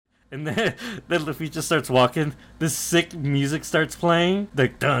And then Luffy just starts walking. This sick music starts playing. The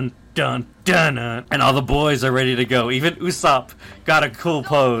dun dun dun dun, and all the boys are ready to go. Even Usopp got a cool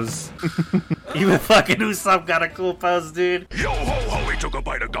pose. Even fucking Usopp got a cool pose, dude. Yo ho ho, he took a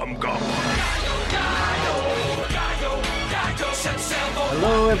bite of gum gum.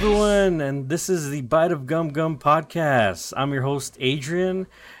 Hello, everyone, and this is the Bite of Gum Gum podcast. I'm your host, Adrian,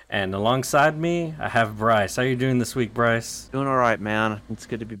 and alongside me, I have Bryce. How you doing this week, Bryce? Doing all right, man. It's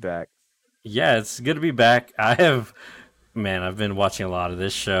good to be back. Yeah, it's good to be back. I've been watching a lot of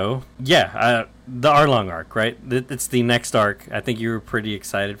this show. Yeah, the Arlong arc, right? It's the next arc. I think you were pretty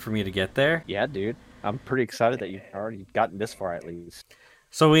excited for me to get there. Yeah, dude. I'm pretty excited that you've already gotten this far, at least.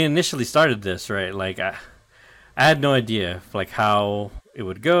 So we initially started this, right? Like, I had no idea, like, how it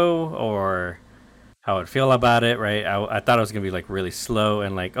would go or how I'd feel about it, right? I thought it was going to be, like, really slow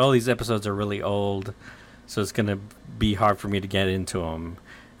and, like, oh, these episodes are really old, so it's going to be hard for me to get into them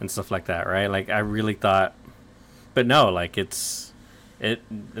and stuff like that, right? Like, I really thought, but no, like,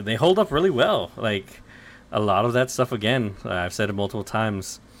 they hold up really well. Like, a lot of that stuff, again, I've said it multiple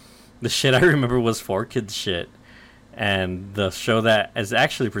times, the shit I remember was 4Kids shit, and the show that is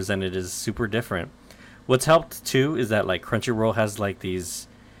actually presented is super different. What's helped too is that like Crunchyroll has like these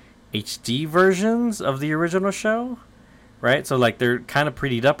HD versions of the original show, right? So like they're kind of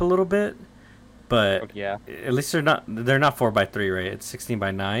prettied up a little bit, but yeah, at least they're not 4:3, right? It's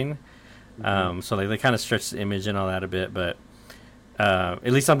 16:9. So like they kind of stretch the image and all that a bit, but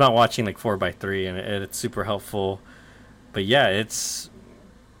at least I'm not watching like 4:3, and it's super helpful. But yeah, it's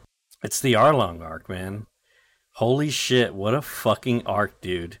the Arlong arc, man. Holy shit, what a fucking arc,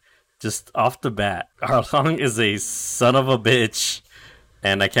 dude. Just off the bat, Arlong is a son of a bitch,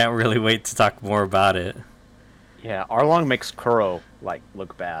 and I can't really wait to talk more about it. Yeah, Arlong makes Kuro like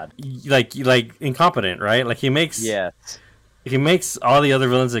look bad, like incompetent, right? Like he makes all the other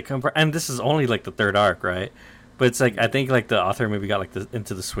villains that come, and this is only like the third arc, right? But it's like I think like the author maybe got like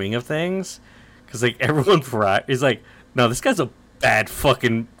into the swing of things, because like everyone is like, no, this guy's a bad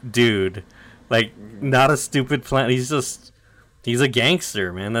fucking dude, like not a stupid plan. He's a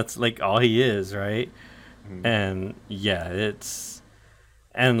gangster, man. That's like all he is, right? And yeah,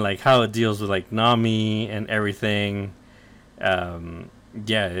 and like how it deals with like Nami and everything.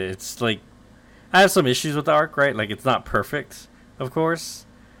 Yeah, it's like I have some issues with the arc, right? Like it's not perfect, of course,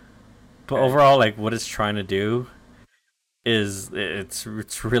 but overall, like what it's trying to do is it's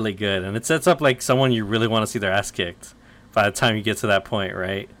really good, and it sets up like someone you really want to see their ass kicked by the time you get to that point,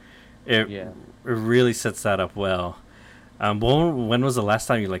 right? It really sets that up well. When was the last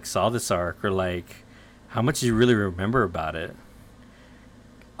time you like saw this arc, or like how much do you really remember about it?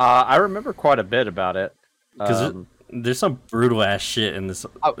 I remember quite a bit about it because there's some brutal ass shit in this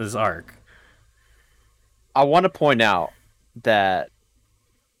arc. I want to point out that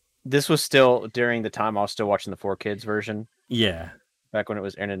this was still during the time I was still watching the 4Kids version. Yeah, back when it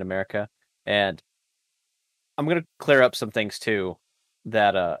was aired in America, and I'm gonna clear up some things too.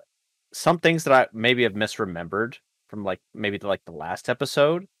 That some things that I maybe have misremembered from like maybe the last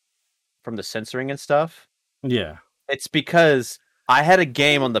episode from the censoring and stuff. Yeah. It's because I had a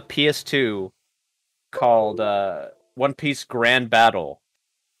game on the PS2 called One Piece Grand Battle.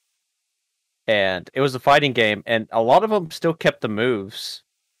 And it was a fighting game, and a lot of them still kept the moves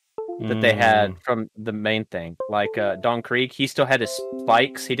that they had from the main thing. Like Don Krieg, he still had his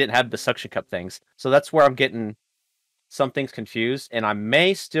spikes. He didn't have the suction cup things. So that's where I'm getting some things confused, and I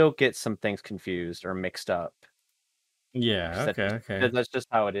may still get some things confused or mixed up. Yeah, okay. That's just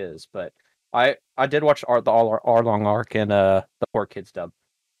how it is. But I did watch the Arlong arc and the 4Kids dub.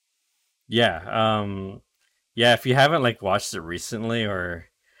 Yeah, yeah. If you haven't like watched it recently, or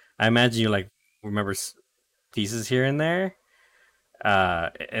I imagine you like remember pieces here and there,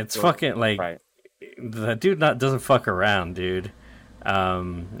 it's fucking like the dude doesn't fuck around, dude.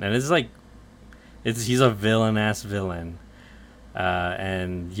 And it's like he's a villain,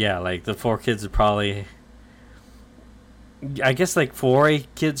 and yeah, like the 4Kids would probably. I guess like for a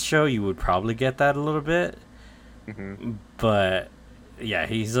kids show, you would probably get that a little bit, but yeah,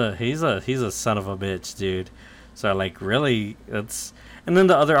 he's a son of a bitch, dude. So like really, and then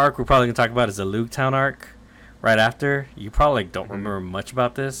the other arc we're probably gonna talk about is the Loguetown arc right after. You probably don't remember much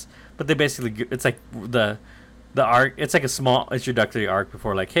about this, but they basically it's like the arc. It's like a small introductory arc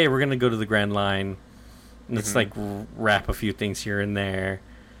before like, hey, we're gonna go to the Grand Line. And it's like wrap a few things here and there,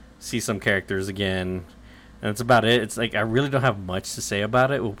 see some characters again. And that's about it. It's like I really don't have much to say about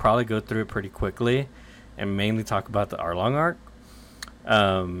it. We'll probably go through it pretty quickly and mainly talk about the Arlong arc.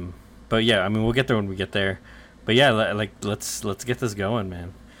 But yeah, I mean we'll get there when we get there. But yeah, like let's get this going,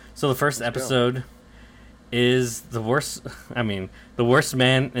 man. So the first episode is the worst. I mean, the worst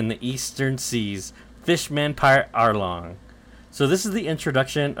man in the eastern seas, Fishman Pirate Arlong. So this is the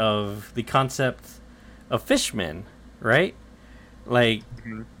introduction of the concept of fishmen, right? Like,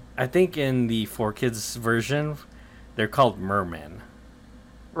 Mhm. I think in the 4Kids version, they're called mermen.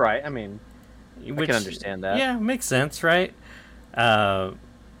 Right. I mean, I Which, can understand that. yeah, makes sense, right? Uh,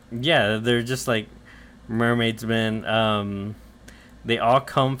 yeah, they're just like mermaids men. They all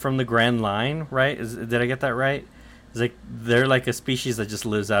come from the Grand Line, right? Did I get that right? It's like they're like a species that just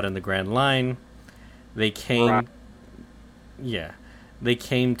lives out in the Grand Line. They Right. came, yeah, they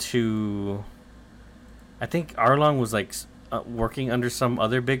came to. I think Arlong was like working under some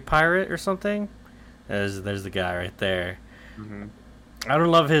other big pirate or something. There's the guy right there. Hmm. I don't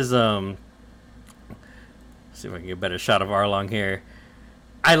love his see if I can get a better shot of Arlong here.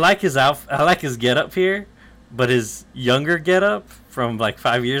 I like his I like his get up here, but his younger get up from like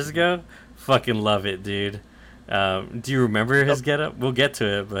 5 years ago, fucking love it, dude. Do you remember his get up? We'll get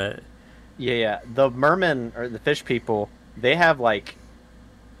to it, but Yeah, yeah. The mermen or the fish people, they have like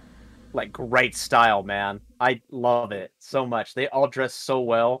great style, man. I love it so much. They all dress so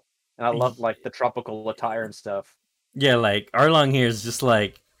well, and I love like the tropical attire and stuff. yeah, like Arlong here is just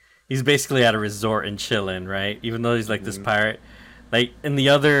like he's basically at a resort and chilling, right? Even though he's like this Hmm. pirate, like in the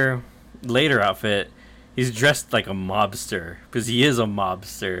other later outfit, he's dressed like a mobster because he is a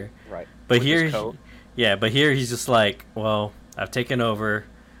mobster. Right. But With his here, coat. yeah, but here he's just like, well, I've taken over.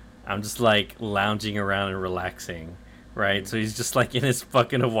 I'm just like lounging around and relaxing, right? So he's just like in his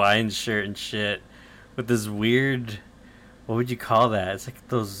fucking Hawaiian shirt and shit with this weird, what would you call that? It's like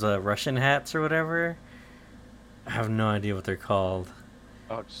those Russian hats or whatever. I have no idea what they're called.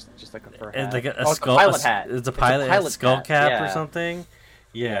 Oh, just like a fur It's hat. like a Oh, it's a skull. pilot hat. It's a It's a pilot, pilot skull hat. cap or Yeah. something.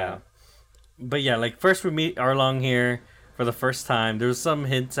 Yeah. Yeah. But yeah, like first we meet Arlong here for the first time. There was some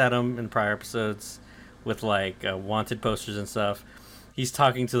hints at him in prior episodes with like wanted posters and stuff. He's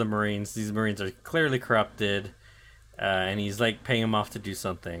talking to the Marines. These Marines are clearly corrupted, and he's like paying them off to do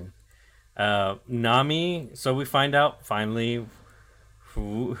something. Nami. So we find out finally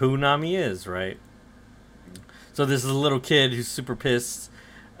who Nami is, right? So this is a little kid who's super pissed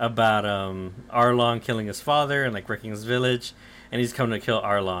about Arlong killing his father and like wrecking his village, and he's coming to kill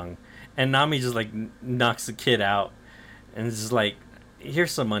Arlong. And Nami just like knocks the kid out, and it's just like,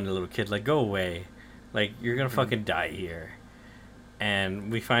 "Here's some money, little kid. Like, go away. Like, you're gonna fucking die here."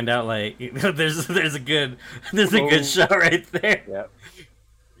 And we find out like there's a good Oh. shot right there. Yeah.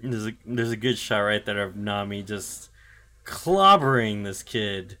 There's a good shot right there of Nami just clobbering this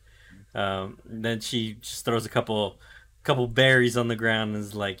kid. Then she just throws a couple berries on the ground and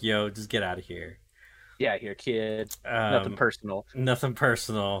is like, "Yo, just get out of here." Yeah, here, kid. Nothing Um, personal. Nothing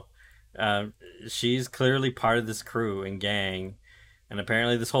personal. Um, she's clearly part of this crew and gang, and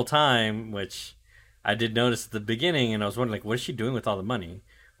apparently this whole time, which I did notice at the beginning, and I was wondering, like, what is she doing with all the money?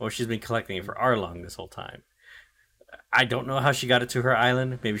 Well, she's been collecting it for Arlong this whole time. I don't know how she got it to her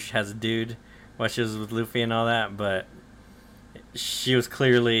island. Maybe she has a dude while she was with Luffy and all that, but she was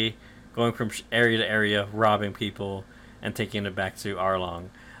clearly going from area to area, robbing people and taking it back to Arlong.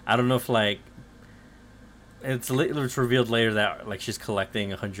 I don't know if like it's revealed later that like she's collecting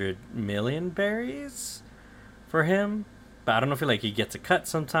 100 million berries for him, but I don't know if he gets a cut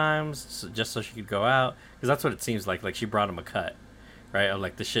sometimes just so she could go out because that's what it seems like. Like she brought him a cut, right? Of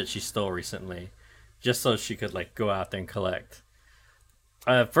like the shit she stole recently, just so she could like go out there and collect.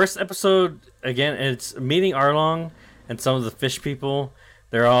 First episode again, it's meeting Arlong and some of the fish people.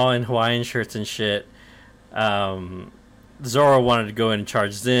 They're all in Hawaiian shirts and shit. Um, Zoro wanted to go in and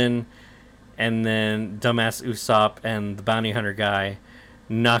charge Zin, and then dumbass Usopp and the bounty hunter guy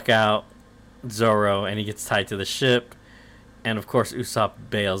knock out Zoro, and he gets tied to the ship. And of course, Usopp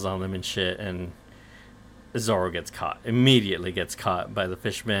bails on them and shit, and Zoro gets caught. Immediately gets caught by the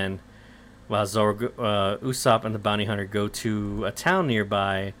fishmen. While Usopp and the bounty hunter go to a town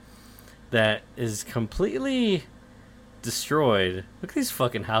nearby that is completely destroyed. Look at these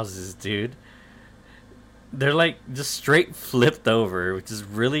fucking houses, dude. They're like just straight flipped over, which is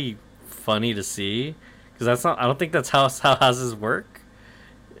really funny to see. Because that's not. I don't think that's how houses work.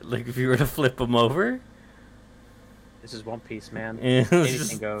 Like if you were to flip them over, This is One Piece, man. it's Anything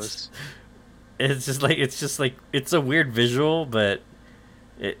just, goes. it's just like it's a weird visual, but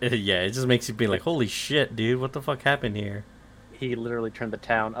yeah, it just makes you be like, holy shit, dude, what the fuck happened here? He literally turned the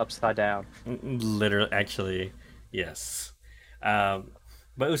town upside down. Literally, actually, yes. But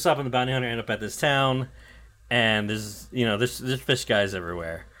Usopp and the bounty hunter end up at this town, and there's fish guys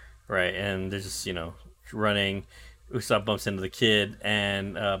everywhere, right? And they're just running. Usopp bumps into the kid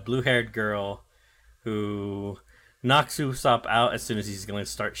and a blue-haired girl who knocks Usopp out as soon as he's going to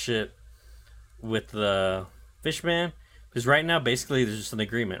start shit. with the Fishman, because right now basically there's just an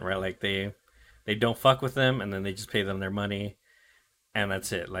agreement, right? Like they don't fuck with them, and then they just pay them their money, and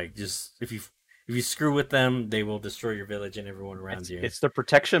that's it. Like just if you screw with them, they will destroy your village and everyone around you. It's their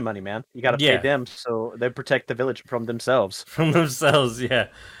protection money, man. You got to pay them so they protect the village from themselves. From themselves, yeah,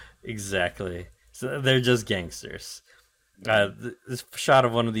 exactly. So they're just gangsters. This shot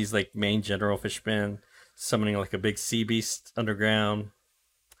of one of these like main general fishmen summoning like a big sea beast underground.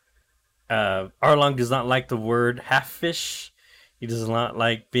 Arlong does not like the word half fish. He does not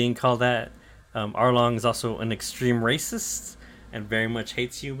like being called that. Arlong is also an extreme racist and very much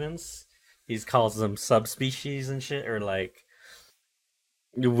hates humans. He calls them subspecies and shit, or like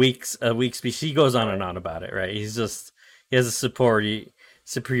weak species. He goes on and on about it, right? He has a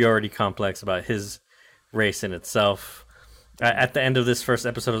superiority complex about his race in itself. At the end of this first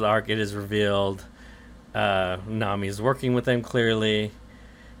episode of the arc, it is revealed Nami is working with them clearly.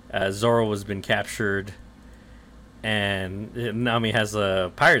 Zoro has been captured, and Nami has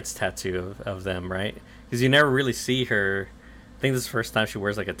a pirate's tattoo of them, right? Because you never really see her. I think this is the first time she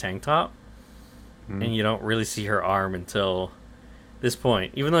wears like a tank top, and you don't really see her arm until this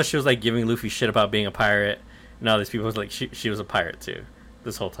point. Even though she was like giving Luffy shit about being a pirate, and all these people was like she was a pirate too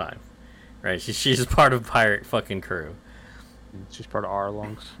this whole time, right? She's part of pirate fucking crew. She's part of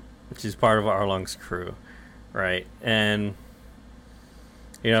Arlong's. She's part of Arlong's crew, right? And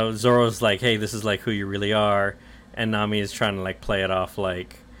you know, Zoro's like, hey, this is like who you really are, and Nami is trying to like play it off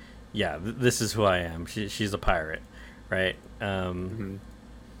like, yeah, this is who I am. She's a pirate, right? And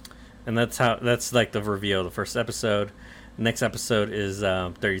that's like the reveal of the first episode. Next episode is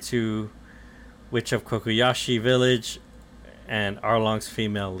 32, Witch of Kokoyashi Village, and Arlong's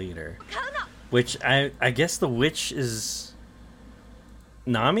female leader. Which I guess the witch is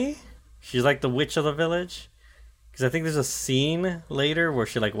Nami? She's like the witch of the village? Because I think there's a scene later where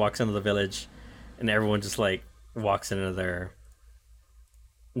she like walks into the village and everyone just like walks into their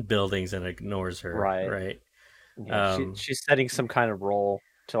buildings and ignores her. Right. Yeah, she's setting some kind of role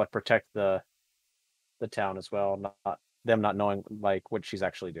to like protect the town as well, not them not knowing like what she's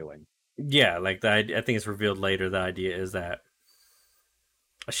actually doing. Yeah, like I think it's revealed later. The idea is that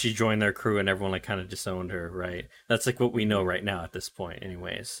she joined their crew and everyone like kind of disowned her, right? That's like what we know right now at this point,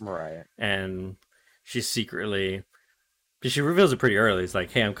 anyways. Right. And she's secretly, she reveals it pretty early. It's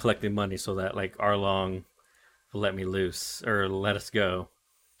like, hey, I'm collecting money so that like Arlong will let me loose or let us go.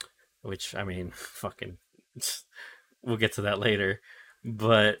 Which I mean, fucking, we'll get to that later.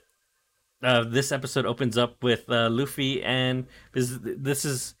 But this episode opens up with Luffy and this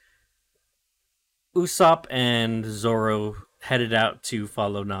is Usopp and Zoro headed out to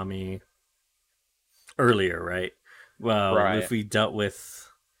follow Nami earlier, right? Well, Luffy dealt with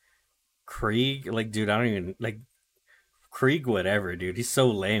Krieg. Like, dude, I don't even like Krieg. Whatever, dude. He's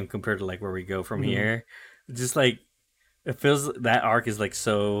so lame compared to like where we go from here. Just like it feels that arc is like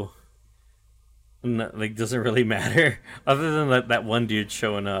so like doesn't really matter other than that one dude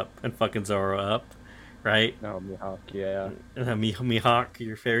showing up and fucking Zoro up, right? No, Mihawk, yeah. Mihawk,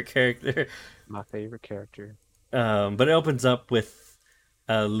 your favorite character. My favorite character. But it opens up with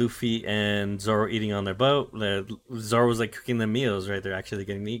Luffy and Zoro eating on their boat. Zoro was like cooking them meals, right? They're actually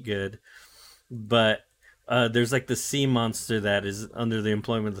getting to eat good. But there's like the sea monster that is under the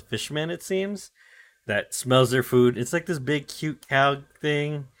employment of the fishermen, it seems, that smells their food. It's like this big cute cow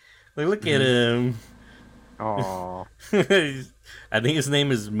thing. Like, look at him. Aww. I think his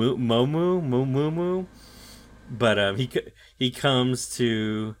name is Momu. But he comes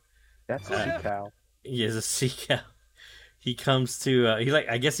to. That's a sea cow. He is a sea cow. He comes to he like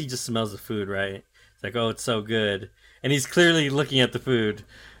I guess he just smells the food, right? It's like, oh, it's so good, and he's clearly looking at the food,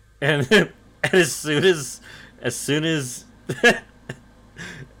 and, and as soon as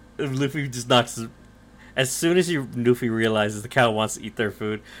Luffy just knocks. As soon as Luffy realizes the cow wants to eat their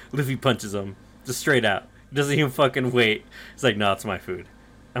food, Luffy punches him just straight out. He doesn't even fucking wait. He's like, no, it's my food.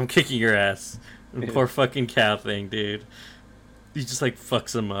 I'm kicking your ass. Poor fucking cow thing, dude. He just like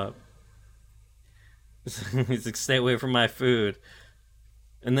fucks him up. He's like, stay away from my food.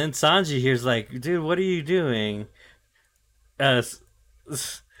 And then Sanji here's like, dude, what are you doing?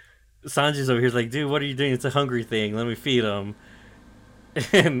 Sanji's over here's like, dude, what are you doing? It's a hungry thing. Let me feed him.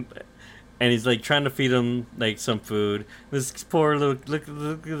 And he's like trying to feed him like some food. This poor little look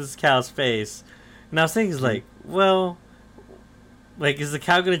at this cow's face. And I was thinking, like, well, like, is the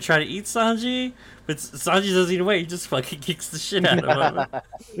cow gonna try to eat Sanji? But Sanji doesn't even wait. He just fucking kicks the shit out of him,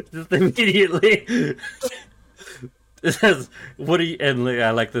 just immediately. It says, "What are you?" And like, I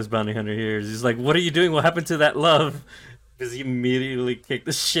like this bounty hunter here. He's like, "What are you doing? What happened to that love?" Because he immediately kicked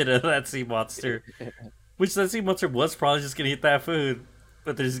the shit out of that sea monster. Which that sea monster was probably just gonna eat that food.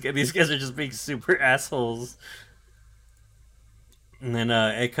 But these guys are just being super assholes. And then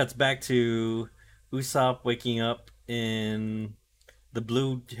it cuts back to Usopp waking up in the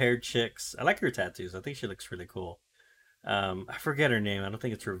blue-haired chicks. I like her tattoos. I think she looks really cool. I forget her name. I don't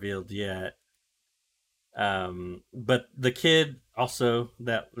think it's revealed yet. But the kid also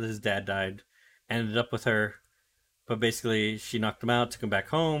that his dad died ended up with her. But basically, she knocked him out, took him back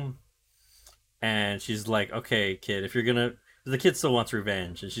home, and she's like, "Okay, kid, if you're gonna," the kid still wants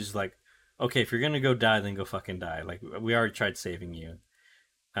revenge, and she's like, "Okay, if you're gonna go die, then go fucking die. Like we already tried saving you."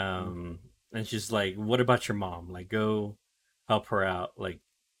 And she's like, "What about your mom? Like, go help her out. Like,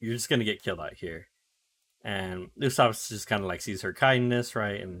 you're just gonna get killed out here." And Usopp just kind of like sees her kindness,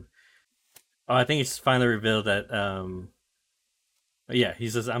 right? And I think it's finally revealed that, yeah, he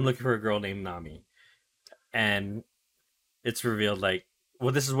says, "I'm looking for a girl named Nami," and it's revealed like,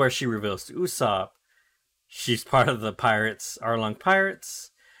 well, this is where she reveals to Usopp she's part of the pirates, Arlong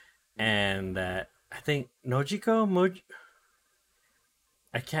pirates, and that I think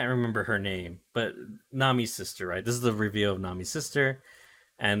I can't remember her name, but Nami's sister, right? This is the reveal of Nami's sister,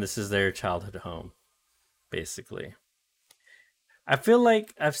 and this is their childhood home, basically. I feel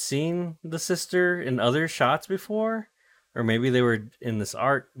like I've seen the sister in other shots before, or maybe they were in this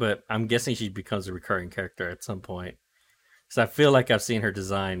arc, but I'm guessing she becomes a recurring character at some point. So I feel like I've seen her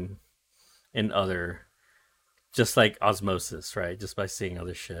design in other, just like osmosis, right? Just by seeing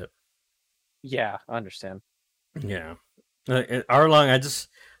other shit. Yeah, I understand. Yeah. Arlong,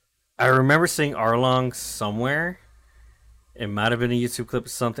 I remember seeing Arlong somewhere. It might have been a YouTube clip or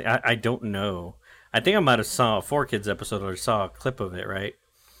something. I don't know. I think I might have saw a 4Kids episode or saw a clip of it, right?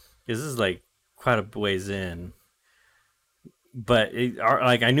 Because this is like quite a ways in. But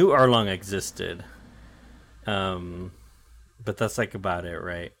like I knew Arlong existed. But that's like about it,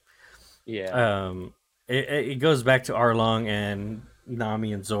 right? Yeah. It goes back to Arlong and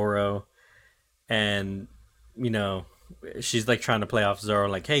Nami and Zoro, and you know, she's like trying to play off Zoro,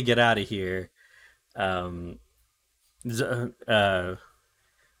 like, "Hey, get out of here." Arlong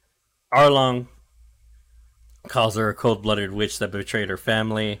calls her a cold-blooded witch that betrayed her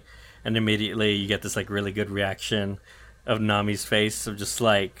family, and immediately you get this like really good reaction of Nami's face of just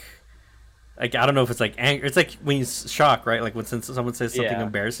like I don't know if it's like anger. It's like when you shock, right? Like when someone says something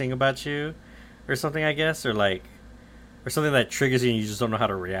embarrassing about you, or something, I guess, or something that triggers you and you just don't know how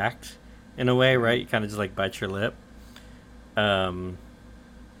to react in a way, right? You kind of just like bite your lip. It's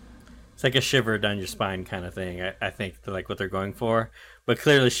like a shiver down your spine kind of thing. I think like what they're going for, but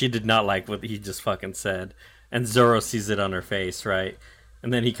clearly she did not like what he just fucking said, and Zoro sees it on her face, right?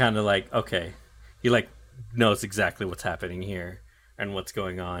 And then he kind of like, okay, he like knows exactly what's happening here and what's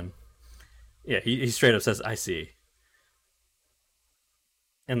going on. Yeah, he straight up says, "I see."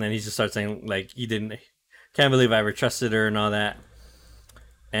 And then he just starts saying, like, can't believe I ever trusted her and all that.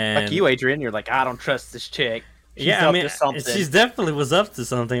 And like you, Adrian, you're like, I don't trust this chick. She's up to something. She's definitely was up to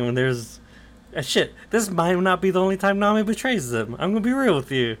something when there's... shit, this might not be the only time Nami betrays them. I'm going to be real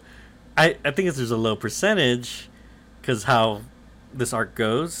with you. I think there's a low percentage, because how this arc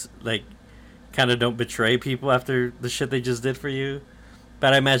goes, like, kind of don't betray people after the shit they just did for you.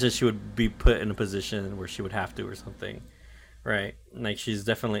 But I imagine she would be put in a position where she would have to or something, right? Like she's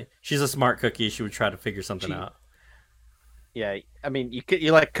a smart cookie. She would try to figure something out. Yeah, I mean,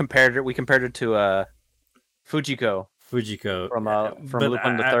 you like compared her. We compared her to Fujiko from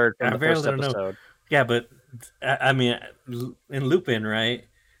Lupin the Third from the first episode. Yeah, but I mean, in Lupin, right?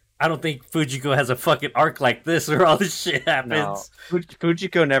 I don't think Fujiko has a fucking arc like this where all this shit happens. No.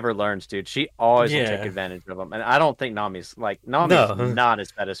 Fujiko never learns, dude. She always will take advantage of them. And I don't think Nami's not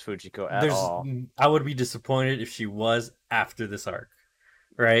as bad as Fujiko at all. I would be disappointed if she was after this arc,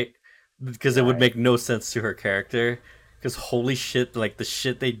 right? Because it would make no sense to her character. Because holy shit, like the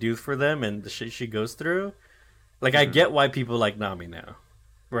shit they do for them and the shit she goes through. Like, I get why people like Nami now,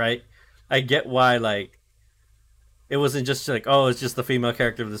 right? I get why, like, it wasn't just like, oh, it's just the female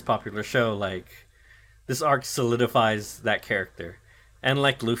character of this popular show. Like, this arc solidifies that character. And,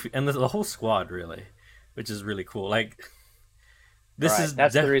 like, Luffy, and the whole squad, really, which is really cool. Like, that's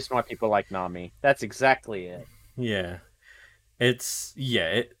the reason why people like Nami. That's exactly it. Yeah.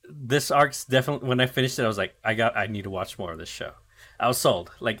 This arc's definitely, when I finished it, I was like, I need to watch more of this show. I was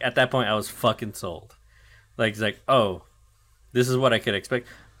sold. Like, at that point, I was fucking sold. Like, it's like, oh, this is what I could expect.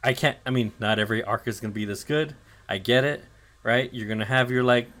 Not every arc is going to be this good. I get it, right? You're going to have your,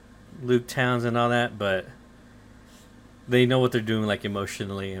 like, Loguetowns and all that, but they know what they're doing, like,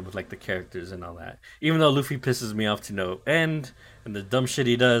 emotionally and with, like, the characters and all that. Even though Luffy pisses me off to no end, and the dumb shit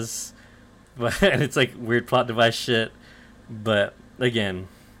he does, and it's, like, weird plot device shit. But, again,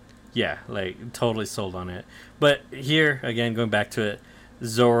 yeah, like, totally sold on it. But here, again, going back to it,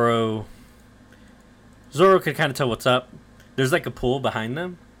 Zoro Zoro can kind of tell what's up. There's like a pool behind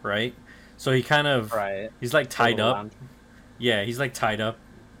them, right? So he kind of he's like tied up. Yeah, he's like tied up,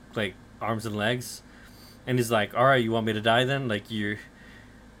 like arms and legs, and he's like, "All right, you want me to die then? Like you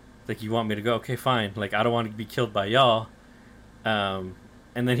want me to go? Okay, fine. Like I don't want to be killed by y'all." And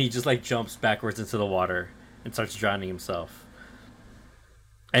then he just like jumps backwards into the water and starts drowning himself.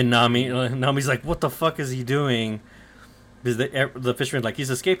 And Nami's like, "What the fuck is he doing?" Because the fisherman like he's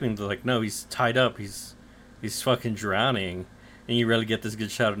escaping. They're like, "No, he's tied up. He's fucking drowning." And you really get this good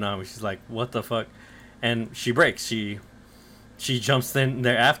shot of Nami. She's like, "What the fuck?" And she breaks. She jumps in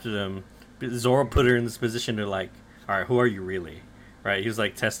there after them. Zoro put her in this position to like, "All right, who are you really?" Right? He was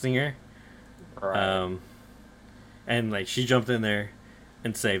like testing her. Right. And like she jumped in there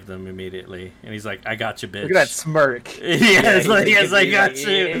and saved them immediately. And he's like, "I got you, bitch." Look at that smirk. Yes, I got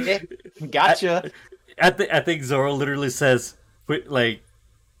you. Gotcha. I think Zoro literally says,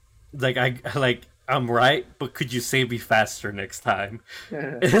 I'm right, but could you say me faster next time?"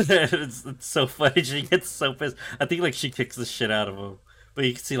 it's so funny. She gets so pissed. I think like she kicks the shit out of him, but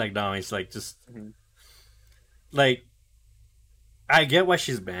you can see like Nami's like just like I get why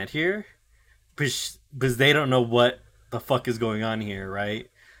she's mad here, because they don't know what the fuck is going on here, right?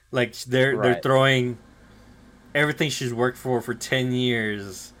 Like they're throwing everything she's worked for 10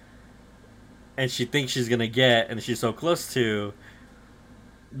 years, and she thinks she's gonna get, and she's so close to.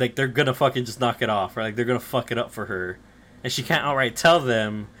 Like they're gonna fucking just knock it off, right? Like they're gonna fuck it up for her, and she can't outright tell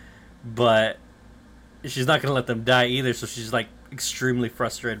them, but she's not gonna let them die either. So she's like extremely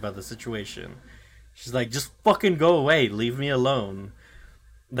frustrated by the situation. She's like, "Just fucking go away, leave me alone."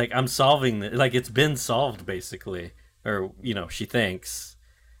 Like I'm solving it. Like it's been solved basically, or she thinks.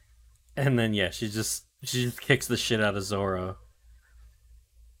 And then yeah, she just kicks the shit out of Zoro.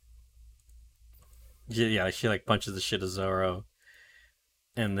 Yeah, she like punches the shit out of Zoro.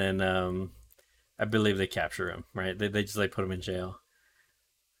 And then I believe they capture him, right? They just like put him in jail.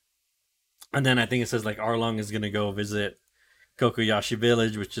 And then I think it says like Arlong is gonna go visit Kokoyashi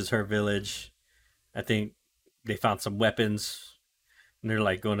village, which is her village. I think they found some weapons, and they're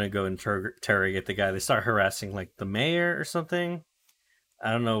like gonna go interrogate the guy. They start harassing like the mayor or something.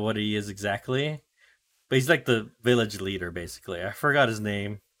 I don't know what he is exactly, but he's like the village leader basically. I forgot his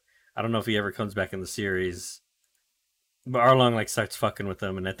name. I don't know if he ever comes back in the series. But Arlong like starts fucking with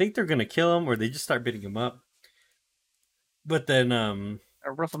them, and I think they're gonna kill him, or they just start beating him up. But then,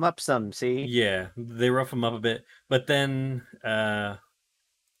 rough him up some. See, yeah, they rough him up a bit. But then,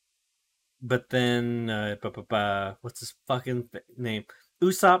 what's his fucking name?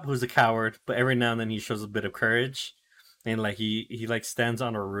 Usopp, who's a coward, but every now and then he shows a bit of courage, and like he like stands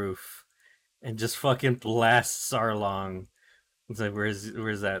on a roof and just fucking blasts Arlong. It's like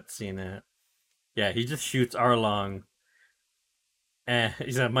where's that scene at? Yeah, he just shoots Arlong. And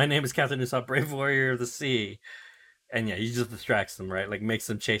he said, "My name is Captain Usopp, brave warrior of the sea." And yeah, he just distracts them, right? Like makes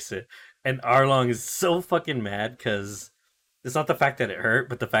them chase it. And Arlong is so fucking mad because it's not the fact that it hurt,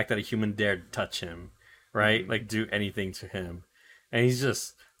 but the fact that a human dared touch him, right? Like do anything to him. And he's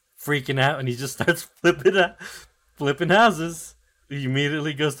just freaking out, and he just starts flipping houses. He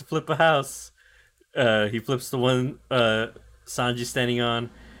immediately goes to flip a house. He flips the one Sanji's standing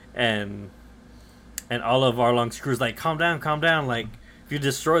on, and all of Arlong's crew's like, calm down. Like, if you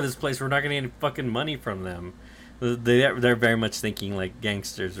destroy this place, we're not gonna get any fucking money from them. They're very much thinking like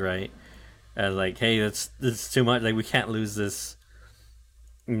gangsters, right? Like, hey, that's too much. Like, we can't lose this,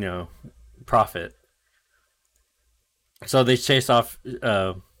 profit. So they chase off.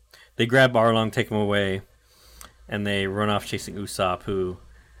 They grab Arlong, take him away, and they run off chasing Usopp, who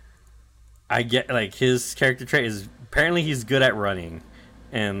I get like his character trait is apparently he's good at running.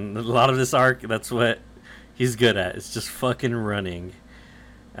 And a lot of this arc, that's what he's good at. It's just fucking running,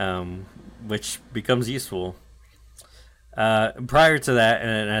 which becomes useful. Prior to that,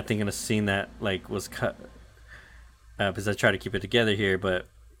 and I think in a scene that like was cut, because I try to keep it together here, but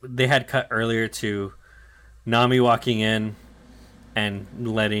they had cut earlier to Nami walking in and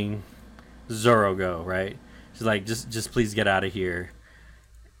letting Zoro go. Right? She's like, just please get out of here.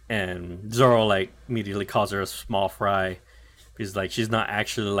 And Zoro like immediately calls her a small fry. Because like she's not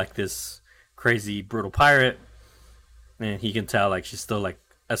actually like this crazy brutal pirate, and he can tell like she's still like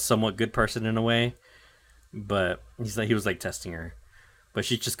a somewhat good person in a way, but he was like testing her. But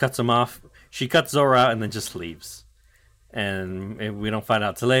she just cuts him off. She cuts Zoro out and then just leaves, and we don't find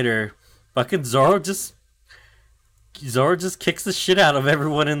out till later. Fucking Zoro just kicks the shit out of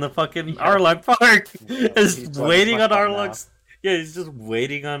everyone in the fucking Arlong Park. Is waiting on Arlong's. Yeah, he's just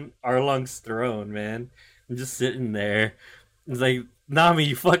waiting on Arlong's throne, man. I'm just sitting there. It's like, Nami,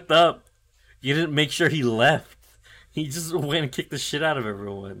 you fucked up. You didn't make sure he left. He just went and kicked the shit out of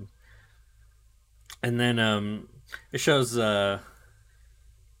everyone. And then it shows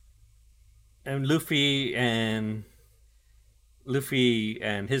and Luffy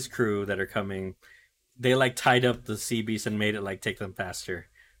and his crew that are coming. They like tied up the sea beast and made it like take them faster.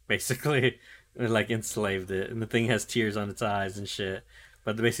 Basically, they like enslaved it, and the thing has tears on its eyes and shit.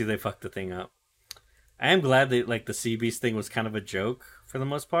 But basically, they fucked the thing up. I am glad that like the sea beast thing was kind of a joke for the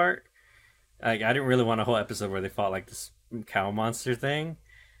most part. Like I didn't really want a whole episode where they fought like this cow monster thing.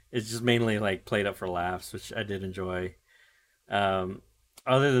 It's just mainly like played up for laughs, which I did enjoy. Other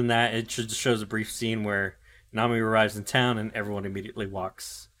than that, it just shows a brief scene where Nami arrives in town and everyone immediately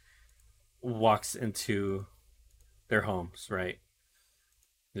walks into their homes, right?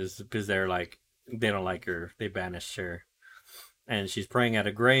 Just because they're like they don't like her, they banished her, and she's praying at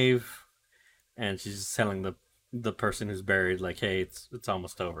a grave, and she's just telling the person who's buried like, "Hey, it's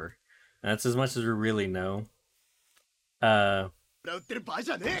almost over." And that's as much as we really know.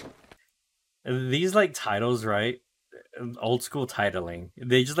 These like titles, right? Old school titling.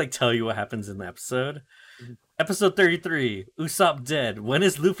 They just like tell you what happens in the episode. Mm-hmm. Episode 33, Usopp dead. When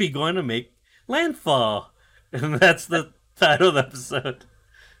is Luffy going to make landfall? And that's the title of the episode.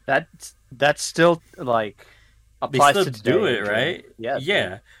 That's still like applies they still to do it, right?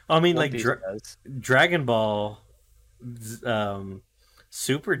 Yeah. I mean, like Dragon Ball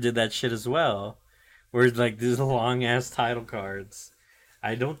Super did that shit as well. Where it's like these long ass title cards.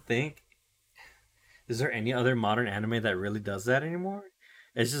 I don't think. Is there any other modern anime that really does that anymore?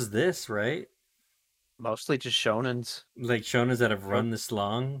 It's just this, right? Mostly just shonens. Like shonens that have run this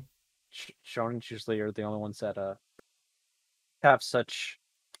long. Shonens usually are the only ones that have such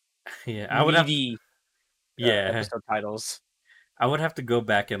I would meaty, episode titles. I would have to go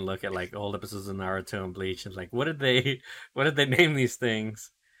back and look at like old episodes of Naruto and Bleach and like what did they name these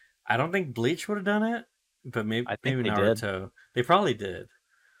things? I don't think Bleach would have done it, but maybe Naruto. They probably did.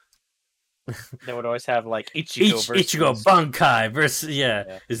 They would always have like Ichigo Bankai versus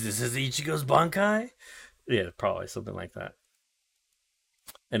Is this Ichigo's Bankai? Yeah, probably something like that.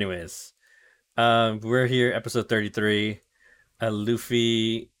 Anyways, we're here, episode 33.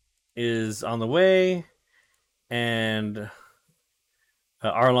 Luffy is on the way, and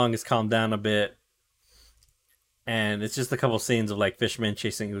Arlong has calmed down a bit, and it's just a couple scenes of like fishermen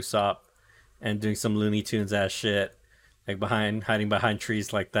chasing Usopp and doing some Looney Tunes ass shit, like hiding behind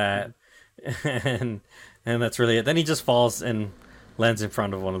trees like that. And that's really it. Then he just falls and lands in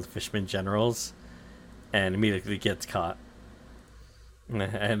front of one of the fishermen generals and immediately gets caught.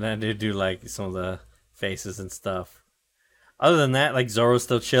 And then they do like some of the faces and stuff. Other than that, like Zoro's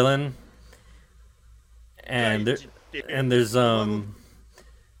still chilling. And there's one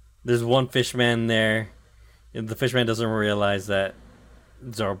fishman there. And the fishman doesn't realize that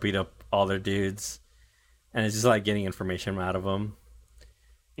Zoro beat up all their dudes. And it's just like getting information out of them.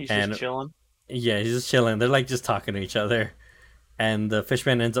 He's just chilling? Yeah, he's just chilling. They're like just talking to each other. And the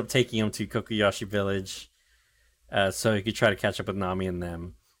fishman ends up taking him to Kokoyashi village so he could try to catch up with Nami and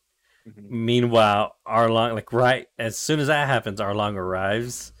them. Mm-hmm. Meanwhile, Arlong, like right as soon as that happens, Arlong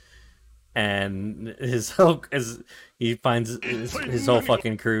arrives. And he finds his whole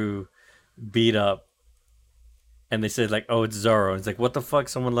fucking crew beat up. And they said like, oh, it's Zoro. And it's like, what the fuck?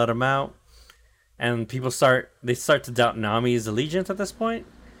 Someone let him out? And people start to doubt Nami's allegiance at this point.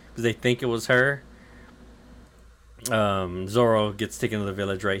 Because they think it was her. Zoro gets taken to the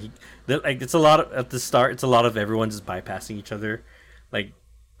village, right? It's a lot of, at the start. It's a lot of everyone just bypassing each other. Like,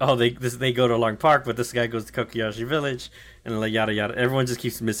 oh, they go to Long Park, but this guy goes to Kokoyashi village, and like yada yada. Everyone just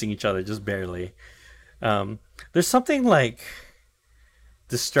keeps missing each other, just barely. There's something like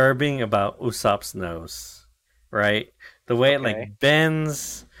disturbing about Usopp's nose, right? The way it like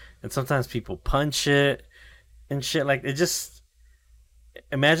bends, and sometimes people punch it and shit. Like it just.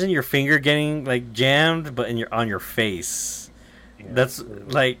 Imagine your finger getting like jammed, but on your face. Yeah, that's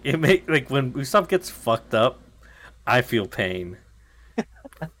like it make like when Usopp gets fucked up, I feel pain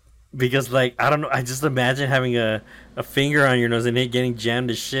because like I don't know. I just imagine having a finger on your nose and it getting jammed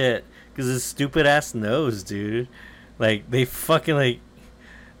to shit because his stupid ass nose, dude. Like they fucking like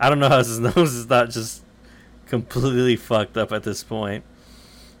I don't know how his nose is not just completely fucked up at this point.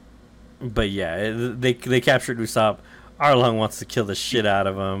 But yeah, they captured Usopp. Arlong wants to kill the shit out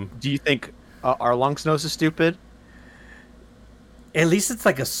of him. Do you think Arlong's nose is stupid? At least it's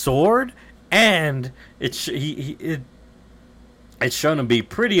like a sword, and it's shown to be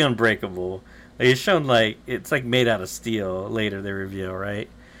pretty unbreakable. Like it's shown like it's like made out of steel. Later they reveal, right?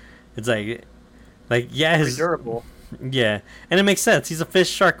 It's like yeah, his durable. Yeah, and it makes sense. He's a fish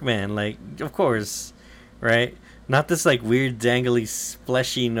shark man. Like of course, right? Not this like weird dangly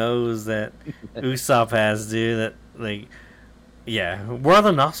fleshy nose that Usopp has, dude. That Like, yeah, where are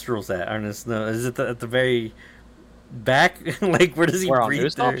the nostrils at? Ernest? No, is it at the very back? Like, where does he Where on breathe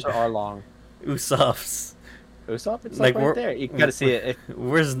through? Usopp's or Arlong? Usopp's. Usopp, it's like Like, right there. You gotta see it.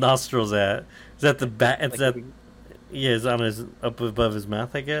 where's nostrils at? Is that the back? It's Like, that. Yeah, it's on his up above his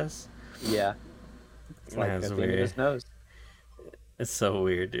mouth, I guess. yeah, it's like That's at the end of weird. his nose. It's so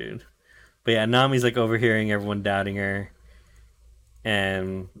weird, dude. But yeah, Nami's like overhearing everyone doubting her,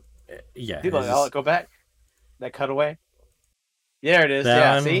 and yeah, Dude, like, just, I'll go back. That cutaway. There it is. that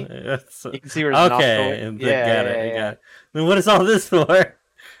Yeah, one, see, that's, you can see where his okay. nostril. Yeah, Got yeah, it. yeah. Got it. Then what is all this for?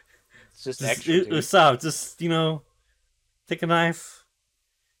 It's just Just extra. Dude. Usopp, just take a knife.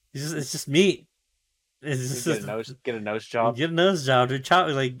 It's just meat. It's Get a nose job. Get a nose job, dude.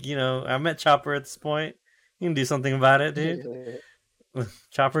 I met Chopper at this point. You can do something about it, dude.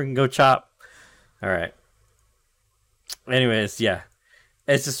 Chopper can go chop. All right. Anyways, yeah,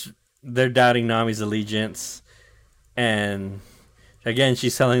 it's just they're doubting Nami's allegiance, and again,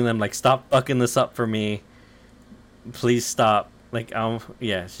 she's telling them like, "Stop fucking this up for me. Please stop." Like,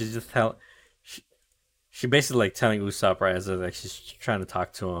 yeah, she's just she basically like telling Usopp right as like she's trying to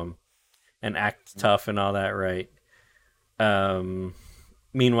talk to him and act tough and all that, right?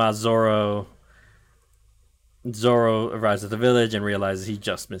 Meanwhile, Zoro arrives at the village and realizes he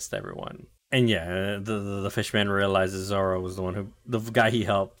just missed everyone. And yeah, the fishman realizes Zoro was the guy he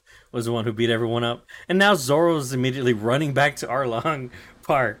helped was the one who beat everyone up. And now Zoro's immediately running back to Arlong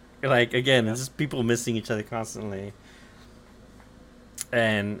Park. Like, again, it's just people missing each other constantly.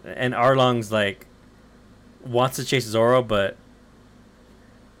 And Arlong's like wants to chase Zoro, but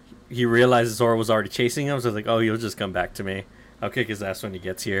he realizes Zoro was already chasing him, so he's like, oh, you'll just come back to me. I'll kick his ass when he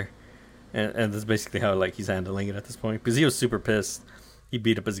gets here. And that's basically how like he's handling it at this point. Because he was super pissed. He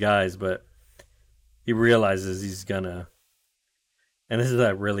beat up his guys, but he realizes he's gonna. And this is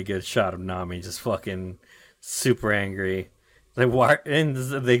a really good shot of Nami just fucking super angry. Like, why? And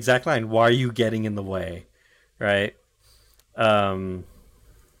this is the exact line: "Why are you getting in the way?" Right?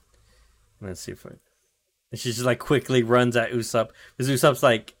 Let's see if and she just like quickly runs at Usopp because Usopp's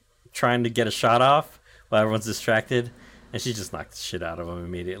like trying to get a shot off while everyone's distracted, and she just knocked the shit out of him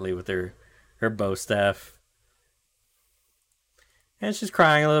immediately with her bow staff. And she's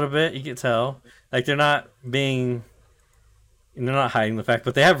crying a little bit. You can tell, like they're not hiding the fact,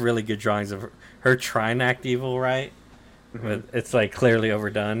 but they have really good drawings of her trying to act evil, right? Mm-hmm. But it's like clearly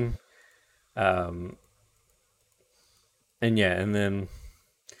overdone. And then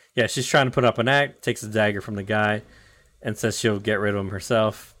she's trying to put up an act, takes a dagger from the guy, and says she'll get rid of him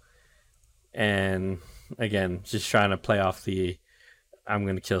herself. And again, she's trying to play off the I'm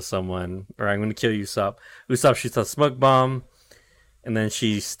going to kill someone, or I'm going to kill Usopp. Usopp shoots a smoke bomb, and then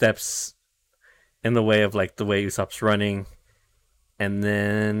she steps in the way of like the way Usopp's running. And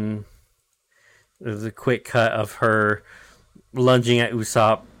then there's a quick cut of her lunging at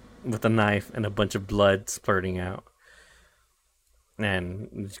Usopp with a knife and a bunch of blood splurting out.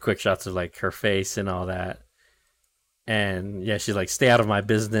 And quick shots of like her face and all that. And yeah, she's like, stay out of my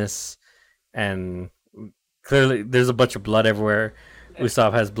business. And clearly there's a bunch of blood everywhere.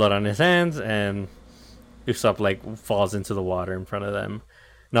 Usopp has blood on his hands, and Usopp like falls into the water in front of them.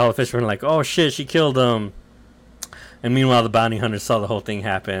 And all the fishermen are like, oh shit, she killed him. And meanwhile, the bounty hunters saw the whole thing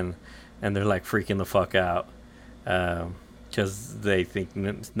happen, and they're like freaking the fuck out. Because they think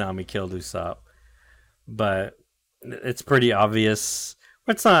Nami killed Usopp. But it's pretty obvious.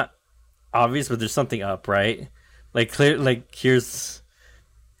 Well, it's not obvious, but there's something up, right? Like here's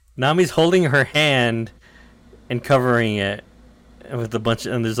Nami's holding her hand and covering it with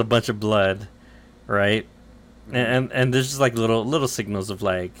and there's a bunch of blood, right? And there's just like little signals of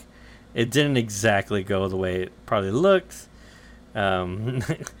like it didn't exactly go the way it probably looked.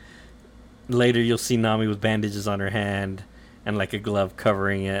 Later you'll see Nami with bandages on her hand and like a glove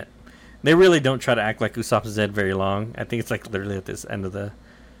covering it. They really don't try to act like Usopp is dead very long. I think it's like literally at this end of the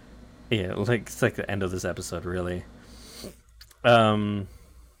it's like the end of this episode, really.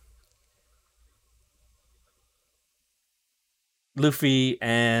 Luffy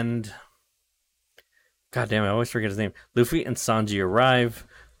and God damn it, I always forget his name. Luffy and Sanji arrive,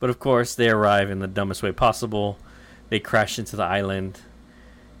 but of course they arrive in the dumbest way possible. They crash into the island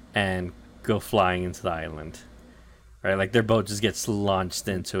and go flying into the island. Right, like their boat just gets launched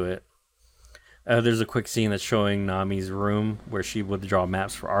into it. There's a quick scene that's showing Nami's room where she would draw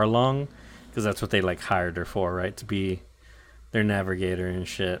maps for Arlong, because that's what they like hired her for, right? To be their navigator and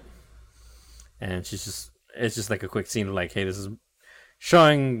shit. And it's just like a quick scene of like, hey, this is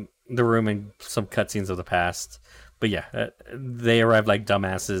showing the room and some cutscenes of the past. But yeah, they arrive like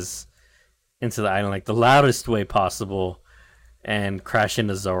dumbasses into the island like the loudest way possible and crash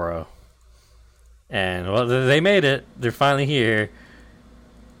into Zoro. And well, they made it. They're finally here,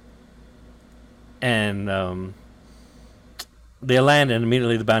 and they land, and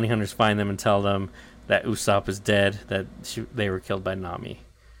immediately the bounty hunters find them and tell them that Usopp is dead. That they were killed by Nami.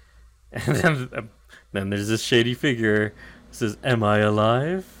 And then there's this shady figure who says, "Am I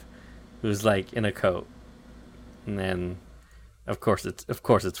alive?" Who's like in a coat, and then of course it's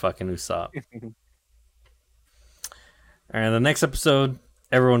fucking Usopp. And the next episode,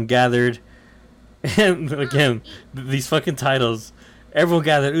 everyone gathered, and again these fucking titles. Everyone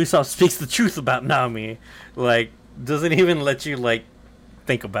gathered. Usopp speaks the truth about Nami. Like, doesn't even let you like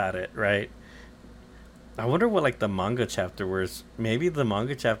think about it, right? I wonder what like the manga chapter was. Maybe the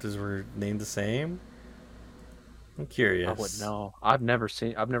manga chapters were named the same. I'm curious. I wouldn't know. I've never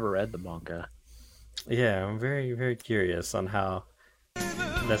read the manga. Yeah, I'm very, very curious on how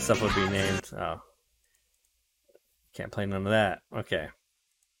that stuff would be named. Oh, can't play none of that. Okay.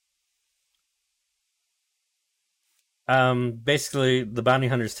 Basically, the bounty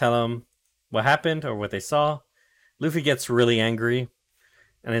hunters tell him what happened or what they saw. Luffy gets really angry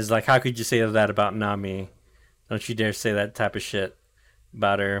and is like, "How could you say that about Nami? Don't you dare say that type of shit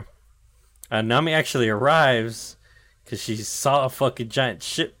about her." Nami actually arrives because she saw a fucking giant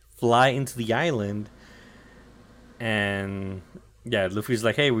ship fly into the island. And yeah, Luffy's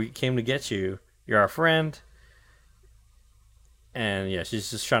like, "Hey, we came to get you. You're our friend." And yeah, she's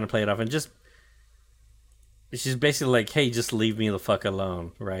just trying to play it off, and just she's basically like, "Hey, just leave me the fuck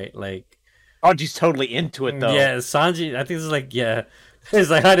alone," right? Like, Sanji's totally into it though. Yeah, Sanji. I think this is like, yeah, it's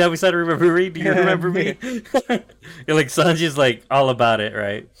like, "Hi, we said remember me? Do you remember me?" You're like, Sanji's like all about it,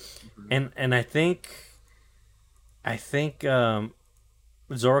 right? And I think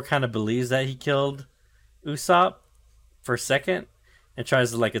Zoro kind of believes that he killed Usopp for a second and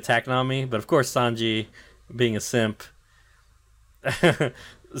tries to like attack Nami, but of course Sanji, being a simp,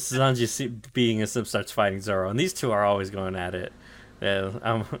 being a simp starts fighting Zoro, and these two are always going at it.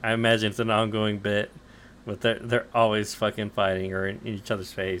 Yeah, I imagine it's an ongoing bit, but they're always fucking fighting or in each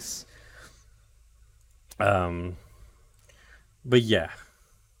other's face. But yeah,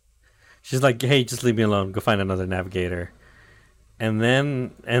 she's like, "Hey, just leave me alone. Go find another navigator." And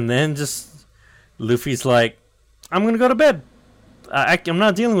then just Luffy's like, "I'm gonna go to bed. I'm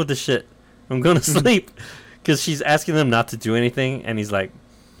not dealing with this shit. I'm going to sleep." Because she's asking them not to do anything, and he's like,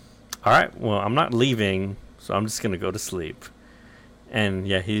 "All right, well, I'm not leaving, so I'm just gonna go to sleep." And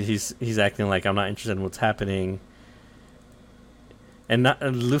yeah, he's acting like, "I'm not interested in what's happening." And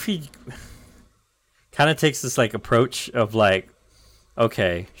Luffy kind of takes this like approach of like,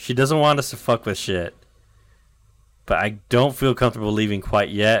 "Okay, she doesn't want us to fuck with shit, but I don't feel comfortable leaving quite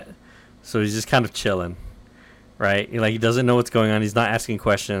yet," so he's just kind of chilling, right? He doesn't know what's going on. He's not asking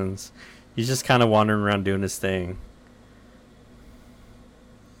questions. He's just kind of wandering around doing his thing.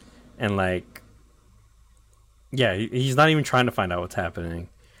 And like, yeah, he's not even trying to find out what's happening,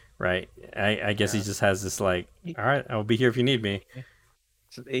 right? I guess he just has this like, "All right, I'll be here if you need me."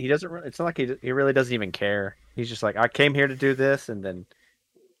 He doesn't. It's not like he really doesn't even care. He's just like, "I came here to do this," and then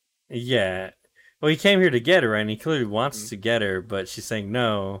yeah. Well, he came here to get her, right? And he clearly wants to get her, but she's saying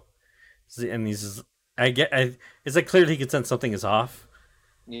no. And he's just, it's like clearly he could sense something is off.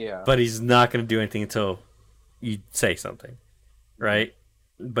 Yeah. But he's not going to do anything until you say something, right?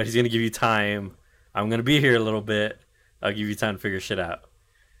 But he's going to give you time. "I'm going to be here a little bit. I'll give you time to figure shit out,"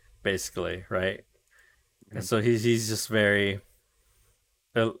 basically, right? And so he's just very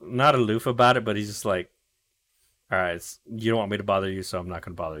not aloof about it, but he's just like, "All right, you don't want me to bother you, so I'm not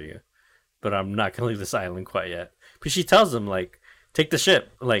going to bother you. But I'm not going to leave this island quite yet." But she tells him, like, "Take the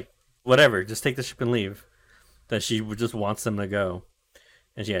ship. Like, whatever. Just take the ship and leave." That she just wants them to go.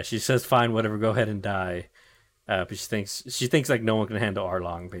 And yeah, she says, "Fine, whatever, go ahead and die." But she thinks like no one can handle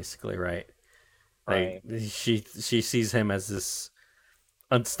Arlong, basically, right? Like she sees him as this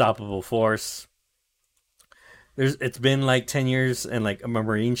unstoppable force. It's been like 10 years, and like a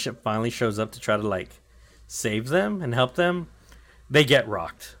marine ship finally shows up to try to like save them and help them. They get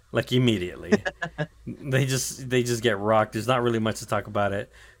rocked like immediately. they just get rocked. There's not really much to talk about it.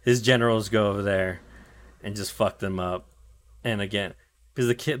 His generals go over there and just fuck them up. And again, because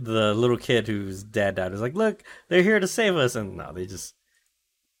the little kid whose dad died is like, "Look, they're here to save us," and no, they just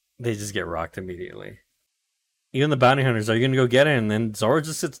get rocked immediately. Even the bounty hunters, "Are you gonna go get her?" And then Zoro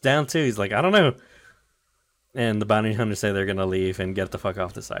just sits down too. He's like, "I don't know." And the bounty hunters say they're gonna leave and get the fuck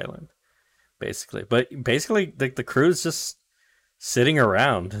off this island, basically. But basically, the crew's just sitting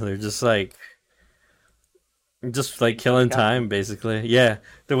around. They're just like killing time, basically. Yeah,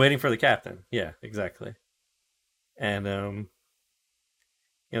 they're waiting for the captain. Yeah, exactly. And they're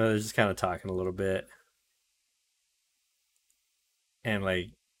just kind of talking a little bit, and like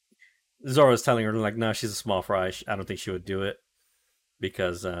Zoro's telling her like, no, she's a small fry. I don't think she would do it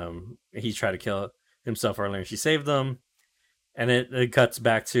because he tried to kill himself earlier and she saved them. And it cuts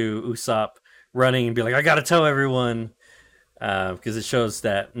back to Usopp running and be like, I gotta tell everyone, because it shows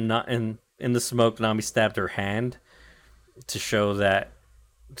that not in the smoke, Nami stabbed her hand to show that,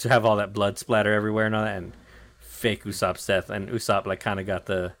 to have all that blood splatter everywhere and all that, and fake Usopp's death. And Usopp like kind of got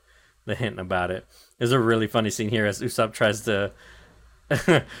the hint about it. There's a really funny scene here as Usopp tries to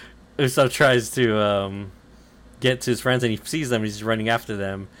get to his friends and he sees them and he's running after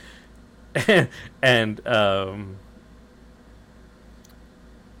them, and oh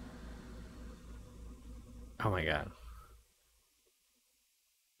my god.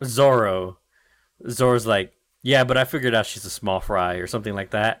 Zoro's like, yeah, but I figured out she's a small fry or something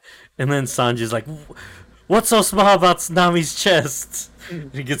like that. And then Sanji's like, what's so small about Nami's chest?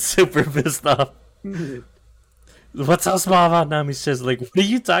 He gets super pissed off. What's so small about Nami's chest? Like, what are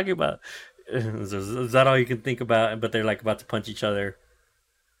you talking about? Is that all you can think about? But they're like about to punch each other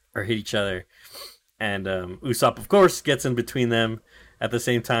or hit each other. And Usopp, of course, gets in between them at the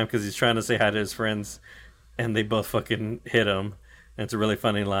same time because he's trying to say hi to his friends. And they both fucking hit him. And it's a really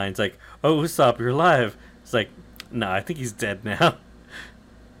funny line. It's like, oh, Usopp, you're alive. It's like, nah, I think he's dead now.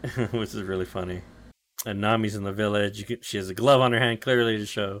 Which is really funny. And Nami's in the village. She has a glove on her hand, clearly to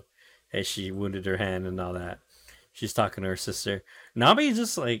show, hey, she wounded her hand and all that. She's talking to her sister. Nami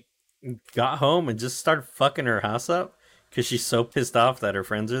just, like, got home and just started fucking her house up because she's so pissed off that her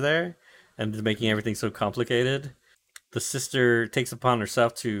friends are there and making everything so complicated. The sister takes upon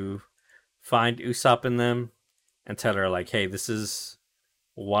herself to find Usopp in them and tell her like, hey, this is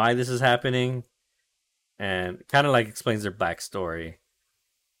why this is happening, and kind of like explains their backstory.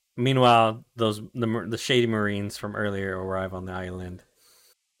 Meanwhile, the shady Marines from earlier arrive on the island.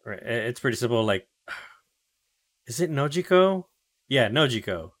 It's pretty simple. Like, is it Nojiko? Yeah,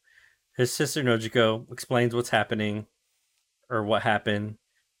 Nojiko. His sister Nojiko explains what's happening or what happened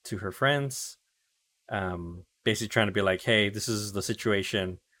to her friends. Basically trying to be like, hey, this is the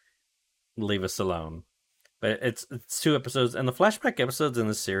situation. Leave us alone. But it's 2 episodes, and the flashback episodes in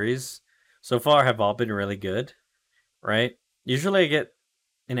the series so far have all been really good, right? Usually I get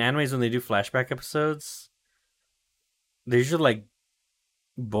in animes when they do flashback episodes, they're usually like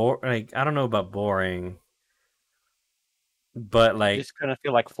like, I don't know about boring, but like just kind of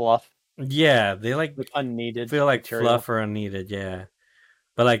feel like fluff. Yeah, they like unneeded. Feel like material. Fluff or unneeded, yeah.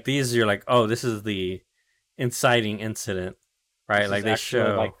 But like these, you're like, oh, this is the inciting incident, right? Like they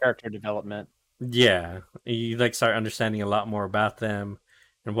show like character development. Yeah, you like start understanding a lot more about them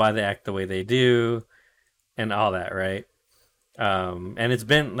and why they act the way they do, and all that, right? And it's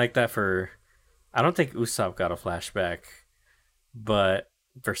been like that for. I don't think Usopp got a flashback, but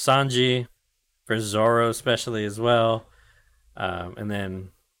for Sanji, for Zoro especially as well, and then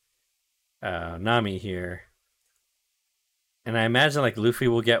Nami here, and I imagine like Luffy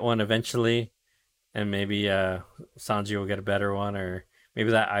will get one eventually, and maybe Sanji will get a better one, or maybe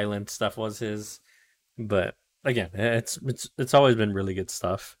that island stuff was his. But again, it's always been really good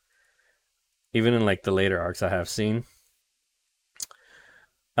stuff. Even in like the later arcs I have seen.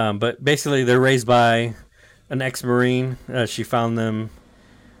 But basically they're raised by an ex-Marine. She found them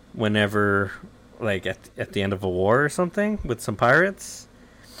whenever, like at the end of a war or something with some pirates.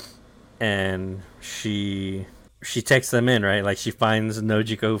 And she takes them in, right? Like she finds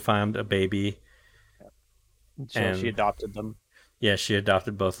Nojiko, who found a baby. So she adopted them. Yeah, she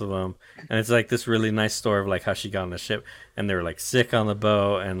adopted both of them. And it's like this really nice story of like how she got on the ship and they were like sick on the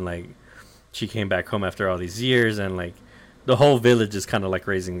boat, and like she came back home after all these years, and like the whole village is kind of like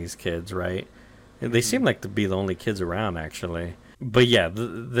raising these kids, right? And they seem like to be the only kids around actually. But yeah,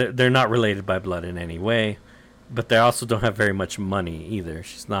 they're not related by blood in any way, but they also don't have very much money either.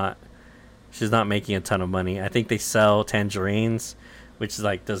 She's not making a ton of money. I think they sell tangerines, which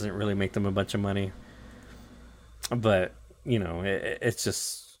like doesn't really make them a bunch of money. But you know, it's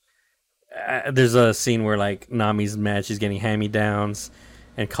just there's a scene where like Nami's mad she's getting hand-me-downs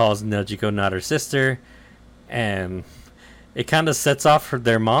and calls Nojiko not her sister, and it kind of sets off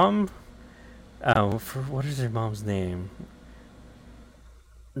their mom. For what is their mom's name?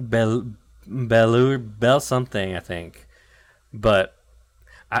 Bell something, I think. But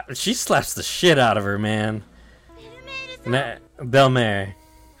she slaps the shit out of her, man. Belmare.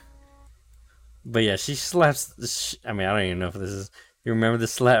 But yeah, she slaps. I mean, I don't even know if this is. You remember the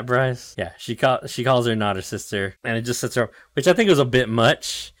slap, Bryce? Yeah, she calls her not her sister, and it just sets her up, which I think was a bit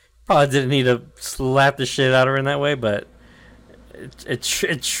much. Probably didn't need to slap the shit out of her in that way, but it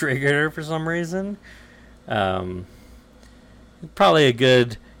triggered her for some reason. Probably a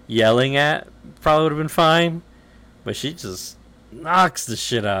good yelling at probably would have been fine, but she just knocks the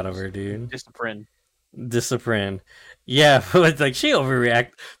shit out of her, dude. Discipline. Yeah, but like she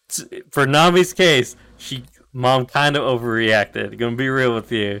overreact. For Nami's case, mom kind of overreacted. Gonna be real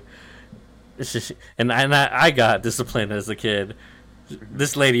with you. I got disciplined as a kid.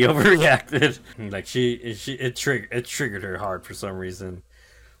 This lady overreacted. Like it triggered her hard for some reason.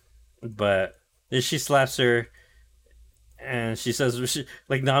 But she slaps her, and she says,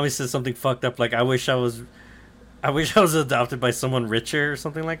 like Nami says something fucked up, like I wish I was adopted by someone richer or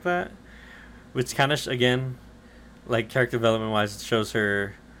something like that. Which kind of again, like character development wise, it shows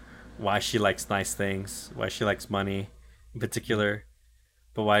her why she likes nice things, why she likes money in particular,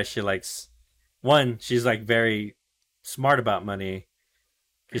 but why she likes one. She's like very smart about money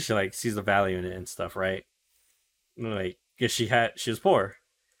because she like sees the value in it and stuff, right? Like, because she was poor,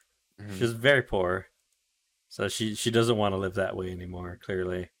 she was very poor, so she doesn't want to live that way anymore.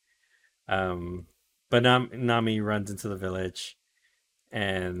 Clearly, but Nami runs into the village,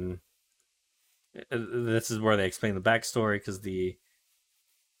 and this is where they explain the backstory because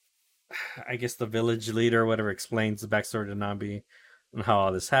I guess the village leader or whatever explains the backstory to Nami and how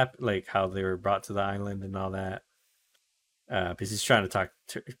all this happened, like how they were brought to the island and all that. Because he's trying to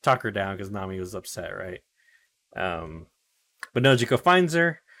talk her down because Nami was upset, right? But Nojiko finds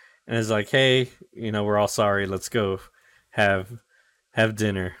her and is like, "Hey, we're all sorry. Let's go have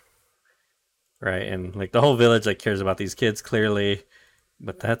dinner." Right? And like the whole village like cares about these kids clearly,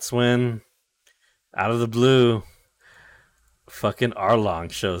 but that's when out of the blue, fucking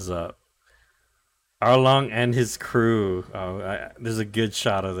Arlong shows up. Arlong and his crew. There's a good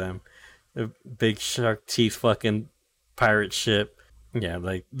shot of them. A big shark teeth fucking pirate ship. Yeah,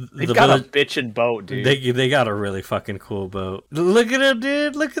 like they've got a bitchin' boat, dude. They got a really fucking cool boat. Look at him,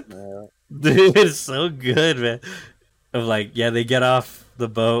 dude. Dude, it's so good, man. Of like, yeah, they get off the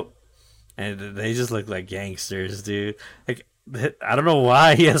boat and they just look like gangsters, dude. Like, I don't know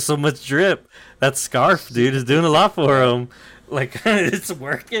why he has so much drip. That scarf, dude, is doing a lot for him. Like, it's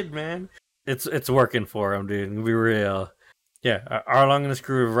working, man. It's working for him, dude. To be real. Yeah, Arlong and his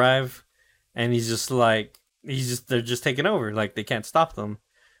crew arrive, and they're just taking over. Like, they can't stop them.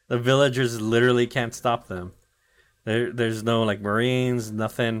 The villagers literally can't stop them. There's no like marines,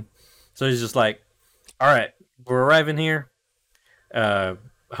 nothing. So he's just like, all right, we're arriving here.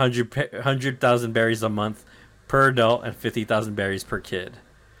 100,000 berries a month per adult and 50,000 berries per kid.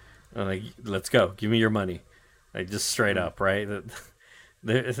 I'm like, let's go. Give me your money. Like, just straight up, right? And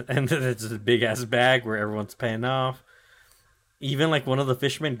there's a big ass bag where everyone's paying off. Even like one of the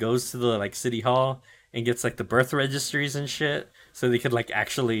fishermen goes to the like city hall and gets like the birth registries and shit, so they could like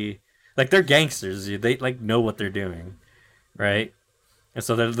actually like they're gangsters. They like know what they're doing, right? And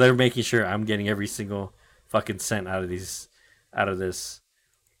so they're making sure I'm getting every single fucking cent out of this.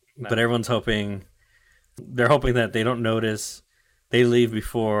 But everyone's hoping. They're hoping that they don't notice. They leave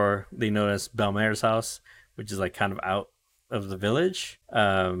before they notice Belmer's house, which is like kind of out of the village,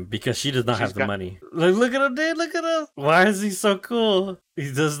 because she does not have the money. Look at him, dude! Look at him! Why is he so cool?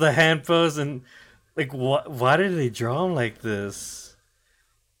 He does the hand pose and like, why did they draw him like this?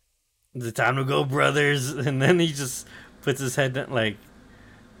 The time to go, brothers! And then he just puts his head down, like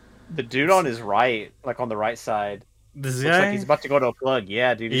the dude on his right, like on the right side. This looks guy, like he's about to go to a plug.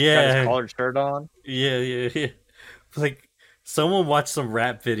 Yeah, dude. He's got his collared shirt on. Yeah. Like, someone watched some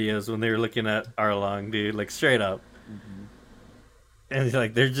rap videos when they were looking at Arlong, dude. Like, straight up. Mm-hmm. And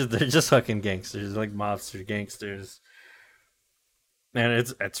like they're just fucking gangsters, like mobster gangsters. Man,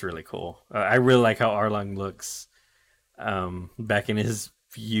 it's really cool. I really like how Arlong looks. Back in his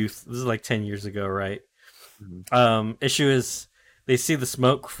youth, this is like 10 years ago, right? Mm-hmm. Issue is they see the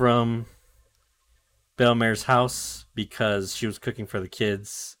smoke from Belmer's house because she was cooking for the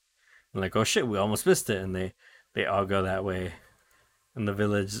kids. And like, oh shit, we almost missed it, and they all go that way. And the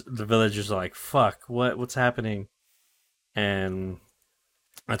villagers are like, fuck, what's happening? And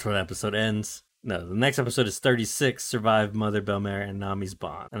that's where the episode ends. No, the next episode is 36, Survive Mother Belmer and Nami's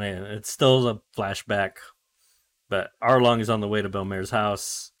Bond. And it's still a flashback, but Arlong is on the way to Belmer's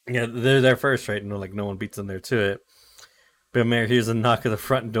house. Yeah, they're there first, right? No one beats them there to it. Belmer hears a knock at the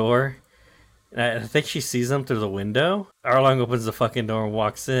front door. I think she sees him through the window. Arlong opens the fucking door and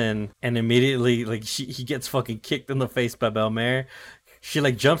walks in, and immediately, like, he gets fucking kicked in the face by Belmer. She,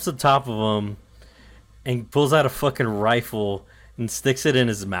 like, jumps on top of him and pulls out a fucking rifle and sticks it in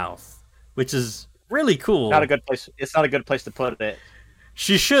his mouth, which is really cool. Not a good place. It's not a good place to put it.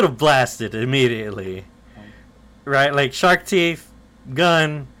 She should have blasted immediately, right? Like, shark teeth,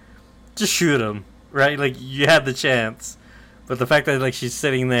 gun, just shoot him, right? Like, you had the chance, but the fact that like she's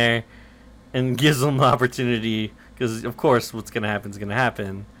sitting there and gives them the opportunity, because of course what's gonna happen is gonna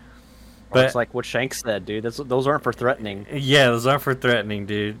happen. Or it's like what Shank said, dude. Those aren't for threatening. Yeah, those aren't for threatening,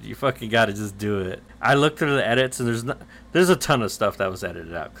 dude. You fucking gotta just do it. I looked through the edits, and there's a ton of stuff that was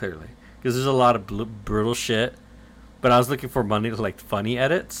edited out, clearly. Because there's a lot of brutal shit. But I was looking for money to, like, funny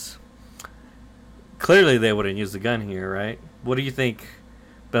edits. Clearly they wouldn't use the gun here, right? What do you think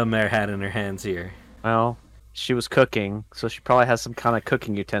Belmare had in her hands here? Well, she was cooking, so she probably has some kind of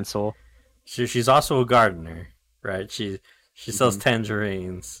cooking utensil. She's also a gardener, right? She sells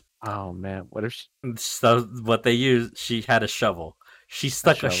tangerines. Oh man, what if she... So what they used, she had a shovel. She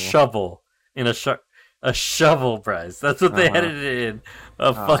stuck a shovel in a shovel, Bryce. That's what they edited in.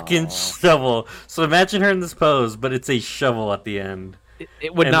 A fucking shovel. So imagine her in this pose, but it's a shovel at the end.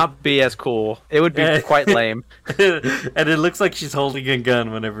 It would not be as cool. It would be quite lame. And it looks like she's holding a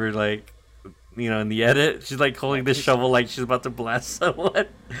gun whenever, like, you know, in the edit, she's like holding this shovel like she's about to blast someone.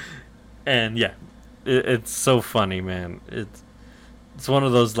 And yeah, it's so funny, man. It's one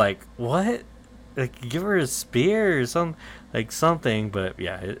of those, like, what? Like, give her a spear or something, but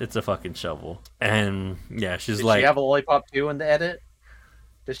yeah, it's a fucking shovel. And yeah, she's Did like... Did she have a lollipop too in the edit?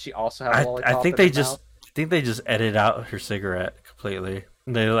 Does she also have a lollipop? I think they just edit out her cigarette completely.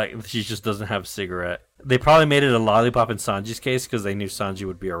 She just doesn't have a cigarette. They probably made it a lollipop in Sanji's case because they knew Sanji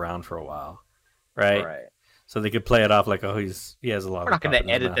would be around for a while, right? Right. So they could play it off like, oh, he has a lollipop. We're not going to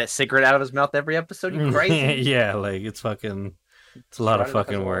edit that cigarette out of his mouth every episode. You crazy? Yeah, like it's a lot of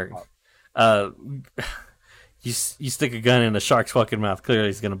fucking work. You stick a gun in a shark's fucking mouth. Clearly,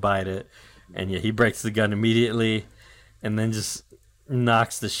 he's gonna bite it, and yeah, he breaks the gun immediately, and then just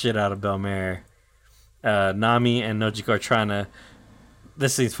knocks the shit out of Belmare. Nami and Nojiko are trying to...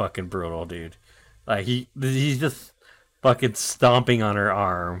 This thing's fucking brutal, dude. Like, he's just fucking stomping on her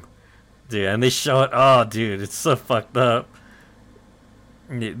arm, dude. And they show it. Oh, dude, it's so fucked up.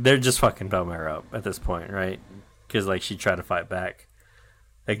 They're just fucking Belmare up at this point, right? Because, like, she tried to fight back.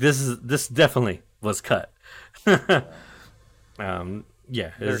 Like, this definitely was cut. Yeah,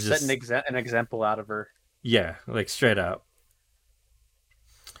 they're setting an example out of her. Yeah, like straight out.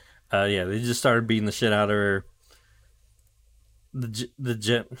 Yeah, they just started beating the shit out of her.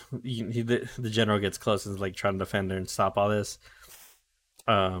 The general gets close and is like trying to defend her and stop all this.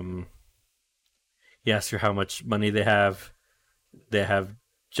 He asks her how much money they have. They have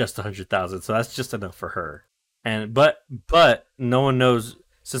just 100,000, so that's just enough for her. And but no one knows,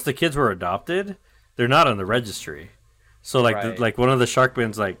 since the kids were adopted, they're not on the registry. So like right. Like one of the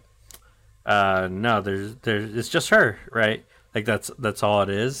Sharkmen's like, no, there's it's just her, right? Like that's all it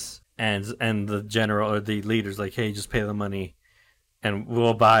is. And the general or the leader's like, hey, just pay the money, and we'll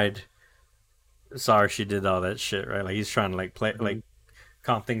abide. Sorry, she did all that shit, right? Like he's trying to like play like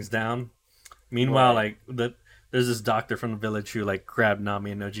calm things down. Meanwhile, right. Like there's this doctor from the village who like grabbed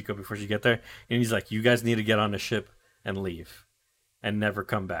Nami and Nojiko before she get there, and he's like, you guys need to get on the ship and leave, and never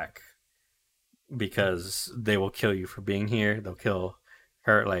come back, because they will kill you for being here. They'll kill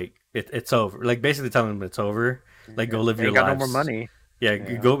her. Like it's over. Like basically telling them it's over. Like go live your lives. Got no more money. Yeah,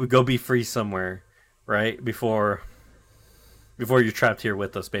 go be free somewhere, right? Before you're trapped here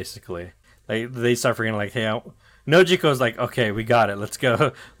with us, basically. Like they start freaking like, hey, Nojiko's like, okay, we got it, let's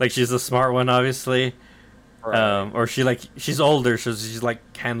go. Like she's the smart one, obviously, right. Or she's older, so she's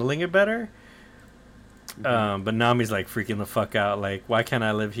like handling it better. Mm-hmm. But Nami's like freaking the fuck out, like, why can't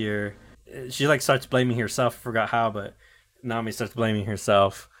I live here? She like starts blaming herself. I forgot how, but Nami starts blaming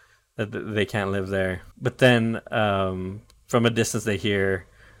herself that they can't live there. But then from a distance they hear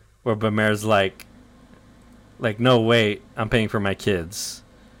where Belmare's like, no, wait, I'm paying for my kids.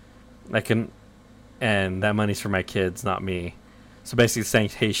 And that money's for my kids, not me. So basically saying,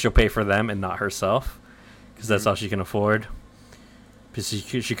 hey, she'll pay for them and not herself, because that's all she can afford. Because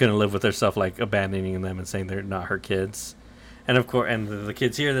she couldn't live with herself, like abandoning them and saying they're not her kids. And of course, and the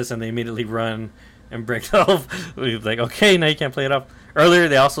kids hear this and they immediately run and break it off. Like, okay, now you can't play it off. Earlier,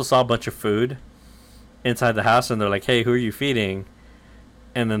 they also saw a bunch of food inside the house, and they're like, hey, who are you feeding?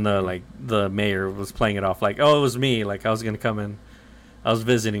 And then the mayor was playing it off like, oh, it was me. Like I was gonna come in, I was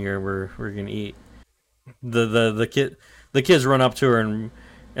visiting her. We're gonna eat. The kids run up to her and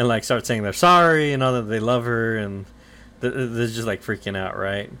like start saying they're sorry and all that, they love her, and they're just like freaking out,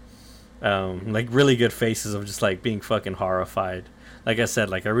 right? Like really good faces of just like being fucking horrified. Like I said,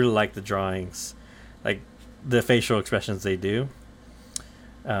 like I really like the drawings, like the facial expressions they do.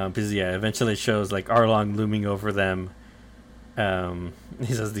 Because yeah, eventually it shows like Arlong looming over them.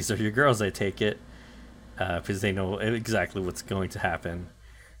 He says, these are your girls, I take it, because they know exactly what's going to happen,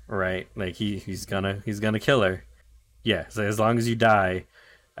 right? Like he's gonna kill her. Yeah, so as long as you die,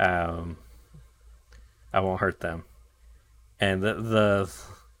 I won't hurt them. And the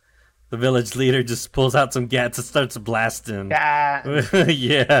the village leader just pulls out some gats and starts blasting.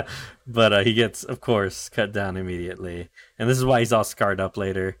 Yeah, but he gets, of course, cut down immediately, and this is why he's all scarred up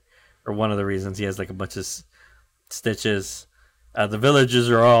later, or one of the reasons he has like a bunch of stitches. The villagers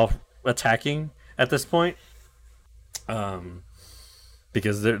are all attacking at this point,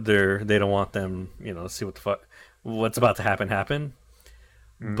 because they don't want them, see what's about to happen.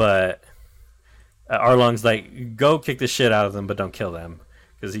 But Arlong's like, go kick the shit out of them, but don't kill them.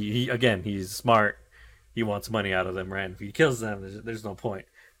 Because he's smart. He wants money out of them, right? And if he kills them, there's no point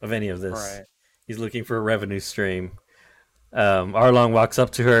of any of this. Right. He's looking for a revenue stream. Arlong walks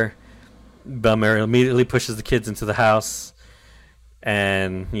up to her. Belmare immediately pushes the kids into the house.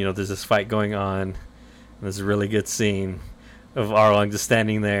 And, there's this fight going on. And there's a really good scene of Arlong just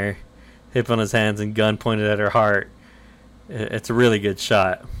standing there, hip on his hands and gun pointed at her heart. It's a really good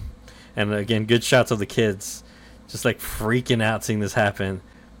shot. And again, good shots of the kids just like freaking out seeing this happen.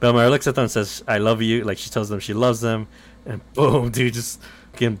 Belmare looks at them and says, I love you. Like, she tells them she loves them. And boom, dude, just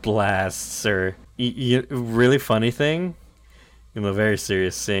fucking blasts her. Really funny thing, in a very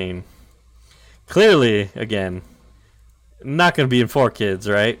serious scene. Clearly, again, not going to be in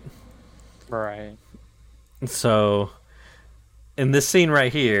 4Kids, right? Right. So, in this scene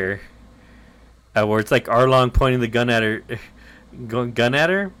right here, where it's like Arlong pointing the gun at her,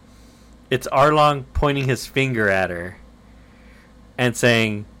 it's Arlong pointing his finger at her and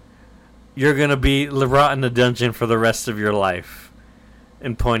saying, you're going to be rot in the dungeon for the rest of your life,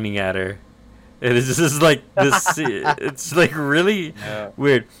 and pointing at her. It is just like this. It's like really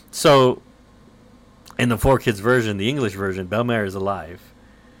weird. So, in the 4Kids version, the English version, Belmare is alive,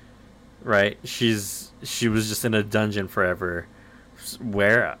 right? She was just in a dungeon forever.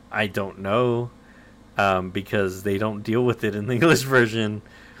 Where? I don't know, because they don't deal with it in the English version.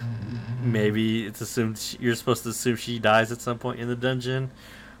 Maybe it's assumed you're supposed to assume she dies at some point in the dungeon,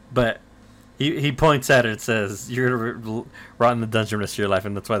 but he points at her and says, "You're gonna rot in the dungeon the rest of your life,"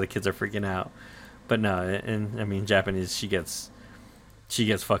 and that's why the kids are freaking out. But no, in Japanese, she gets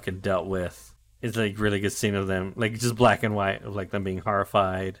fucking dealt with. It's like really good scene of them, like just black and white of like them being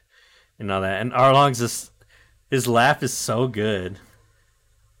horrified and all that. And Arlong's his laugh is so good.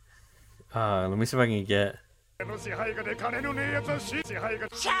 Let me see if I can get.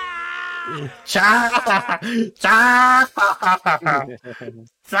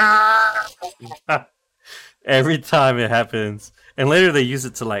 Every time it happens, and later they use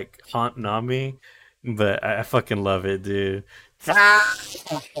it to like haunt Nami, but I fucking love it, dude. Yeah,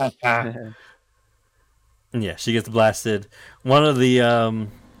 she gets blasted. One of the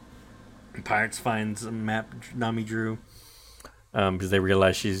pirates finds a map Nami drew, because they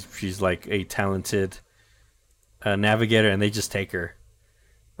realize she's like a talented navigator, and they just take her,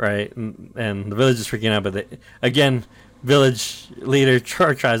 right? And the village is freaking out, but village leader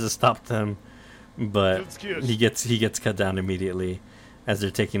tries to stop them, but he gets cut down immediately as they're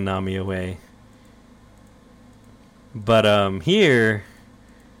taking Nami away. But here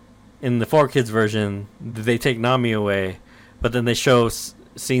in the 4Kids version, they take Nami away, but then they show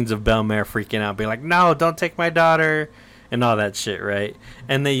scenes of Belmare freaking out, being like, "No, don't take my daughter," and all that shit, right?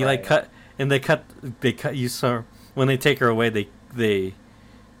 And they cut you saw when they take her away, the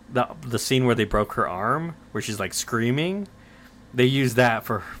scene where they broke her arm, where she's like screaming, they use that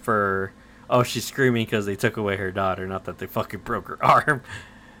for she's screaming because they took away her daughter, not that they fucking broke her arm.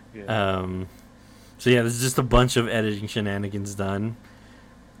 Yeah. So yeah, there's just a bunch of editing shenanigans done,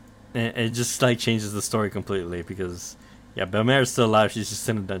 and it just like changes the story completely because Belmare is still alive. She's just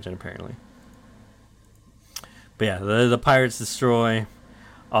in a dungeon apparently. But yeah, the pirates destroy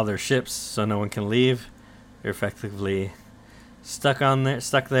all their ships, so no one can leave. They're effectively stuck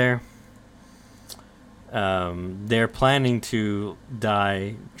there. They're planning to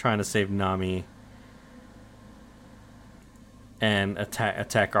die trying to save Nami and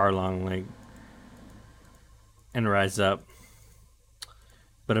attack Arlong, and rise up.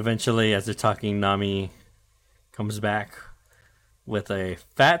 But eventually, as they're talking, Nami comes back with a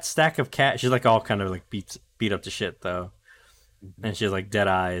fat stack of cash. She's like all kind of like beat up to shit though, and she has like dead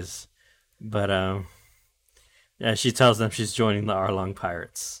eyes. But she tells them she's joining the Arlong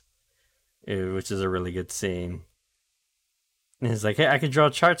pirates, which is a really good scene. And he's like, "Hey, I can draw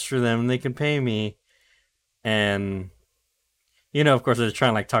charts for them, and they can pay me." And of course, they're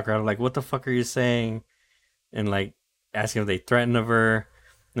trying to like talk her out of like, "What the fuck are you saying?" And like asking if they threatened of her.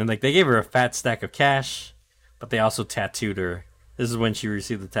 And like they gave her a fat stack of cash, but they also tattooed her. This is when she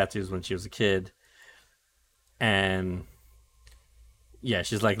received the tattoos when she was a kid. And yeah,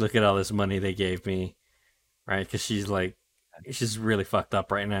 she's like, "Look at all this money they gave me," right? Because she's really fucked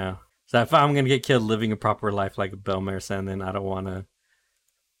up right now. So if I'm gonna get killed living a proper life like Belmare said, then I don't want to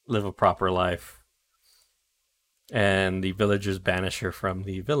live a proper life. And the villagers banish her from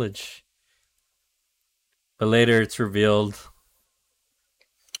the village. But later it's revealed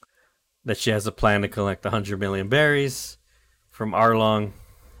that she has a plan to collect 100 million berries from Arlong,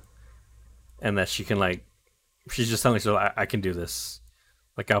 and that she can, like, she's just telling herself, I can do this.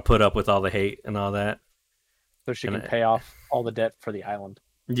 Like, I'll put up with all the hate and all that. So she can pay off all the debt for the island.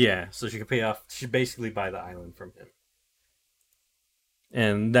 Yeah, so she can pay off, she basically buy the island from him.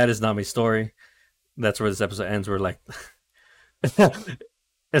 And that is Nami's story. That's where this episode ends. We're like,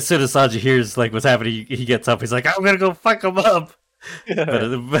 as soon as Sanji hears like what's happening, he gets up. He's like, I'm gonna go fuck him up. but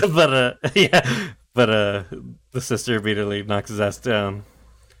the sister immediately knocks his ass down.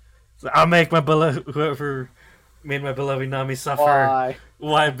 So, I'll make my beloved, whoever made my beloved Nami suffer.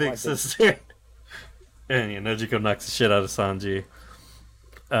 Why big sister? And Nojiko knocks the shit out of Sanji.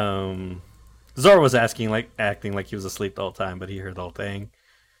 Zoro was acting like he was asleep the whole time, but he heard the whole thing.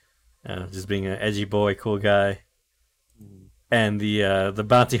 Just being an edgy boy, cool guy. And the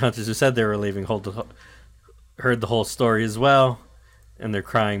bounty hunters who said they were leaving heard the whole story as well, and they're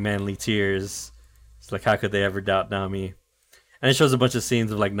crying manly tears. It's like, how could they ever doubt Nami? And it shows a bunch of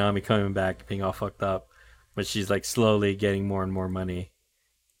scenes of like Nami coming back, being all fucked up, but she's like slowly getting more and more money,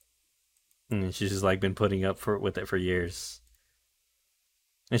 and she's just like been putting up with it for years.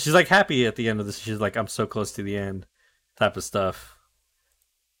 And she's like happy at the end of this. She's like, I'm so close to the end, type of stuff.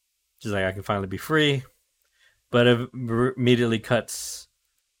 She's like, I can finally be free. But it immediately cuts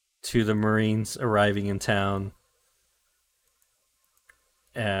to the Marines arriving in town,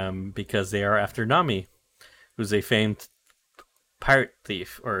 because they are after Nami, who's a famed pirate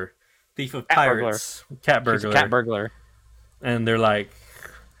thief, or thief of pirates, cat burglar. Cat burglar. And they're like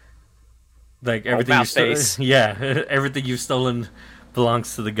everything you've stolen, yeah, everything you've stolen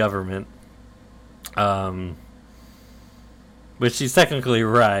belongs to the government. Which he's technically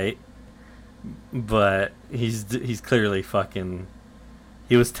right. But he's clearly fucking...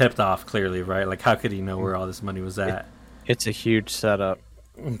 He was tipped off, clearly, right? Like, how could he know where all this money was at? It's a huge setup.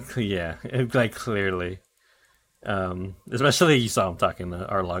 Yeah, like, clearly. Especially you saw him talking to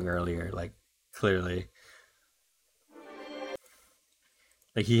Arlong earlier, like, clearly.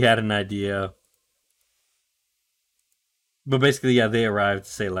 Like, he had an idea. But basically, yeah, they arrived to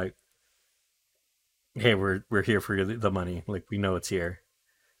say, like, hey, we're here for the money. Like, we know it's here.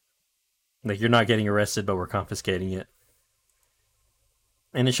 Like, you're not getting arrested, but we're confiscating it.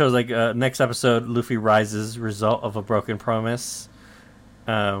 And it shows, like, next episode, Luffy rises, result of a broken promise.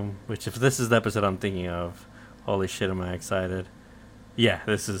 Which, if this is the episode I'm thinking of, holy shit, am I excited. Yeah,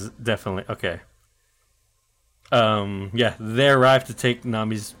 this is definitely... Okay. Yeah, they arrive to take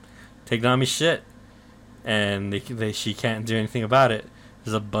Nami's shit. And she can't do anything about it.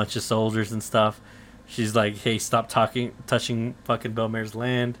 There's a bunch of soldiers and stuff. She's like, hey, stop touching fucking Belmare's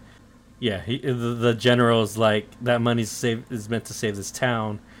land. Yeah, the general's like, that money is meant to save this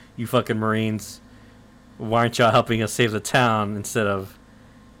town. You fucking Marines, why aren't y'all helping us save the town instead of,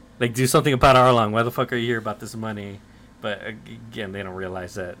 like, do something about Arlong? Why the fuck are you here about this money? But again, they don't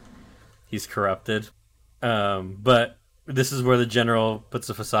realize that he's corrupted. But this is where the general puts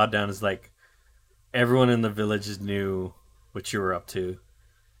the facade down. Is like, everyone in the village knew what you were up to,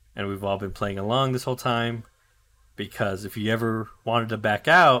 and we've all been playing along this whole time. Because if you ever wanted to back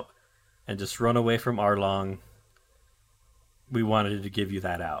out and just run away from Arlong, we wanted to give you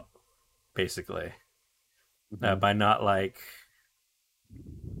that out, basically. By not, like...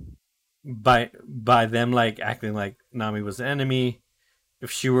 By them, like, acting like Nami was the enemy. If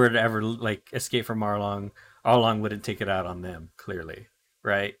she were to ever, like, escape from Arlong wouldn't take it out on them, clearly.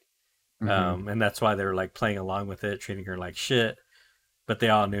 Right? And that's why they were, like, playing along with it, treating her like shit. But they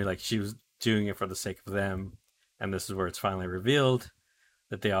all knew, like, she was doing it for the sake of them. And this is where it's finally revealed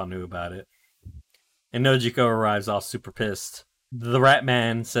that they all knew about it. And Nojiko arrives all super pissed. The Rat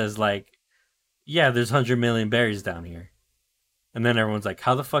Man says, like, yeah, there's 100 million berries down here. And then everyone's like,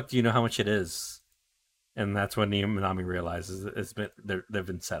 how the fuck do you know how much it is? And that's when Nami realizes they've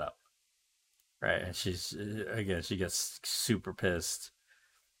been set up. Right? And she gets super pissed.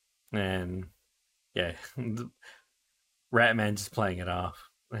 And, yeah, Rat Man just playing it off.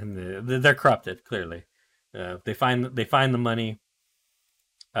 And they're corrupted, clearly. They find the money,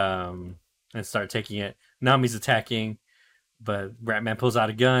 and start taking it. Nami's attacking, but Ratman pulls out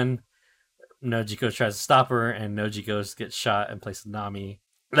a gun. Nojiko tries to stop her, and Nojiko gets shot in place of Nami.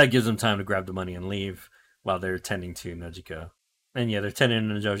 That gives them time to grab the money and leave while they're tending to Nojiko. And yeah, they're tending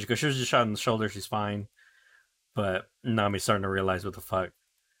to Nojiko. She was just shot in the shoulder. She's fine. But Nami's starting to realize what the fuck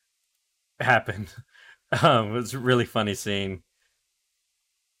happened. It was a really funny scene.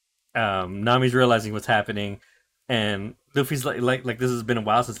 Nami's realizing what's happening, And Luffy's like this has been a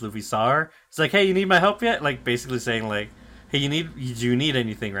while since Luffy saw her. It's like, hey, you need my help yet? Like basically saying like, hey, do you need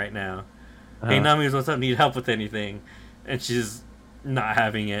anything right now? Hey, Nami, what's up? Need help with anything? And she's not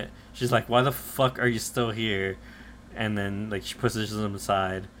having it. She's like, why the fuck are you still here? And then like she pushes him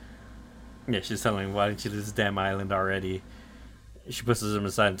aside. Yeah, she's telling him, why didn't you leave this damn island already? She pushes him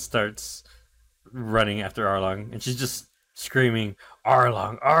aside and starts running after Arlong, and she's just screaming,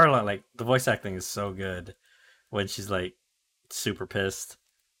 Arlong, Arlong. Like the voice acting is so good when she's like super pissed.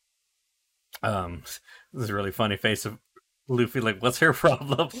 This is a really funny face of Luffy, like, what's her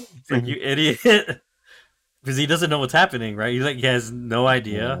problem? It's like, you idiot. Because he doesn't know what's happening, right? He has no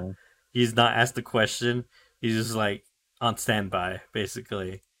idea. Yeah. He's not asked the question. He's just like on standby,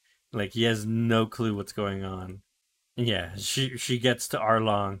 basically. Like he has no clue what's going on. Yeah, she gets to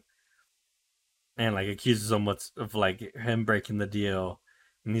Arlong and like accuses him of like him breaking the deal,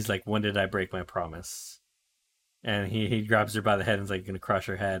 and he's like, when did I break my promise? And he grabs her by the head and is like gonna crush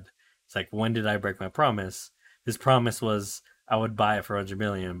her head. It's like, when did I break my promise? His promise was I would buy it for 100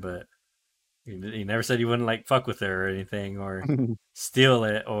 million, but he never said he wouldn't like fuck with her or anything or steal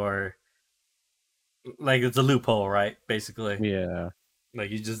it, or like it's a loophole, right? Basically, yeah. Like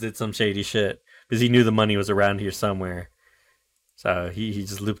he just did some shady shit because he knew the money was around here somewhere. So he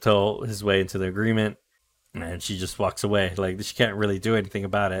just loopholed his way into the agreement, and she just walks away. Like she can't really do anything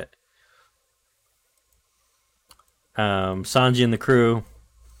about it. Sanji and the crew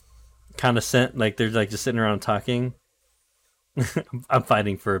kind of sent like they're like just sitting around talking. I'm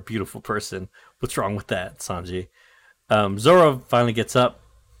fighting for a beautiful person. What's wrong with that, Sanji? Zoro finally gets up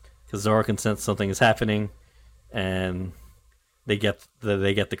because Zoro can sense something is happening, and they get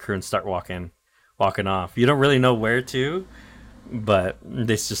the crew and start walking off. You don't really know where to, but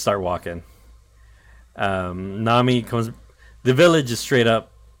they just start walking. Nami comes. The village is straight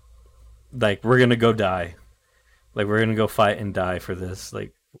up like, we're gonna go die. Like we're gonna go fight and die for this.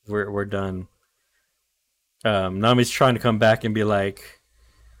 Like we're done. Nami's trying to come back and be like,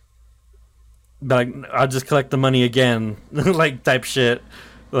 I'll just collect the money again, like type shit.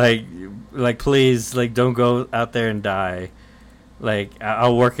 Like please, like don't go out there and die. Like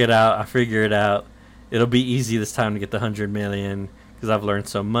I'll work it out. I'll figure it out. It'll be easy this time to get the 100 million because I've learned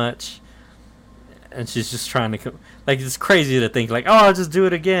so much. And she's just trying to like, it's crazy to think like, oh, I'll just do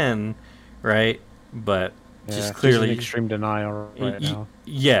it again, right? But she's clearly she's in extreme denial right now.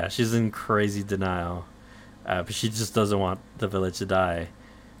 Yeah, she's in crazy denial. But she just doesn't want the village to die,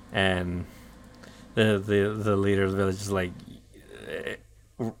 and the leader of the village is like,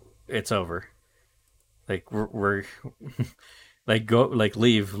 it's over. Like we're like, go, like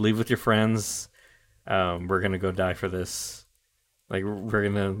leave with your friends. We're gonna go die for this. Like we're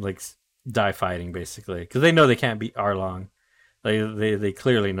gonna like die fighting, basically, because they know they can't beat Arlong. Like they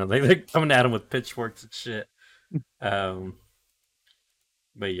clearly know. They're coming at him with pitchforks and shit. But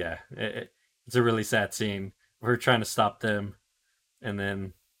yeah, it's a really sad scene. We're trying to stop them, and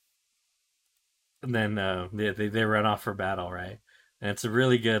then they run off for battle, right? And it's a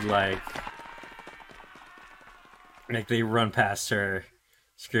really good like they run past her,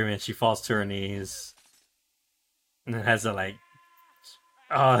 screaming. She falls to her knees, and it has a like,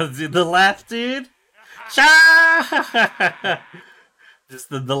 oh, dude, the laugh, dude. Just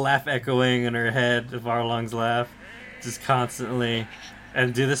the laugh echoing in her head of Arlong's laugh, just constantly.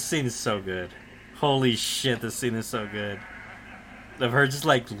 And dude, this scene is so good. Holy shit, this scene is so good. Of her just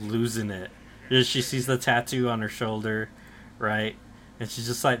like losing it. She sees the tattoo on her shoulder, right? And she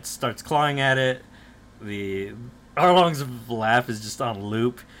just like starts clawing at it. The Arlong's laugh is just on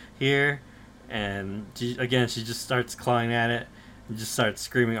loop here, and she just starts clawing at it and just starts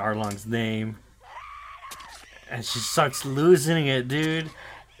screaming Arlong's name. And she starts losing it, dude.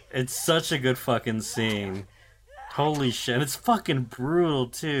 It's such a good fucking scene. Holy shit. And it's fucking brutal,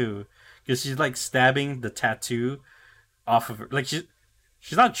 too. Because she's, like, stabbing the tattoo off of her. Like, she's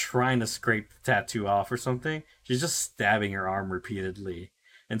not trying to scrape the tattoo off or something. She's just stabbing her arm repeatedly.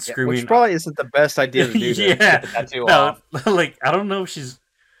 And screaming. Which probably isn't the best idea to do. Yeah. Get the tattoo off. Like, I don't know if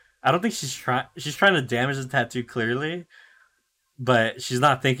I don't think she's trying to damage the tattoo, clearly. But she's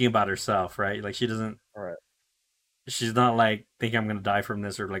not thinking about herself, right? Like, she doesn't. Right. She's not like thinking I'm gonna die from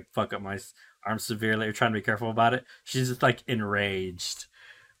this or like fuck up my arm severely or trying to be careful about it. She's just like enraged,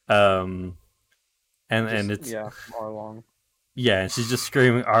 and it's Arlong. Yeah, and she's just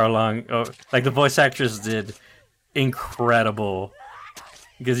screaming Arlong. Oh, like the voice actress did incredible,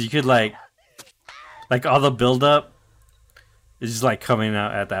 because you could like all the build up is just like coming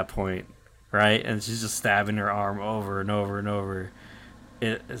out at that point, right? And she's just stabbing her arm over and over and over.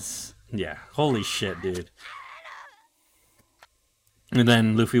 It's holy shit, dude. And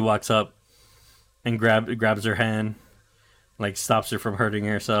then Luffy walks up and grabs her hand, like stops her from hurting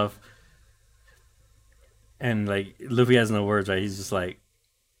herself. And like Luffy has no words, right? He's just like,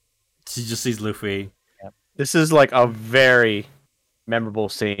 she just sees Luffy. Yeah. This is like a very memorable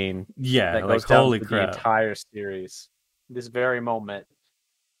scene. Yeah, that like goes down holy through crap. the entire series. This very moment.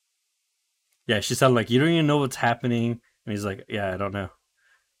 Yeah, she sounded like, you don't even know what's happening. And he's like, yeah, I don't know.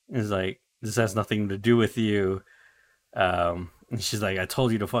 And he's like, this has nothing to do with you. And she's like, I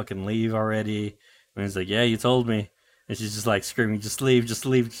told you to fucking leave already. And he's like, yeah, you told me. And she's just like screaming, just leave, just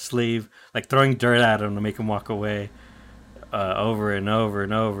leave, just leave. Like throwing dirt at him to make him walk away. Over and over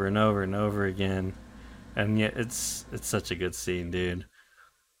and over and over and over again. And yeah, it's such a good scene, dude.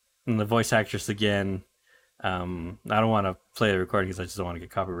 And the voice actress again. I don't want to play the recording because I just don't want to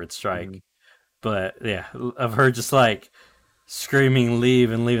get copyright strike. Mm-hmm. But yeah, of her just like screaming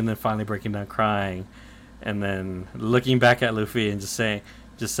leave and leave, and then finally breaking down crying, and then looking back at Luffy and just saying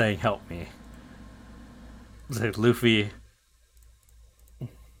help me. It's like Luffy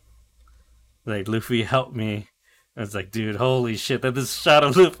help me. And it's like, dude, holy shit, that this shot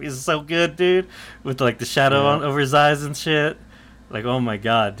of Luffy is so good, dude, with like the shadow on over his eyes and shit. Like, oh my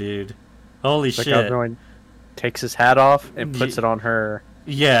god, dude, holy shit. Like everyone takes his hat off and puts it on her.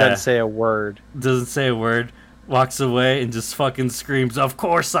 Yeah, doesn't say a word. Walks away and just fucking screams, "Of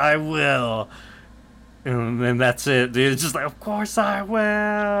course I will!" And then that's it, dude. It's just like, "Of course I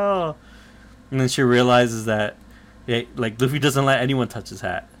will!" And then she realizes that, like, Luffy doesn't let anyone touch his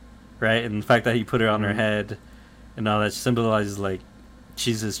hat, right? And the fact that he put it on her head and all that symbolizes like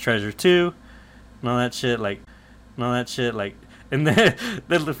she's his treasure too, and all that shit. And then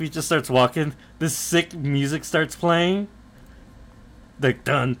Luffy just starts walking. This sick music starts playing. Like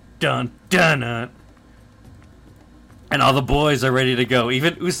dun dun dun dun, and all the boys are ready to go.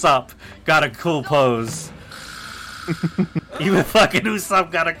 Even Usopp got a cool pose. Even fucking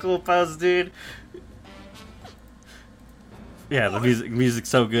Usopp got a cool pose, dude. Yeah, the music's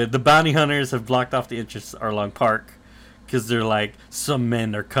so good. The bounty hunters have blocked off the entrance to Arlong Park because they're like, some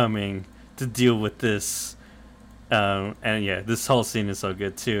men are coming to deal with this. And yeah, this whole scene is so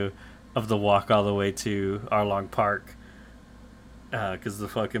good too, of the walk all the way to Arlong Park. Because the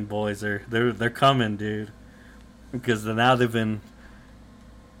fucking boys they're coming, dude. Because now they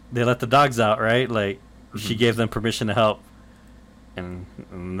let the dogs out, right? Like she gave them permission to help, and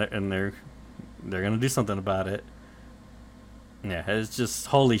they're gonna do something about it. Yeah, it's just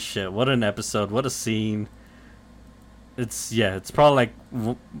holy shit! What an episode! What a scene! It's probably like,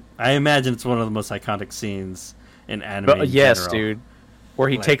 I imagine it's one of the most iconic scenes in anime. But yes, dude. Where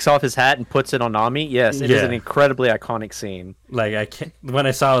he takes off his hat and puts it on Nami. Yes, it is an incredibly iconic scene. Like, when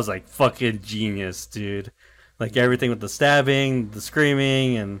I saw it, I was like, fucking genius, dude. Like, everything with the stabbing, the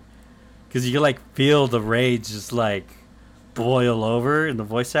screaming, and... Because you, like, feel the rage just, like, boil over in the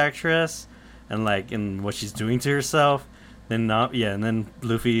voice actress. And, like, in what she's doing to herself. And then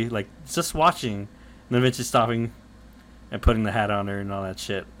Luffy, like, just watching. And then eventually stopping and putting the hat on her and all that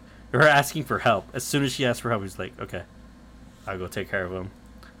shit. Her asking for help. As soon as she asks for help, he's like, okay, I'll go take care of him.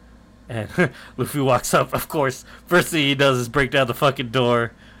 And Luffy walks up, of course. First thing he does is break down the fucking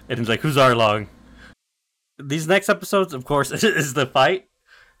door. And he's like, who's Arlong? These next episodes, of course, is the fight,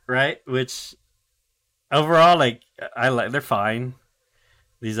 right? Which, overall, like, they're fine.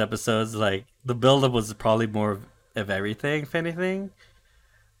 These episodes, like, the build-up was probably more of everything, if anything.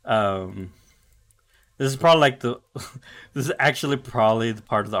 This is probably like this is actually probably the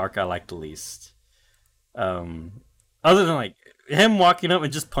part of the arc I like the least. Other than like him walking up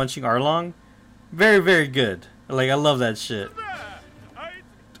and just punching Arlong, very, very good. Like, I love that shit.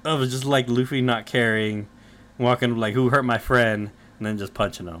 Of just like Luffy not caring, walking like, who hurt my friend, and then just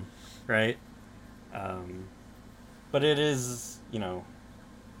punching him, right? But it is,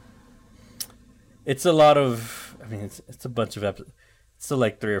 it's a lot of. I mean, it's a bunch of episodes. It's still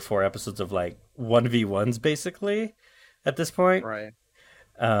like 3 or 4 episodes of like 1v1s basically at this point. Right.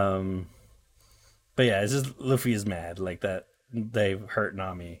 But yeah, it's just Luffy is mad like that they hurt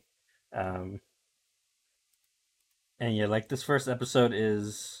Nami. And yeah, like this first episode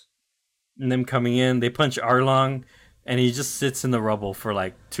is them coming in, they punch Arlong, and he just sits in the rubble for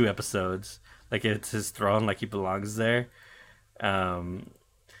like 2 episodes. Like it's his throne, like he belongs there. Momu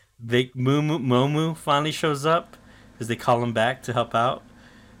finally shows up because they call him back to help out.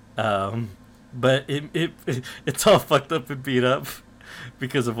 But it's all fucked up and beat up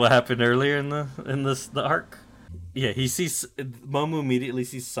because of what happened earlier in the arc. Yeah, Momu immediately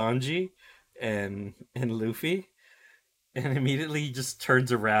sees Sanji and Luffy, and immediately he just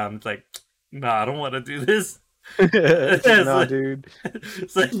turns around like, nah, I don't want to do this. Nah, dude.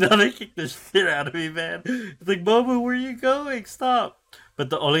 It's like, no, they kick the shit out of me, man. It's like, Momu, where are you going? Stop. But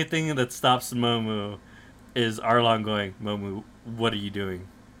the only thing that stops Momu is Arlong going, Momu, what are you doing?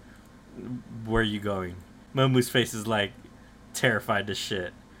 Where are you going? Momu's face is like terrified to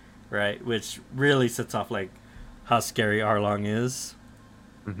shit, right? Which really sets off like how scary Arlong is.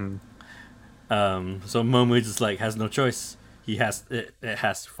 Mm-hmm. So Momu just like has no choice. It has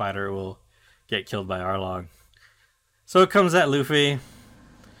to fight or it will get killed by Arlong. So it comes at Luffy,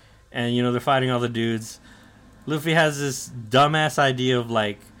 and they're fighting all the dudes. Luffy has this dumbass idea of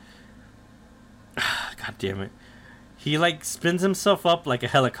like, God damn it, he like spins himself up like a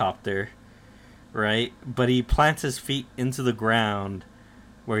helicopter, right? But he plants his feet into the ground,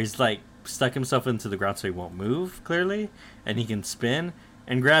 where he's like stuck himself into the ground so he won't move clearly, and he can spin.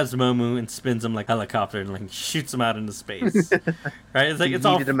 And grabs Momu and spins him like a helicopter and like shoots him out into space. Right? It's like it's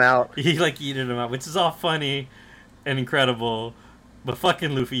all him out. He like yeeted him out, which is all funny and incredible. But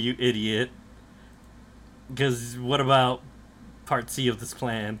fucking Luffy, you idiot. Because what about part C of this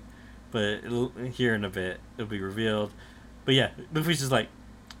plan? But here in a bit, it'll be revealed. But yeah, Luffy's just like,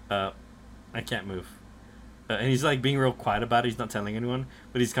 I can't move. And he's like being real quiet about it. He's not telling anyone.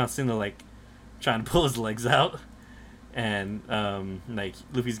 But he's constantly like trying to pull his legs out. And like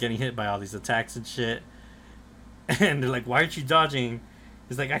Luffy's getting hit by all these attacks and shit, and they're like, "Why aren't you dodging?"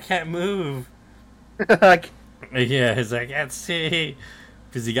 He's like, "I can't move." Yeah, he's like, "I can't see,"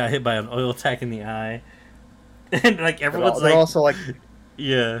 because he got hit by an oil attack in the eye, and like everyone's they're like, also like,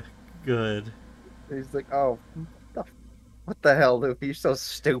 "Yeah, good." He's like, "Oh, what the hell, Luffy? You're so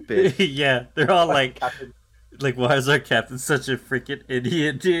stupid." Yeah, they're all like, "Why is our captain such a freaking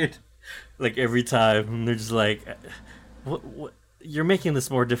idiot, dude?" Like every time, and they're just like. What? You're making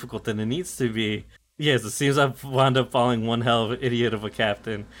this more difficult than it needs to be. Yes, it seems I've wound up falling one hell of an idiot of a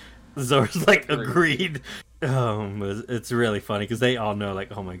captain. Zoro's like agreed. It's really funny because they all know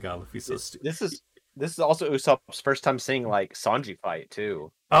like, oh my god, Luffy's so stupid. This is also Usopp's first time seeing like Sanji fight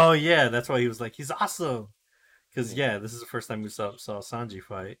too. Oh yeah, that's why he was like, he's awesome. Because this is the first time Usopp saw Sanji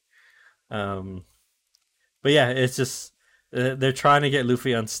fight. But yeah, it's just they're trying to get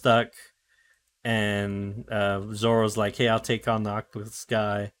Luffy unstuck. And Zoro's like, hey, I'll take on the octopus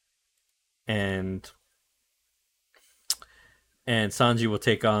guy. And Sanji will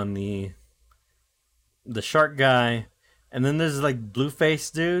take on the shark guy. And then there's like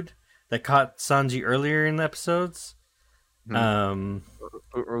Blueface dude that caught Sanji earlier in the episodes.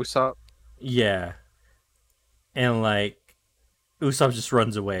 Usopp? Yeah. And like Usopp just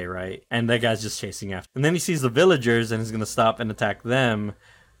runs away, right? And that guy's just chasing after. And then he sees the villagers and he's gonna stop and attack them.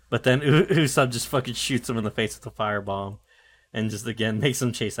 But then Usopp just fucking shoots him in the face with a firebomb. And just, again, makes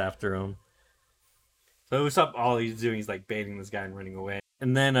him chase after him. So Usopp, all he's doing is, like, baiting this guy and running away.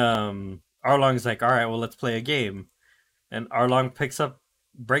 And then Arlong's like, alright, well, let's play a game. And Arlong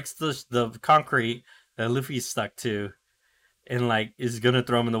breaks the concrete that Luffy's stuck to. And, like, is gonna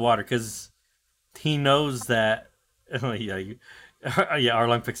throw him in the water. Because he knows that...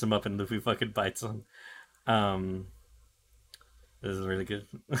 Arlong picks him up and Luffy fucking bites him. This is really good.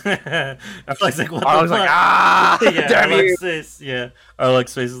 Arlong's like, what the fuck? Like, ah! Yeah, Arlong's face,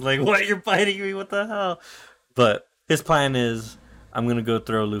 Arlong's face is like, what? You're biting me? What the hell? But his plan is, I'm going to go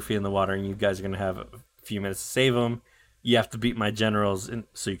throw Luffy in the water, and you guys are going to have a few minutes to save him. You have to beat my generals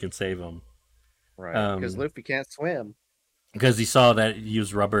so you can save him. Right, because Luffy can't swim. Because he saw that he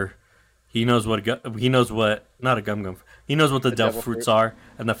used rubber. He knows what, not a gum. He knows what the devil fruits are,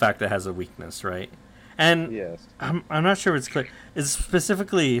 and the fact that it has a weakness, right? And yes. I'm not sure if it's clear. It's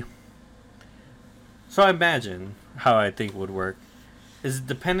specifically... So I imagine how I think it would work. Is it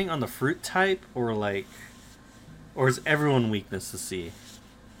depending on the fruit type, or is everyone weakness to sea?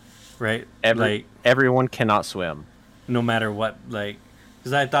 Right? Everyone cannot swim. No matter what, like...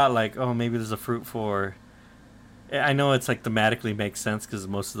 Because I thought, like, oh, maybe there's a fruit for... I know it's, like, thematically makes sense, because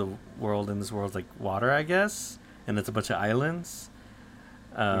most of the world in this world is, like, water, I guess. And it's a bunch of islands.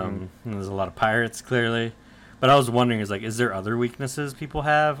 And there's a lot of pirates, clearly. But I was wondering, is there other weaknesses people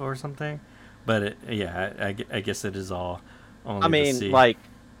have or something? But I guess it is all only the sea. Like,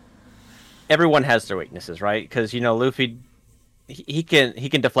 everyone has their weaknesses, right? Because, Luffy, he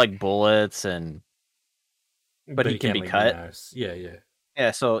can deflect bullets, but he can be cut. Yeah.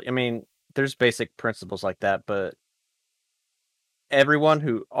 Yeah, so, there's basic principles like that, but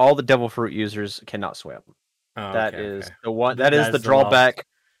all the devil fruit users cannot swim. Oh, that okay. is the one. That is the drawback.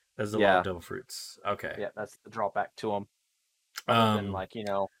 That's the law of devil fruits. Okay. Yeah, that's the drawback to them. Other than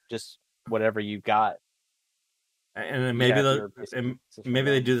just whatever you got. And then maybe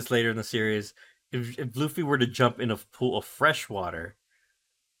they do this later in the series. If Luffy were to jump in a pool of fresh water,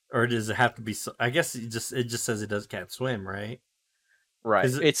 or does it have to be? I guess it just says can't swim, right?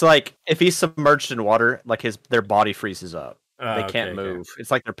 Right. It's like if he's submerged in water, like their body freezes up. They can't move.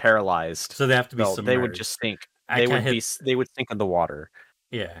 It's like they're paralyzed. So they have to be submerged. They would just sink. They would sink in the water.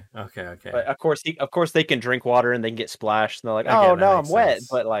 Yeah. Okay. But of course they can drink water and they can get splashed and they're like, oh no, I'm wet.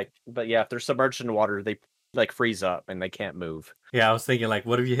 But yeah, if they're submerged in water, they like freeze up and they can't move. Yeah, I was thinking like,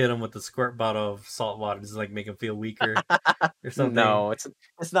 what if you hit them with the squirt bottle of salt water? Does it like make them feel weaker or something? No, it's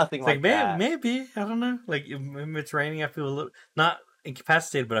nothing like that. Maybe I don't know. Like if it's raining, I feel a little not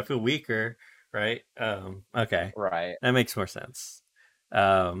incapacitated, but I feel weaker. Right. Okay. Right. That makes more sense.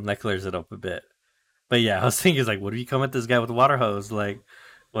 That clears it up a bit. But yeah, I was thinking, like, what if you come at this guy with a water hose? Like,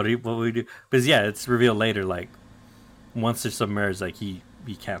 what would we do? Because yeah, it's revealed later. Like, once they're submerged, like he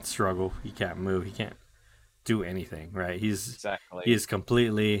can't struggle, he can't move, he can't do anything. Right? He is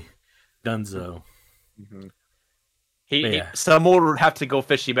completely donezo. Mm-hmm. Someone would have to go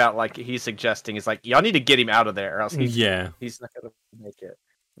fish him out, like he's suggesting. He's like, y'all need to get him out of there, or else he's not gonna make it.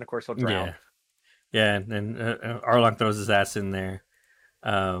 And of course, he'll drown. Yeah, and Arlong throws his ass in there.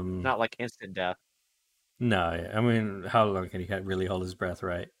 Not like instant death. No, I mean, how long can he really hold his breath,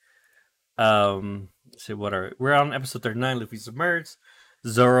 right? So we're on episode 39, Luffy submerged,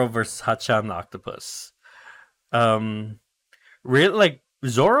 Zoro versus Hachan the octopus. Really, like,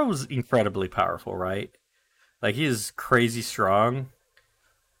 Zoro's incredibly powerful, right? Like, he is crazy strong.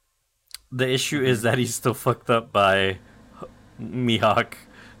 The issue is that he's still fucked up by Mihawk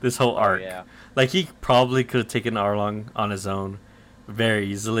this whole arc. Yeah. Like, he probably could have taken Arlong on his own very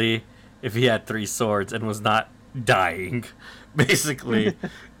easily if he had 3 swords and was not dying, basically.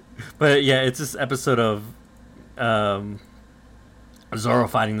 But yeah, it's this episode of Zoro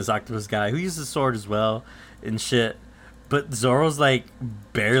fighting this octopus guy who uses a sword as well and shit. But Zoro's like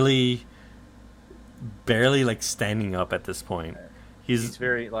barely like standing up at this point. He's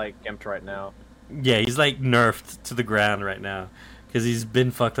very like gimped right now. Yeah, he's like nerfed to the ground right now because he's been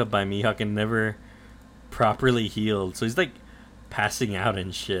fucked up by Mihawk and never properly healed. So he's like passing out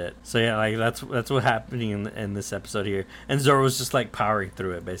and shit. So yeah, like that's what's happening in this episode here. And Zoro's just like powering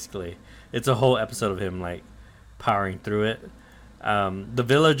through it. Basically, it's a whole episode of him like powering through it. The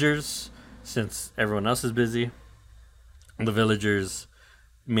villagers, since everyone else is busy, the villagers,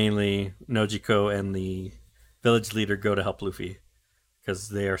 mainly Nojiko and the village leader, go to help Luffy because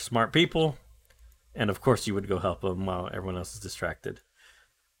they are smart people, and of course you would go help them while everyone else is distracted.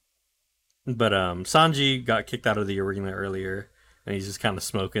 But Sanji got kicked out of the arena earlier, and he's just kind of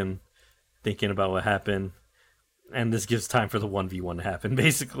smoking, thinking about what happened. And this gives time for the 1v1 to happen,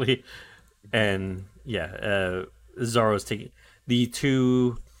 basically. And yeah, Zoro's taking... The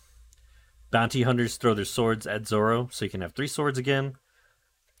 2 bounty hunters throw their swords at Zoro, so he can have 3 swords again,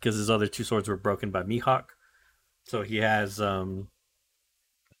 because his other 2 swords were broken by Mihawk. So he has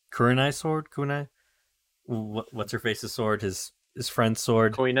Kurenai's sword? Kunai? What's her face's sword? His friend's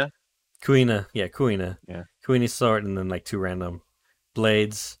sword? Kuina. Yeah, Kuina. Yeah. Kuina's sword, and then like 2 random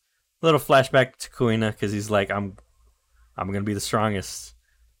blades. A little flashback to Kuina because he's like, I'm gonna be the strongest,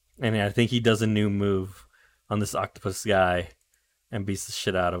 and I think he does a new move on this octopus guy and beats the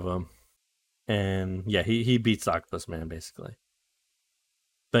shit out of him. And yeah, he beats the octopus man basically.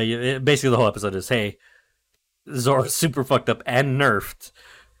 But basically the whole episode is, hey, Zoro's super fucked up and nerfed,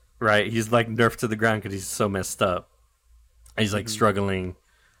 right? He's like nerfed to the ground because he's so messed up. He's like struggling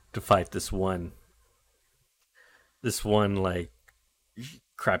to fight this one like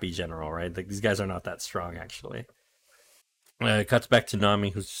crappy general, right? Like these guys are not that strong actually. It cuts back to Nami,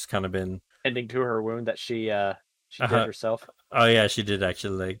 who's just kind of been ending to her wound that she did herself. Oh yeah, she did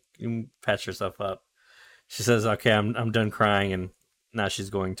actually like patch herself up. She says, "Okay, I'm done crying," and now she's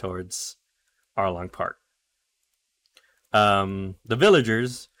going towards Arlong Park. The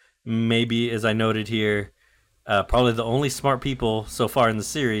villagers, maybe as I noted here, probably the only smart people so far in the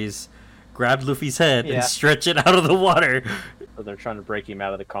series, grabbed Luffy's head and stretch it out of the water. So they're trying to break him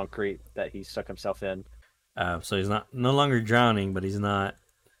out of the concrete that he stuck himself in. So he's no longer drowning, but he's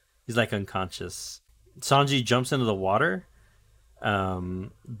like unconscious. Sanji jumps into the water,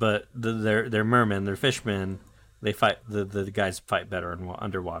 but they're mermen, they're fishmen. They fight the guys fight better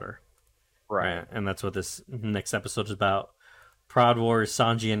underwater, right? And that's what this next episode is about. Proud Wars,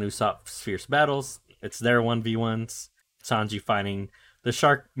 Sanji and Usopp's fierce battles. It's their 1v1s. Sanji fighting the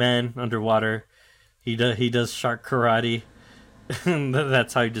shark man underwater. He does shark karate.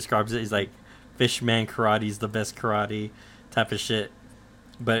 That's how he describes it. He's like, Fishman karate is the best karate type of shit.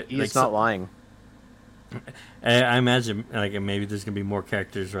 But he's not lying. I imagine like maybe there's gonna be more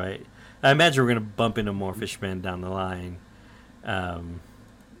characters, right? I imagine we're gonna bump into more fishmen down the line, and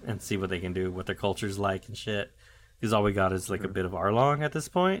see what they can do, what their culture's like and shit. Because all we got is like a bit of Arlong at this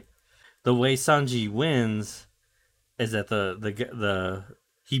point. The way Sanji wins is that the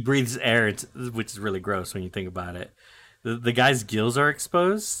he breathes air, which is really gross when you think about it. the guy's gills are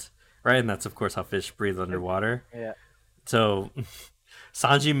exposed, right? And that's of course how fish breathe underwater. Yeah. So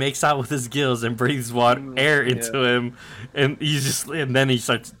Sanji makes out with his gills and breathes air into him, and then he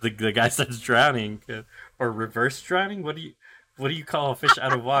starts the guy starts drowning, or reverse drowning. What do you call a fish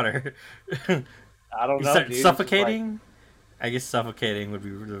out of water? I don't He know, starts dude. suffocating. I guess suffocating would be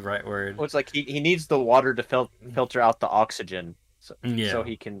the right word. Well, it's like he needs the water to filter out the oxygen, so Yeah.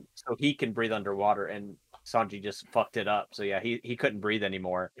 he can breathe underwater. And Sanji just fucked it up. So yeah, he couldn't breathe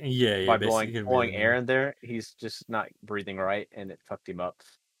anymore. Yeah, By basically blowing air in there, he's just not breathing right, and it fucked him up.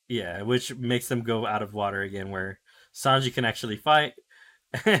 Yeah, which makes them go out of water again, where Sanji can actually fight.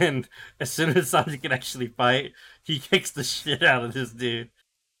 And as soon as Sanji can actually fight, he kicks the shit out of this dude.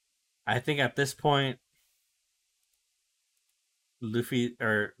 I think at this point, Luffy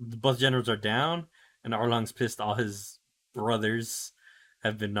or both generals are down, and Arlong's pissed. All his brothers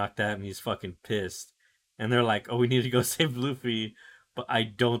have been knocked out, and he's fucking pissed. And they're like, "Oh, we need to go save Luffy," but I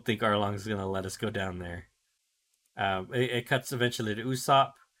don't think Arlong's gonna let us go down there. It cuts eventually to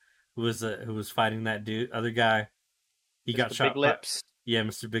Usopp, who was fighting that other guy. He got shot. Big Lips. Yeah,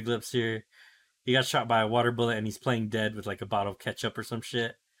 Mr. Big Lips here. He got shot by a water bullet, and he's playing dead with like a bottle of ketchup or some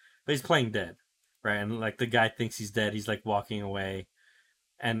shit. But he's playing dead, right? And like the guy thinks he's dead. He's like walking away,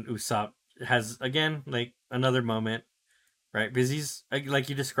 and Usopp has again like another moment, right? Because he's like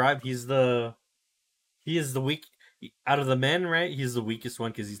you described, he is the weak out of the men, right? He's the weakest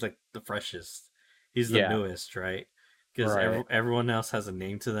one because he's like the freshest. He's the newest, right? Because everyone else has a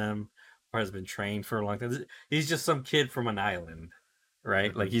name to them or has been trained for a long time. He's just some kid from an island, right?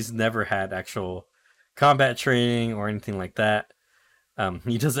 Mm-hmm. Like he's never had actual combat training or anything like that.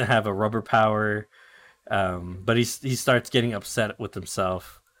 He doesn't have a rubber power, but he starts getting upset with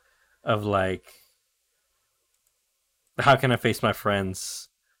himself of like, how can I face my friends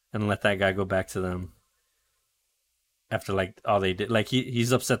and let that guy go back to them after like all they did? Like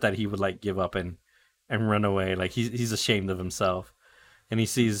he's upset that he would like give up and run away. Like he's ashamed of himself, and he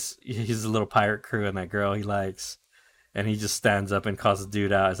sees his little pirate crew and that girl he likes, and he just stands up and calls the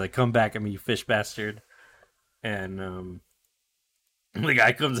dude out. He's like, "Come back at me, you fish bastard!" And the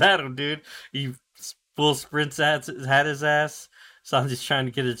guy comes at him, dude. He full sprints at his ass. Sanji's trying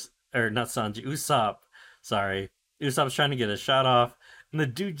to get not Sanji, Usopp. Sorry, Usopp's trying to get a shot off, and the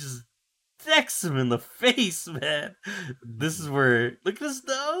dude just decks him in the face, man. This is where look at his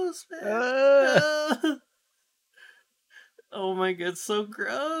nose, man. Oh my god, it's so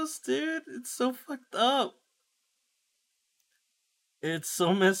gross, dude. It's so fucked up. It's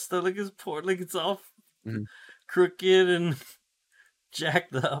so messed up. Like his poor, like it's all crooked and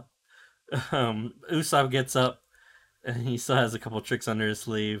jacked up. Usopp gets up, and he still has a couple tricks under his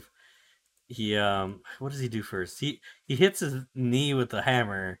sleeve. He what does he do first? He hits his knee with a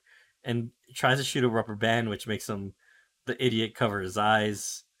hammer and tries to shoot a rubber band, which makes him the idiot cover his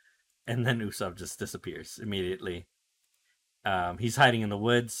eyes, and then Usopp just disappears immediately. He's hiding in the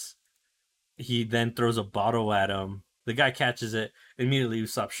woods. He then throws a bottle at him. The guy catches it. Immediately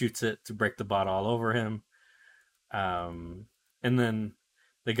Usopp shoots it to break the bottle all over him. And then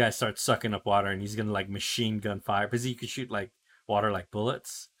the guy starts sucking up water, and he's gonna like machine gun fire because he could shoot like water like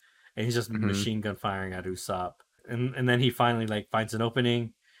bullets, and he's just machine gun firing at Usopp. And then he finally like finds an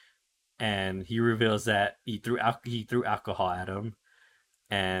opening, and he reveals that he threw alcohol at him,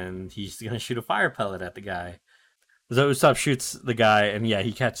 and he's gonna shoot a fire pellet at the guy. So Usopp shoots the guy, and yeah,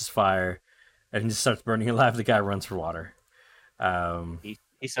 he catches fire, and he just starts burning alive. The guy runs for water.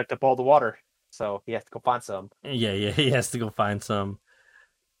 He sucked up all the water, so he has to go find some. Yeah, he has to go find some.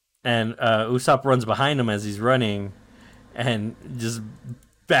 And Usopp runs behind him as he's running, and just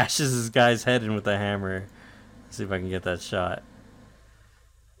bashes this guy's head in with a hammer. Let's see if I can get that shot.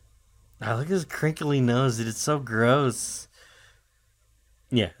 Oh, look at his crinkly nose, dude. It's so gross.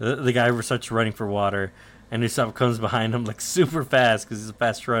 Yeah, the guy starts running for water, and Usopp comes behind him like super fast because he's a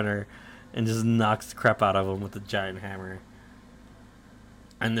fast runner, and just knocks the crap out of him with a giant hammer.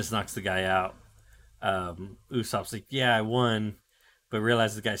 And this knocks the guy out. Usopp's like, yeah, I won, but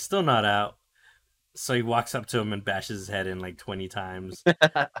realizes the guy's still not out. So he walks up to him and bashes his head in like 20 times,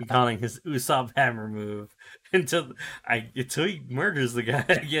 calling his Usopp hammer move until he murders the guy,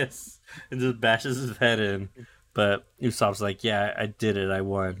 I guess, and just bashes his head in. But Usopp's like, yeah, I did it, I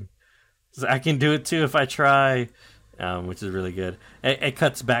won. So I can do it too if I try, which is really good. It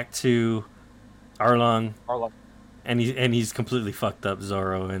cuts back to Arlong. And he's completely fucked up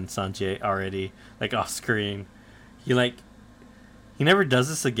Zoro and Sanji already, like off screen. He never does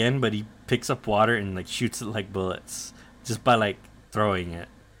this again, but he picks up water and like shoots it like bullets just by like throwing it.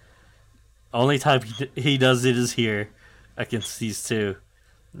 Only time he does it is here against these two.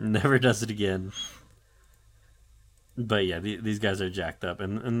 Never does it again. But yeah, these guys are jacked up,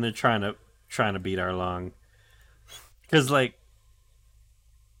 and they're trying to beat Arlong because like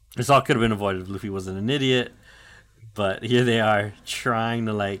this all could have been avoided if Luffy wasn't an idiot. But here they are trying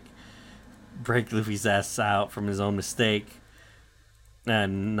to like break Luffy's ass out from his own mistake,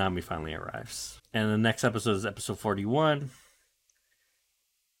 and Nami finally arrives. And the next episode is episode 41.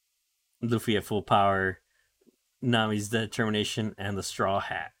 Luffy at full power, Nami's determination, and the straw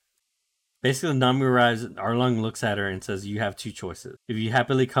hat. Basically, Nami arrives, Arlong looks at her and says, you have two choices. If you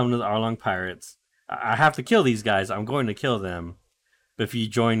happily come to the Arlong pirates, I have to kill these guys, I'm going to kill them. But if you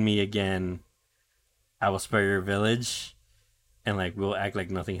join me again, I will spare your village, and like we'll act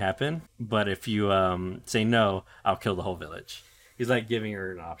like nothing happened. But if you say no, I'll kill the whole village. He's like giving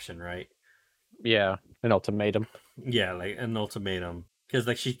her an option, right? Yeah, an ultimatum. Yeah, like an ultimatum. Because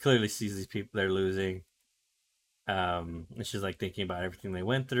like she clearly sees these people, they're losing. And she's like thinking about everything they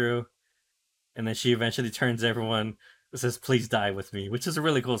went through. And then she eventually turns to everyone and says, please die with me, which is a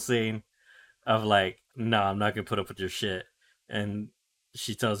really cool scene of like, no, I'm not going to put up with your shit. And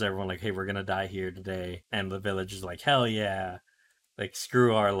she tells everyone like, hey, we're going to die here today. And the village is like, hell yeah. Like,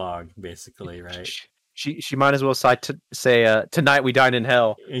 screw Arlong, basically, right? She might as well say tonight we dine in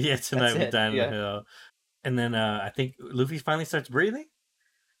hell. Yeah, tonight we dine in hell. And then I think Luffy finally starts breathing.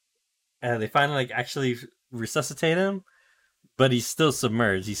 They finally like actually resuscitate him. But he's still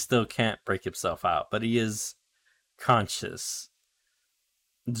submerged. He still can't break himself out. But he is conscious.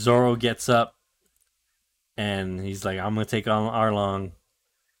 Zoro gets up. And he's like, I'm going to take on Arlong.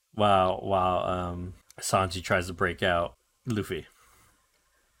 While Sanji tries to break out Luffy.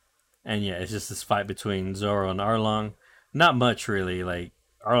 And yeah, it's just this fight between Zoro and Arlong. Not much, really. Like,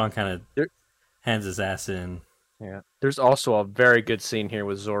 Arlong kind of hands his ass in. Yeah. There's also a very good scene here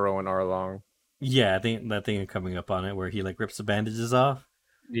with Zoro and Arlong. Yeah, I think that thing coming up on it where he like rips the bandages off.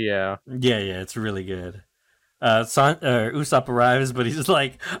 Yeah, it's really good. Usopp arrives, but he's just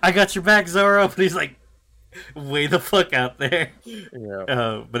like, "I got your back, Zoro," but he's like, way the fuck out there.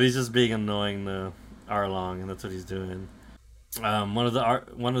 Yeah. But he's just being annoying to Arlong, and that's what he's doing. One of the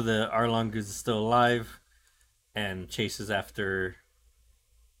Arlong is still alive, and chases after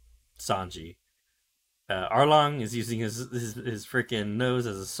Sanji. Arlong is using his freaking nose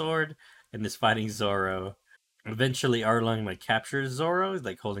as a sword. And is fighting Zoro. Eventually, Arlong like captures Zoro. He's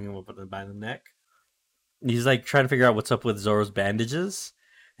like holding him up by the neck. He's like trying to figure out what's up with Zoro's bandages,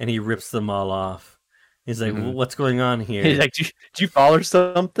 and he rips them all off. He's like, "What's going on here?" He's like, "Did you fall or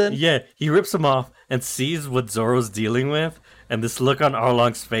something?" Yeah, he rips them off and sees what Zoro's dealing with, and this look on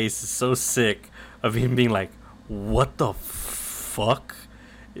Arlong's face is so sick of him being like, "What the fuck?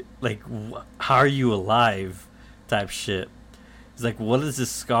 Like, how are you alive?" Type shit. He's like, what is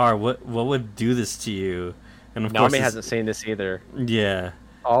this scar? What would do this to you? And of course, Nami hasn't seen this either. Yeah.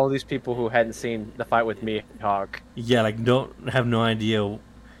 All these people who hadn't seen the fight with Mihawk. Yeah, like don't have no idea.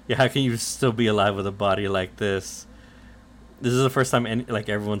 Yeah, how can you still be alive with a body like this? This is the first time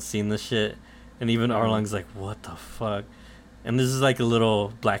everyone's seen this shit, and even Arlong's like, what the fuck? And this is like a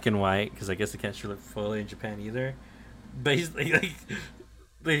little black and white because I guess they can't show it fully in Japan either. But he's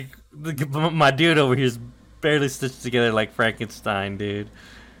like my dude over here is barely stitched together like Frankenstein, dude.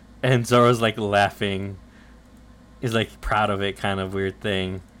 And Zoro's like laughing. He's like proud of it, kind of weird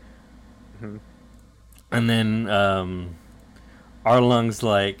thing. Mm-hmm. And then Arlong's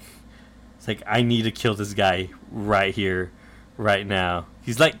like, it's like, I need to kill this guy right here, right now.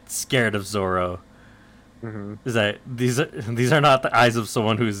 He's like scared of Zoro. Mm-hmm. Is that these are not the eyes of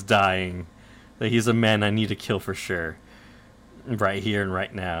someone who's dying. Like, he's a man I need to kill for sure, right here and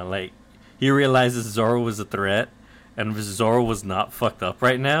right now. Like, he realizes Zoro was a threat, and if Zoro was not fucked up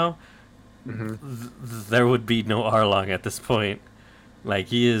right now, there would be no Arlong at this point. Like,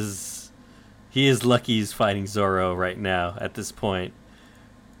 he is lucky he's fighting Zoro right now at this point.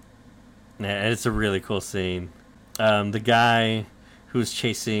 And it's a really cool scene. The guy who's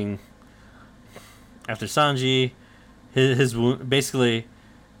chasing after Sanji, his wound, basically,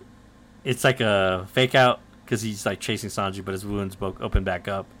 it's like a fake out because he's like chasing Sanji, but his wounds open back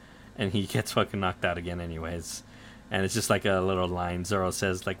up. And he gets fucking knocked out again anyways. And it's just like a little line. Zoro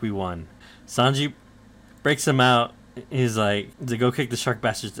says, like, we won. Sanji breaks him out. He's like, go kick the shark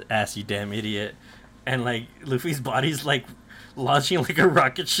bastard's ass, you damn idiot. And, like, Luffy's body's, like, launching like a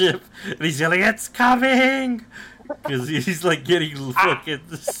rocket ship. And he's yelling, it's coming! Because he's, like, getting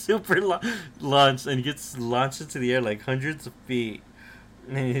fucking super launched. And he gets launched into the air, like, hundreds of feet.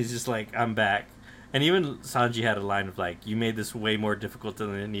 And he's just like, I'm back. And even Sanji had a line of like, you made this way more difficult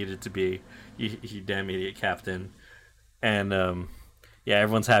than it needed to be, you damn idiot captain. And yeah,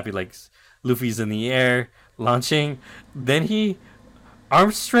 everyone's happy. Like, Luffy's in the air, launching. Then he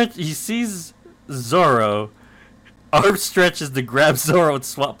arm stretch, he sees Zoro, arm stretches to grab Zoro and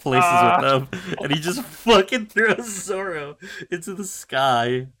swap places with him, and he just fucking throws Zoro into the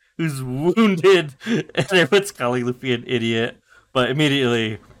sky, who's wounded, and everyone's calling Luffy an idiot. But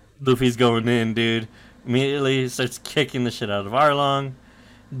immediately, Luffy's going in, dude. Immediately starts kicking the shit out of Arlong,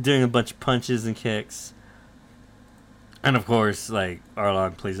 doing a bunch of punches and kicks. And of course, like,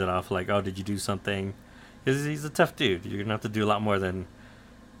 Arlong plays it off like, oh, did you do something? Because he's a tough dude. You're going to have to do a lot more than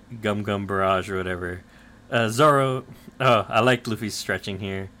Gum Gum Barrage or whatever. Zoro, I like Luffy's stretching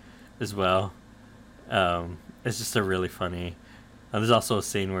here as well. It's just a really funny. There's also a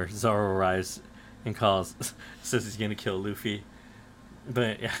scene where Zoro arrives and says he's going to kill Luffy.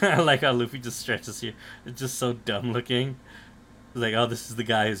 But yeah, I like how Luffy just stretches here. It's just so dumb looking. It's like, oh, this is the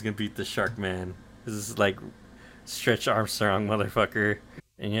guy who's going to beat the Shark Man. This is like Stretch Armstrong, motherfucker.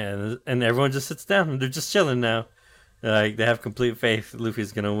 And yeah, and everyone just sits down. They're just chilling now. Like, they have complete faith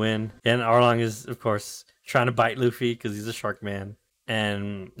Luffy's gonna win. And Arlong is, of course, trying to bite Luffy because he's a shark man.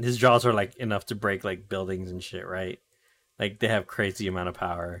 And his jaws are, like, enough to break, like, buildings and shit, right? Like, they have crazy amount of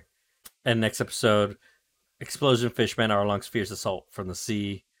power. And next episode, Explosion Fishman, Arlong's fierce assault from the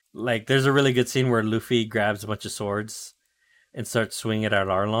sea. Like, there's a really good scene where Luffy grabs a bunch of swords and starts swinging it at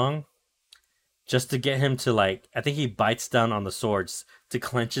Arlong. Just to get him to, like, I think he bites down on the swords to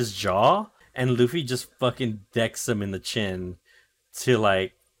clench his jaw, and Luffy just fucking decks him in the chin to,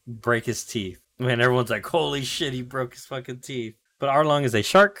 like, break his teeth. Man, everyone's like, holy shit, he broke his fucking teeth. But Arlong is a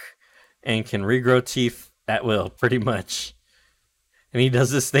shark and can regrow teeth at will, pretty much. And he does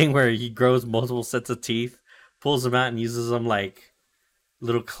this thing where he grows multiple sets of teeth, pulls them out, and uses them like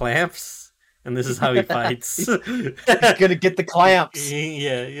little clamps. And this is how he fights. He's gonna get the clamps.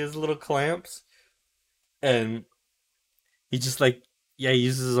 Yeah, he has little clamps. And he just like, he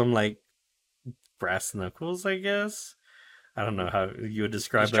uses them like brass knuckles, I guess. I don't know how you would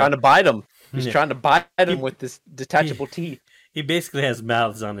describe it. He's trying to bite him. He's trying to bite him with this detachable teeth. He basically has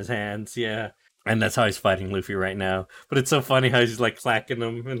mouths on his hands, yeah. And that's how he's fighting Luffy right now. But it's so funny how he's like clacking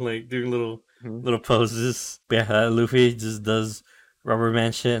him and like doing little poses. But yeah, Luffy just does rubber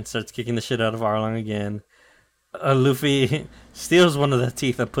man shit and starts kicking the shit out of Arlong again. Luffy steals one of the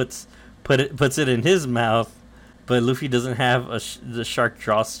teeth and puts it in his mouth, but Luffy doesn't have the shark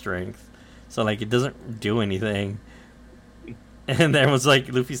jaw strength, so like it doesn't do anything. And everyone's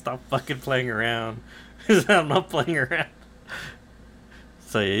like, Luffy, stop fucking playing around. I'm not playing around.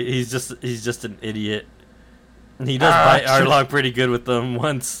 So he's just an idiot. And he does bite Arlong pretty good with them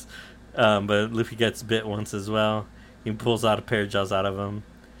once, but Luffy gets bit once as well. He pulls out a pair of jaws out of him.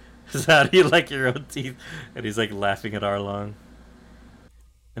 So how do you like your own teeth? And he's like laughing at Arlong.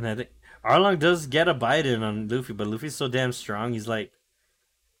 And I think Arlong does get a bite in on Luffy, but Luffy's so damn strong. He's like,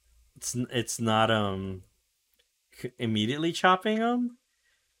 it's not immediately chopping him.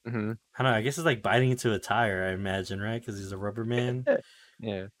 Mm-hmm. I don't know. I guess it's like biting into a tire. I imagine, right? Because he's a rubber man.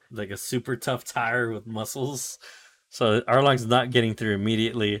 Yeah, like a super tough tire with muscles. So Arlong's not getting through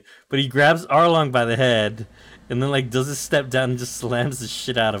immediately, but he grabs Arlong by the head, and then like does a step down and just slams the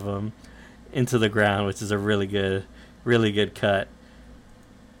shit out of him into the ground, which is a really good cut.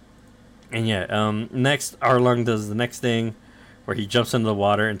 And yeah, next Arlong does the next thing where he jumps into the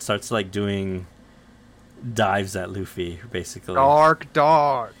water and starts like doing dives at Luffy, basically. Dark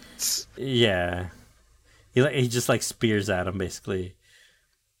darts. Yeah, he just like spears at him, basically.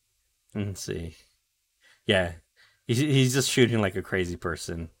 Let's see. Yeah, he's just shooting like a crazy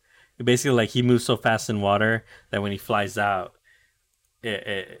person. Basically, like he moves so fast in water that when he flies out,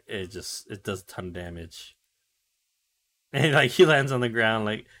 it does a ton of damage. And like he lands on the ground,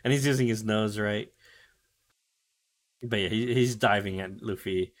 like, and he's using his nose, right? But yeah, he's diving at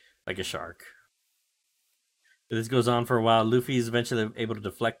Luffy like a shark. But this goes on for a while. Luffy is eventually able to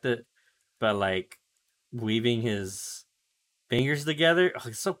deflect it by like weaving his fingers together. Oh,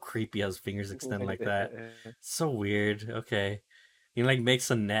 it's so creepy how his fingers extend like that. It's so weird. Okay. He like makes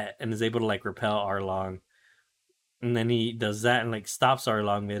a net and is able to like repel Arlong. And then he does that and like stops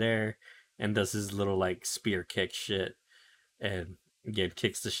Arlong midair and does his little like spear kick shit. And again,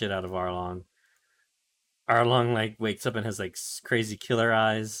 kicks the shit out of Arlong. Arlong like wakes up and has like crazy killer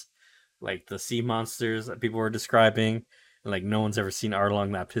eyes, like the sea monsters that people were describing. And like no one's ever seen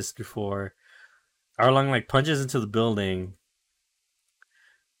Arlong that pissed before. Arlong like punches into the building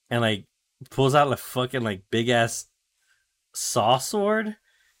and like pulls out a fucking like big ass saw sword.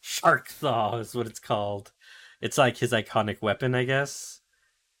 Shark Thaw is what it's called. It's like his iconic weapon, I guess,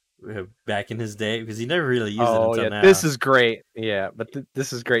 back in his day, because he never really used it until now. This is great. Yeah, but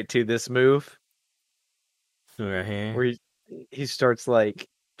this is great too. This move right here, where he starts like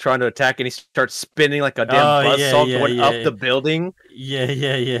trying to attack and he starts spinning like a damn buzzsaw going up the building.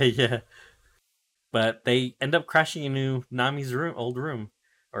 Yeah. But they end up crashing into Nami's old room,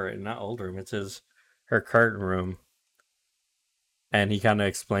 or not old room. It's her current room, and he kind of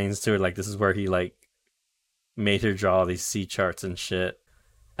explains to her like this is where he like made her draw all these sea charts and shit.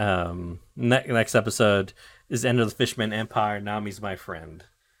 Next episode is End of the Fishman Empire. Nami's my friend.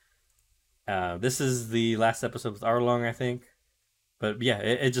 This is the last episode with Arlong, I think. But yeah,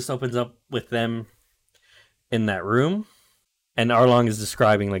 it just opens up with them in that room. And Arlong is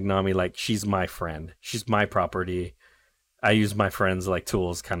describing like Nami like she's my friend. She's my property. I use my friends like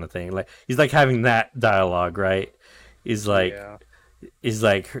tools kind of thing. Like he's like having that dialogue, right? He's like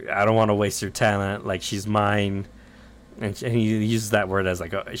I don't want to waste her talent. Like she's mine. And he uses that word as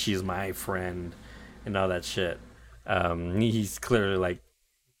like oh, she's my friend and all that shit. He's clearly like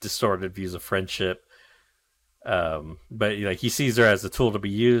distorted views of friendship. But like he sees her as a tool to be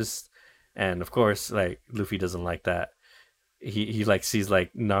used, and of course like Luffy doesn't like that. He like sees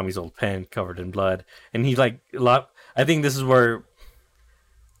like Nami's old pen covered in blood, and he like I think this is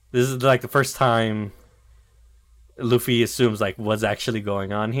like the first time Luffy assumes like what's actually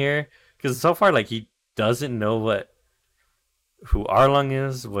going on here, because so far like he doesn't know who Arlong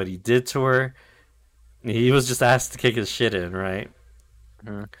is, what he did to her. He was just asked to kick his shit in, right?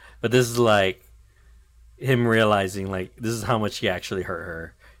 Mm-hmm. But this is like him realizing like this is how much he actually hurt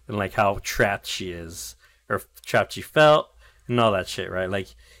her, and like how trapped she is, or trapped she felt, and all that shit, right? Like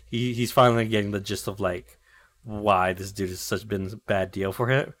he's finally getting the gist of like why this dude has been a bad deal for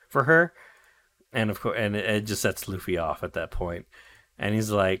her, and of course, and it just sets Luffy off at that point, and he's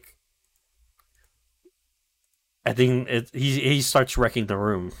like, I think he starts wrecking the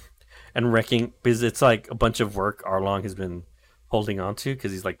room, and wrecking because it's like a bunch of work Arlong has been holding on to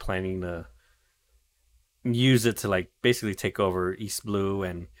because he's like planning to use it to like basically take over East Blue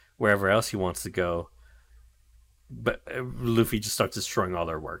and wherever else he wants to go. But Luffy just starts destroying all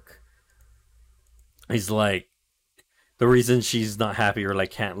their work. He's like, the reason she's not happy or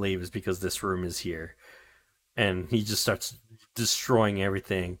like can't leave is because this room is here, and he just starts destroying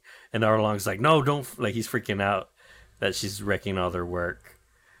everything. And Arlong's like, no, don't, like he's freaking out that she's wrecking all their work.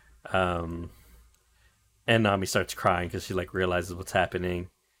 And Nami starts crying because she like realizes what's happening.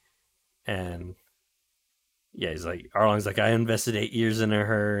 And yeah, he's like, Arlong's like, I invested 8 years into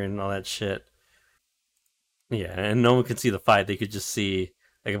her and all that shit. Yeah, and no one could see the fight. They could just see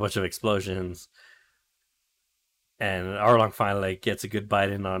like a bunch of explosions. And Arlong finally like, gets a good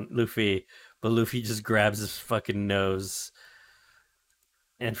bite in on Luffy, but Luffy just grabs his fucking nose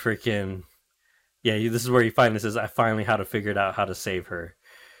and freaking yeah. This is where he finally says, "I finally figured out how to save her."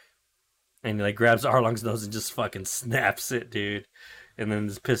 And he like grabs Arlong's nose and just fucking snaps it, dude. And then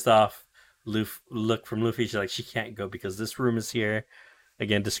this pissed off look from Luffy. She's like, she can't go because this room is here.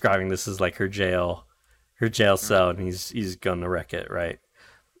 Again, describing this as like her jail cell, and he's gonna wreck it, right?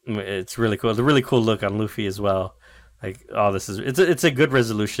 It's really cool. It's a really cool look on Luffy as well. Like, oh, it's a good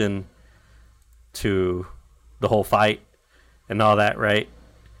resolution to the whole fight and all that, right?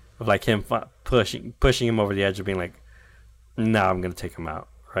 Of like him pushing him over the edge of being like, nah, I'm gonna take him out,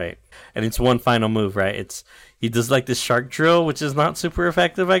 right? And it's one final move, right? He does like this shark drill, which is not super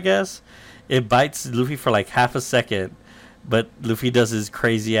effective, I guess. It bites Luffy for like half a second, but Luffy does his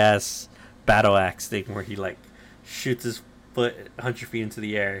crazy ass battle axe thing where he like shoots his foot 100 feet into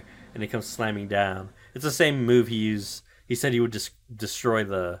the air and it comes slamming down. It's the same move he used. He said he would just destroy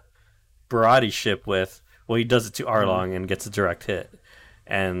the Barati ship with. Well, he does it to Arlong and gets a direct hit,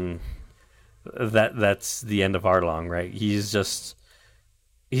 and that's the end of Arlong, right? He's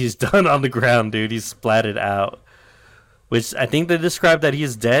done on the ground, dude. He's splatted out, which I think they described that he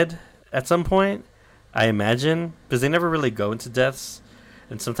is dead at some point. I imagine because they never really go into deaths,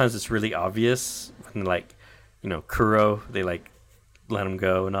 and sometimes it's really obvious when like, Kuro, they like let him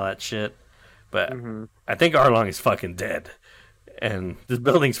go and all that shit. But I think Arlong is fucking dead, and this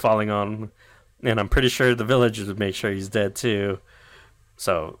building's falling on, and I'm pretty sure the villagers would make sure he's dead too.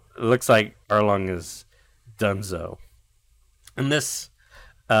 So it looks like Arlong is donezo. And this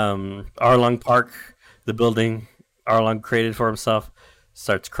Arlong Park, the building Arlong created for himself,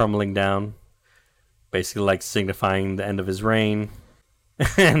 starts crumbling down, basically like signifying the end of his reign.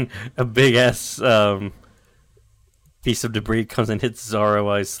 And a big ass piece of debris comes and hits Zoro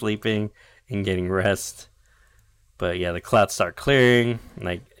while he's sleeping and getting rest. But yeah, the clouds start clearing.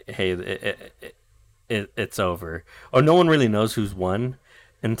 Like, hey, it's over. Or no one really knows who's won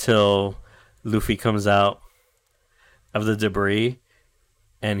until Luffy comes out of the debris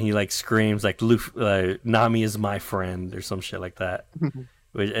and he like screams like, Nami is my friend or some shit like that.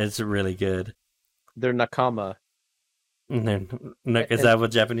 Which it's really good. They're Nakama. Is that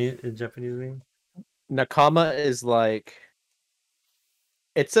what Japanese mean? Nakama is like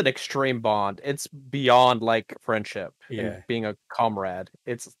it's an extreme bond. It's beyond like friendship and Yeah. being a comrade.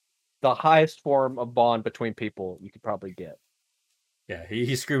 It's the highest form of bond between people you could probably get. Yeah,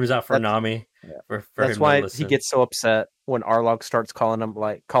 he screams out for That's Nami yeah. for That's him to why he listen. gets so upset when Arlong starts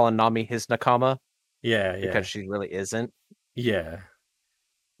calling Nami his nakama Yeah, yeah. because she really isn't. Yeah.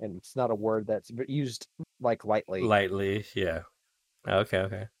 And it's not a word that's used like lightly. Lightly, yeah.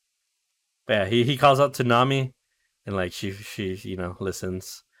 Okay. But yeah, he calls out to Nami and like she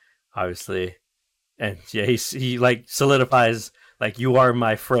listens, obviously. And yeah, he like solidifies like you are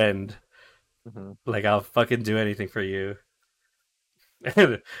my friend. Mm-hmm. Like I'll fucking do anything for you.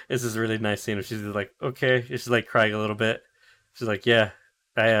 And it's this really nice scene where she's like, okay. She's like crying a little bit. She's like, yeah,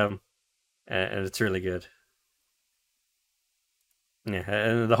 I am. And it's really good. Yeah,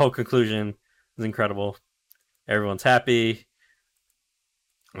 and the whole conclusion is incredible. Everyone's happy.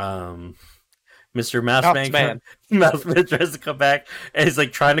 Mr. Mouseman tries to come back and he's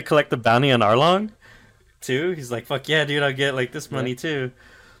like trying to collect the bounty on Arlong too. He's like, fuck yeah, dude, I'll get like this money too.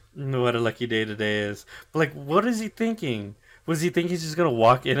 What a lucky day today is. But like, what is he thinking? Was he thinking he's just gonna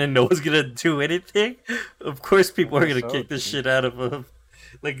walk in and no one's gonna do anything? Of course people are gonna kick the shit out of him.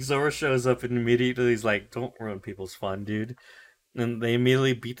 Like Zoro shows up and immediately he's like, don't ruin people's fun, dude. And they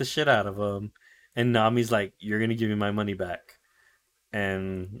immediately beat the shit out of him. And Nami's like, you're gonna give me my money back.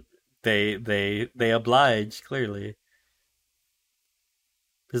 And they oblige, clearly.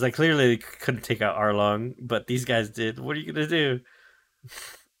 Because like clearly they couldn't take out Arlong, but these guys did. What are you gonna do?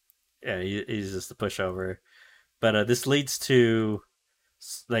 Yeah, he's just a pushover. But this leads to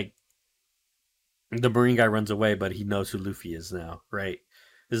like the Marine guy runs away, but he knows who Luffy is now, right?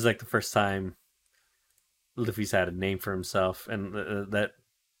 This is like the first time Luffy's had a name for himself, and that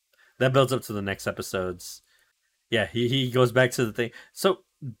builds up to the next episodes. Yeah, he goes back to the thing. So,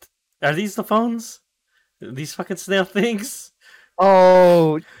 are these the phones? These fucking snail things?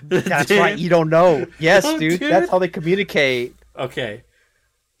 Oh, that's right. You don't know. Yes, dude. Dude. That's how they communicate. Okay.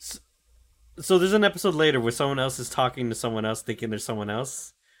 So there's an episode later where someone else is talking to someone else, thinking there's someone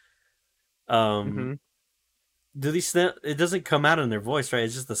else. Do these snail? It doesn't come out in their voice, right?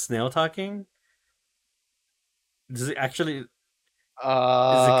 It's just the snail talking. Does it actually? Is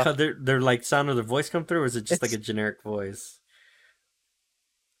it their like sound of their voice come through, or is it just like a generic voice?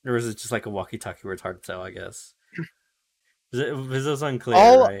 Or is it just like a walkie-talkie where it's hard to tell? I guess. Is this unclear?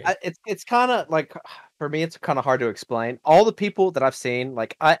 Right? It's kind of like for me, it's kind of hard to explain. All the people that I've seen,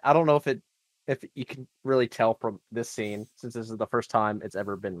 like I don't know if you can really tell from this scene since this is the first time it's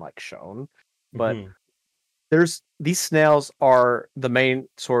ever been like shown, but there's these snails are the main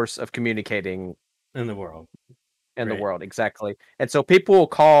source of communicating in the world. The world, exactly. And so people will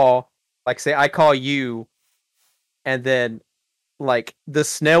call, like say I call you, and then like the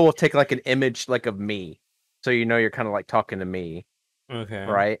snail will take like an image like of me, so you know you're kind of like talking to me. Okay.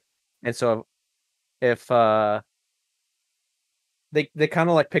 Right. And so if they kind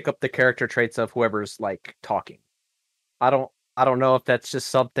of like pick up the character traits of whoever's like talking. I don't know if that's just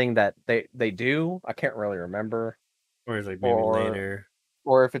something that they do. I can't really remember. Or is like maybe later.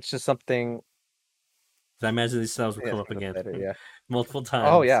 Or if it's just something. I imagine these cells will come up again multiple times.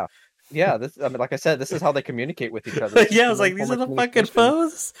 Oh yeah, yeah. This, I mean, like I said, this is how they communicate with each other. Yeah, I was like, these are the fucking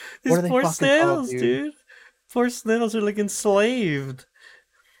foes. These poor snails, dude. Poor snails are like enslaved.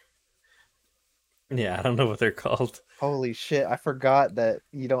 Yeah, I don't know what they're called. Holy shit! I forgot that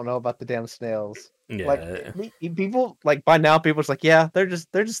you don't know about the damn snails. Yeah, like people like by now, people's like, yeah, they're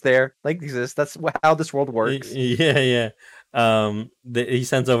just there. They exist. That's how this world works. Yeah. He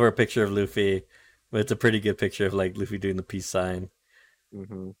sends over a picture of Luffy. But it's a pretty good picture of like Luffy doing the peace sign.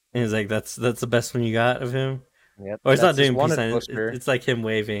 And he's like, "That's the best one you got of him." Yep. Or it's not doing peace sign. It's like him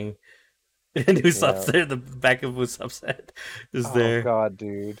waving, and Usopp's there. The back of Usopp's head is there. Oh god,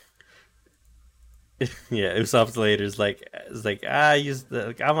 dude. Yeah, Usopp's later is like,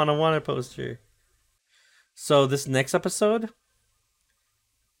 I'm on a wanted poster. So this next episode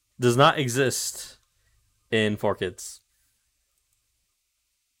does not exist in 4Kids.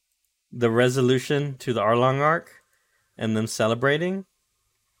 The resolution to the Arlong arc and them celebrating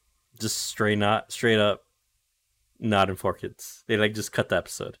just straight up not in 4Kids. They like just cut the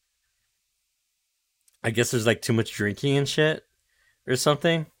episode. I guess there's like too much drinking and shit or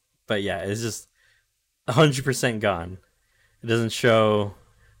something. But yeah, it's just 100% gone. It doesn't show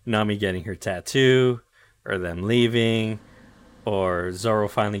Nami getting her tattoo or them leaving or Zoro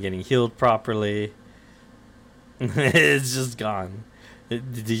finally getting healed properly. It's just gone.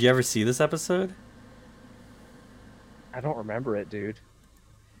 Did you ever see this episode? I don't remember it, dude.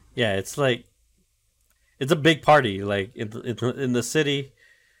 Yeah, it's like it's a big party, like in the city,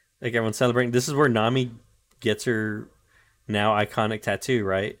 like everyone's celebrating. This is where Nami gets her now iconic tattoo,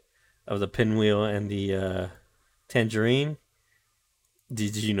 right? Of the pinwheel and the tangerine.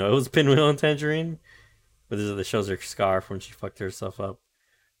 Did you know it was pinwheel and tangerine? But this shows her scarf when she fucked herself up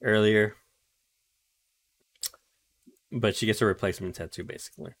earlier. But she gets a replacement tattoo,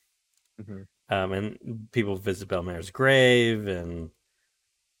 basically. Mm-hmm. And people visit Belmare's grave, and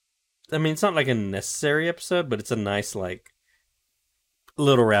I mean, it's not like a necessary episode, but it's a nice like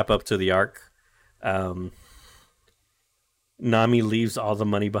little wrap up to the arc. Nami leaves all the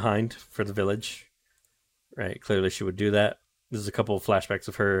money behind for the village. Right, clearly she would do that. There's a couple of flashbacks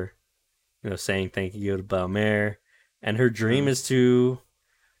of her, saying thank you to Belmare, and her dream is to,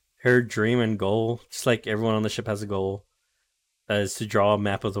 her dream and goal, just like everyone on the ship has a goal, is to draw a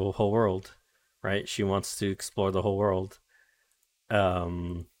map of the whole world. Right, she wants to explore the whole world,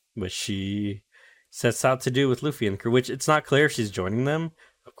 which she sets out to do with Luffy and the crew. Which it's not clear if she's joining them.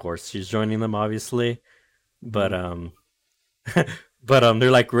 Of course, she's joining them, obviously, but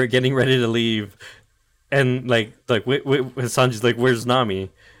they're like, we're getting ready to leave. And wait, Sanji's like, "Where's Nami?"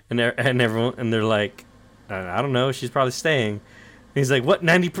 And everyone, and they're like, "I don't know. She's probably staying." And he's like, "What?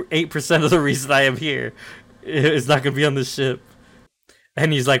 98% of the reason I am here is not going to be on this ship."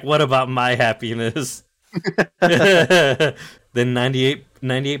 And he's like, "What about my happiness?" Then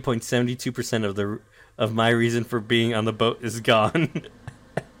 98.72% of my reason for being on the boat is gone.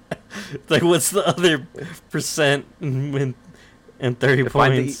 Like, what's the other percent and 30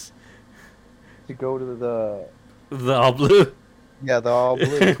 points? To go to the all blue. Yeah, the all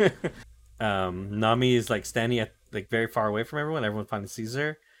blue. Nami is like standing at like very far away from everyone. Everyone finally sees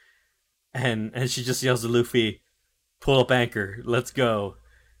her, and she just yells to Luffy, "Pull up anchor, let's go!"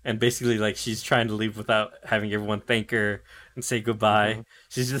 And basically, like, she's trying to leave without having everyone thank her and say goodbye. Mm-hmm.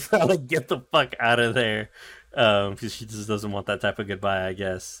 She's just like, get the fuck out of there, because she just doesn't want that type of goodbye, I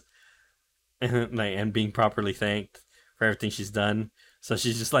guess, and being properly thanked for everything she's done. So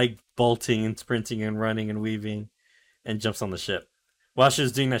she's just like bolting and sprinting and running and weaving and jumps on the ship. While she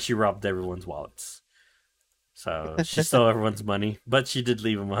was doing that, she robbed everyone's wallets. So she stole everyone's money, but she did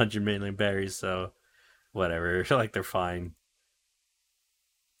leave them 100 million berries, so whatever. Like, they're fine.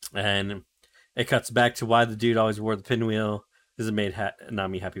 And it cuts back to why the dude always wore the pinwheel, because it made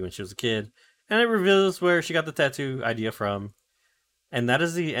Nami happy when she was a kid. And it reveals where she got the tattoo idea from. And that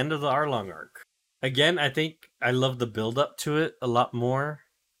is the end of the Arlong arc. Again, I think I love the build up to it a lot more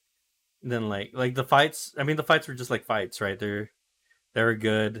than like the fights. I mean, the fights were just like fights, right? They were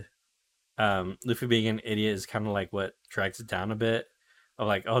good. Luffy being an idiot is kind of like what drags it down a bit. Of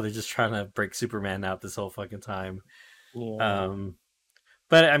like, oh, they're just trying to break Superman out this whole fucking time. Yeah.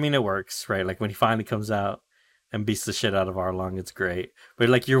 But I mean, it works, right? Like when he finally comes out and beats the shit out of Arlong, it's great. But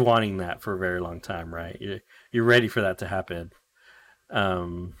like, you're wanting that for a very long time, right? You're ready for that to happen.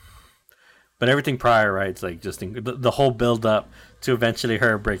 But everything prior, right? It's like just the whole build up to eventually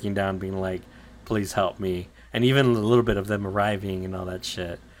her breaking down, being like, "Please help me," and even a little bit of them arriving and all that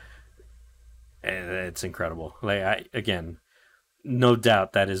shit. It's incredible. Like, again, no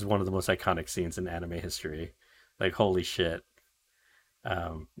doubt that is one of the most iconic scenes in anime history. Like, holy shit.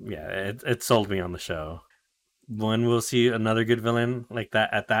 Yeah, it sold me on the show. When we'll see another good villain like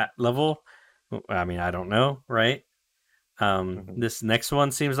that at that level, I mean, I don't know, right? This next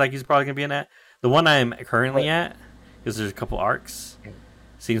one seems like he's probably gonna be in that. The one I'm currently at, because there's a couple arcs,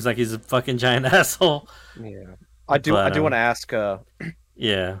 seems like he's a fucking giant asshole. Yeah, I do want to ask.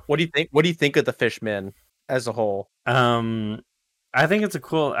 Yeah, what do you think? What do you think of the Fishmen as a whole? I think it's a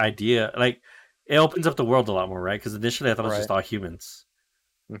cool idea. Like, it opens up the world a lot more, right? Because initially I thought it was just all humans,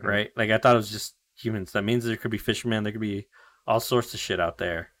 right? Like, I thought it was just humans. That means there could be fishermen. There could be all sorts of shit out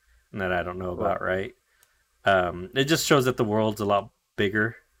there that I don't know about, right? It just shows that the world's a lot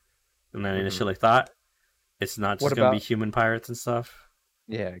bigger than I initially thought. It's not just going to be human pirates and stuff.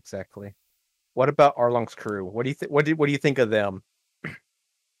 Yeah, exactly. What about Arlong's crew? What do you think? What do you think of them?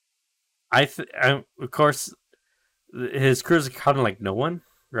 Of course, his crew is kind of like no one,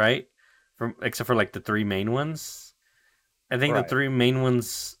 right? Except for like the three main ones. I think the three main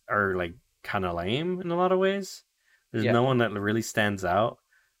ones are like kind of lame in a lot of ways. There's no one that really stands out,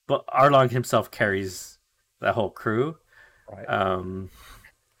 but Arlong himself carries that whole crew. Right.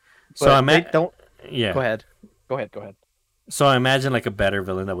 So don't. Yeah. Go ahead. So I imagine like a better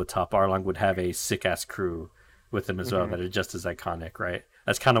villain that would top Arlong would have a sick ass crew with him as well that are just as iconic, right?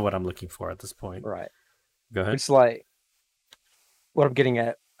 That's kind of what I'm looking for at this point. Right. Go ahead. It's like what I'm getting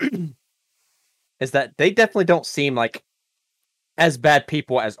at is that they definitely don't seem like as bad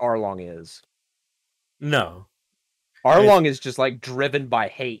people as Arlong is. No. Arlong is just like driven by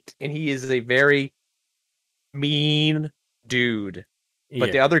hate, and he is a very mean dude.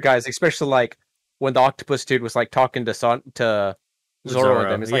 But the other guys, especially like when the octopus dude was like talking to Zoro and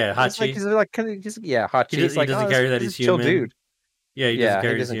them. It's like, Hachi. Hachi. He doesn't care that he's human. Chill dude. Yeah, he doesn't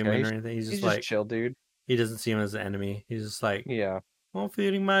care he's human or anything. He's just like chill dude. He doesn't see him as an enemy. He's just like, yeah, I'm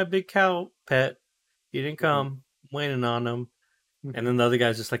feeding my big cow pet. He didn't come. I'm waiting on him. And then the other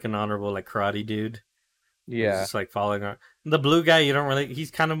guy's just like an honorable like karate dude. Yeah, he's just like following on. The blue guy, you don't really. He's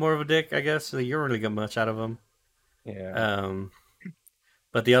kind of more of a dick, I guess. So you don't really get much out of him. Yeah.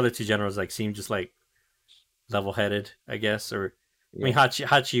 But the other two generals like seem just like level-headed, I guess. Or I mean,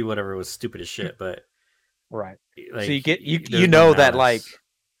 Hachi, whatever, was stupid as shit. But right. Like, so you know that like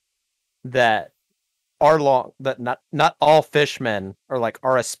that Arlong, that not all fishmen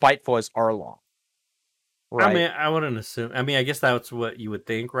are as spiteful as Arlong. Right? I mean, I wouldn't assume. I mean, I guess that's what you would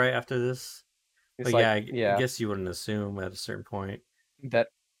think right after this. But I guess you wouldn't assume at a certain point that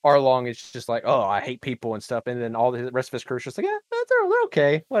Arlong is just like, oh, I hate people and stuff, and then all the rest of his crew is just like, yeah, they're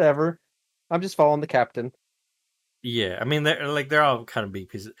okay, whatever. I'm just following the captain. Yeah, I mean, they're all kind of big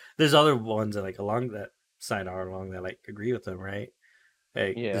pieces. There's other ones that like along that side Arlong that like agree with them, right?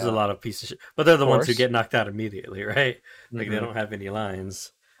 Like, there's a lot of pieces of shit, but they're the ones who get knocked out immediately, right? Like they don't have any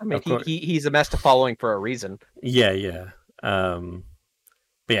lines. I mean, he's amassed a following for a reason. Yeah.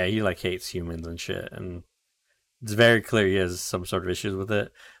 But yeah, he like hates humans and shit, and it's very clear he has some sort of issues with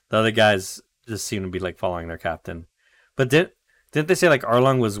it. The other guys just seem to be like following their captain. But didn't they say like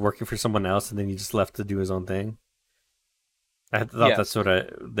Arlong was working for someone else and then he just left to do his own thing? I thought that's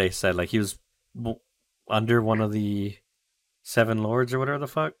what they said. Like he was under one of the 7 lords or whatever the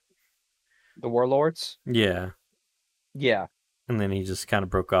fuck. The warlords. Yeah. And then he just kind of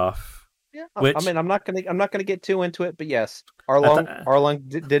broke off. Yeah, I mean, I'm not gonna get too into it, but yes,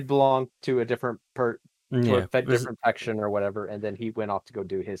 Arlong did belong to a different different faction or whatever, and then he went off to go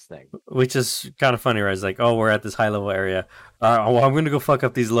do his thing. Which is kind of funny, right? It's like, oh, we're at this high level area. Well, I'm gonna go fuck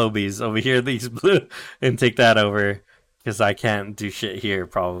up these lobies over here, these blue, and take that over because I can't do shit here.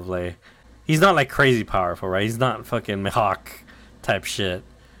 Probably, he's not like crazy powerful, right? He's not fucking Mihawk type shit.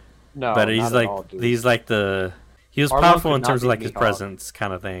 No, but he's like he was powerful in terms of like his presence,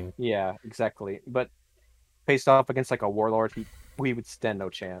 kind of thing. Yeah, exactly. But faced off against like a warlord, we would stand no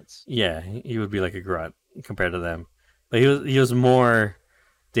chance. Yeah, he would be like a grunt compared to them. But he was more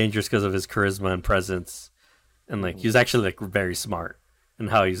dangerous because of his charisma and presence, and like he was actually like very smart in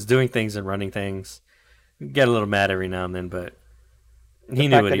how he was doing things and running things. Get a little mad every now and then, but he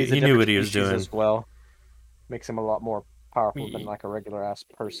knew what he was doing as well. Makes him a lot more powerful than like a regular ass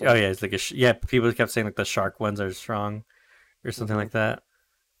person. Oh yeah, it's like people kept saying like the shark ones are strong or something like that.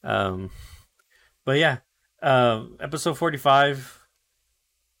 But yeah, episode 45,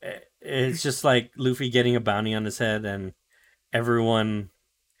 it's just like Luffy getting a bounty on his head and everyone,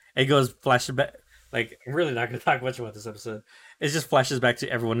 it goes flashback. Like, I'm really not going to talk much about this episode. It just flashes back to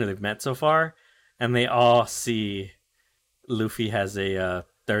everyone that they've met so far, and they all see Luffy has a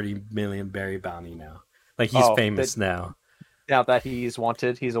 30 million berry bounty now. Like, he's famous now. Now that he's a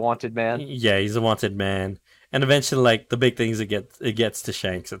wanted man. Yeah, he's a wanted man. And eventually, like, the big thing is it gets to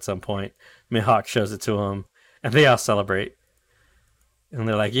Shanks at some point. Mihawk shows it to him, and they all celebrate. And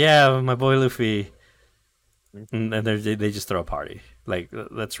they're like, yeah, my boy Luffy. And they just throw a party. Like,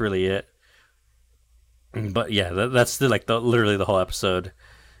 that's really it. But yeah, that's literally the whole episode.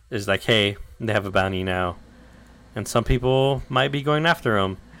 Is like, hey, they have a bounty now. And some people might be going after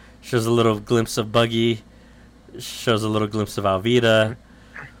him. Shows a little glimpse of Buggy. Shows a little glimpse of Alvida,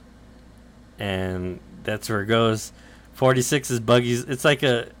 and that's where it goes. 46 is Buggy's. It's like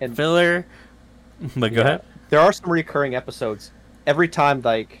a filler, but go ahead. There are some recurring episodes. Every time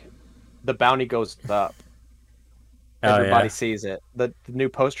like the bounty goes up, everybody sees it. The new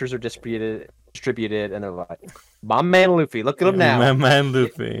posters are distributed, and they're like, "My man Luffy, look at him now, my man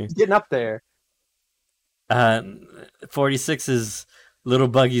Luffy, he's getting up there." 46 is Little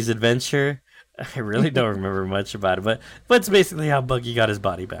Buggy's adventure. I really don't remember much about it, but it's basically how Buggy got his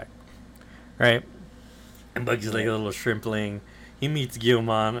body back, right? And Buggy's like a little shrimpling. He meets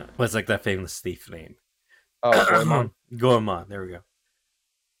Guilmon. What's like that famous thief name? Oh, Goemon. Goemon. There we go.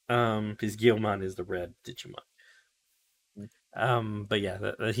 Because Guilmon is the red Digimon. But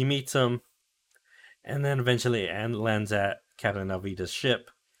yeah, he meets him, and then eventually lands at Captain Alvida's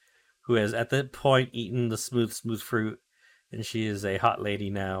ship, who has at that point eaten the smooth fruit, and she is a hot lady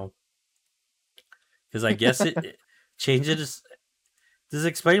now. Because I guess it changes. Does it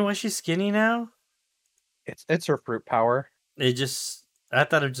explain why she's skinny now? It's her fruit power. I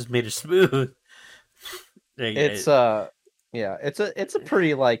thought it just made her smooth. It's a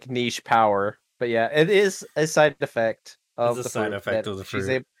pretty like niche power, but yeah, it is a side effect of the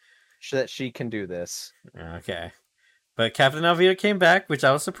fruit. That she can do this. Okay, but Captain Alvida came back, which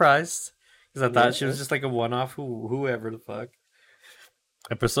I was surprised Because I thought she was just like a one-off, whoever the fuck.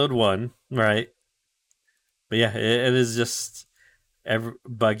 Episode 1, right? But yeah, it is just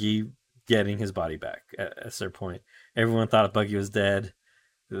Buggy getting his body back. That's their point. Everyone thought Buggy was dead.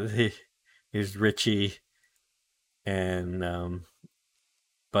 Here's Richie, and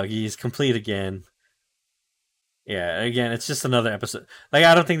Buggy is complete again. Yeah, again, it's just another episode. Like,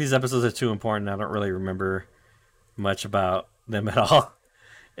 I don't think these episodes are too important. I don't really remember much about them at all.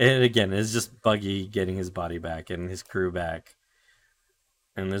 And again, it's just Buggy getting his body back and his crew back.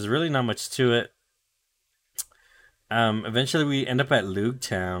 And there's really not much to it. Eventually we end up at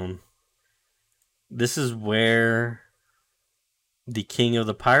Loguetown. This is where the king of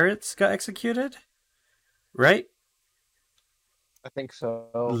the pirates got executed, right? I think so.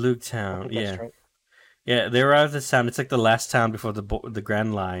 Loguetown, yeah. Right. Yeah, they were out of this town. It's like the last town before the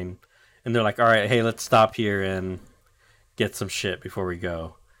Grand Line. And they're like, all right, hey, let's stop here and get some shit before we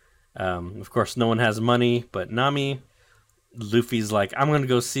go. Of course, no one has money but Nami. Luffy's like, I'm going to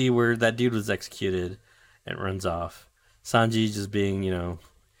go see where that dude was executed, and runs off. Sanji just being,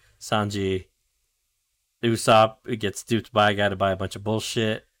 Sanji. Usopp gets duped by a guy to buy a bunch of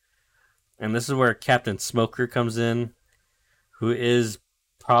bullshit. And this is where Captain Smoker comes in, who is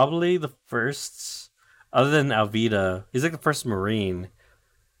probably the first, other than Alvida, he's like the first Marine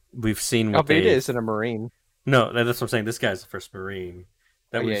we've seen with Alvida isn't a Marine. No, that's what I'm saying. This guy's the first Marine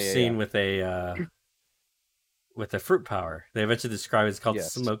that we've seen with a fruit power. They eventually describe it's called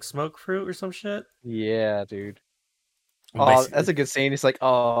smoke fruit or some shit. Yeah, dude. Oh, that's a good scene. He's like,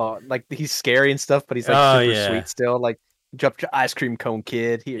 like he's scary and stuff, but he's like super sweet still. Like, drop your ice cream cone,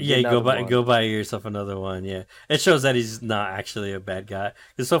 kid. Here, go buy yourself another one. Yeah, it shows that he's not actually a bad guy.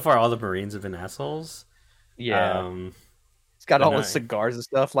 Because so far, all the Marines have been assholes. Yeah, he's got all his cigars and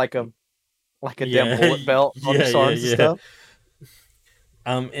stuff, like a damn bullet belt on his arms and stuff.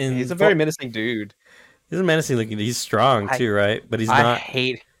 And he's a very menacing dude. He's a menacing looking. He's strong too, right? But he's not. I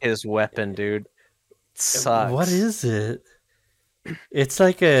hate his weapon, dude. It sucks. What is it? It's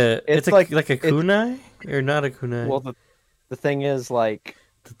like a. It's like a kunai or not a kunai. Well, the thing is, like,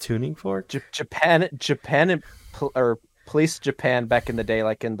 the tuning fork. Japan, or police Japan back in the day,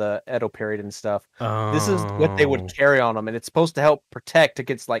 like in the Edo period and stuff. Oh. This is what they would carry on them, and it's supposed to help protect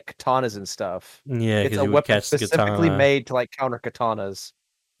against like katanas and stuff. Yeah, it's a weapon specifically made to like counter katanas.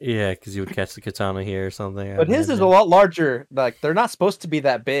 Yeah, because you would catch the katana here or something. But his is a lot larger. Like, they're not supposed to be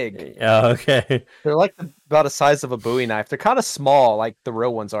that big. Oh, okay. They're like about the size of a Bowie knife. They're kind of small, like the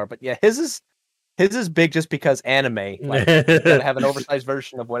real ones are. But yeah, his is big just because anime. Like, you gotta have an oversized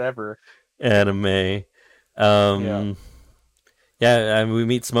version of whatever. Anime. Yeah, we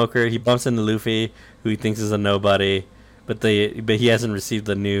meet Smoker. He bumps into Luffy, who he thinks is a nobody, but he hasn't received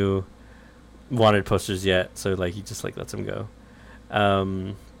the new wanted posters yet. So like he just like lets him go.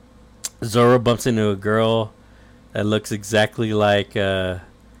 Zoro bumps into a girl that looks exactly like what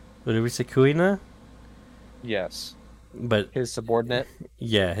did we say, Kuina? Yes, but his subordinate.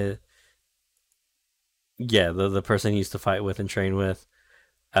 Yeah, the person he used to fight with and train with.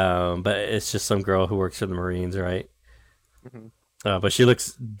 But it's just some girl who works for the Marines, right? Mm-hmm. But she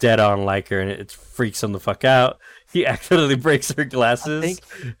looks dead on like her, and it freaks him the fuck out. He accidentally breaks her glasses.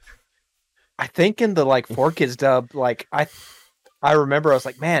 I think in the like 4Kids dub, like I remember I was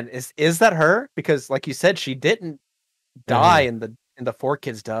like, man, is that her? Because like you said, she didn't die in the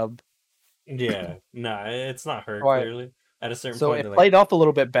 4Kids dub. Yeah, no, it's not her clearly. At a certain point, it played off a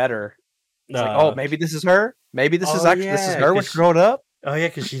little bit better. It's like, oh, maybe this is her. Maybe this is her when she growing up. Oh yeah,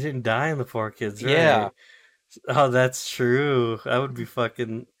 because she didn't die in the 4Kids. Right? Yeah. Oh, that's true. That would be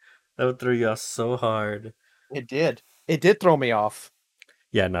fucking. That would throw you off so hard. It did. It did throw me off.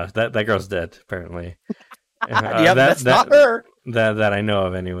 Yeah, no, that girl's dead apparently. That's not her. That I know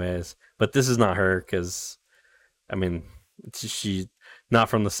of, anyways. But this is not her because, I mean, she's not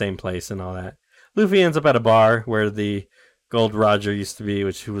from the same place and all that. Luffy ends up at a bar where the Gold Roger used to be,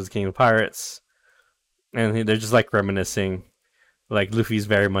 who was the king of pirates, and they're just like reminiscing. Like Luffy's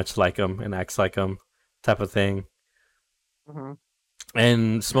very much like him and acts like him, type of thing. Mm-hmm.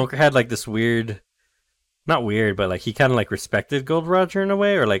 And Smoker had like this weird, not weird, but like he kind of like respected Gold Roger in a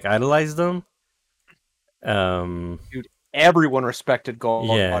way, or like idolized him. Dude, everyone respected Gold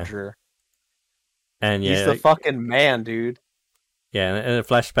Roger. And he's the fucking man, dude. Yeah, and it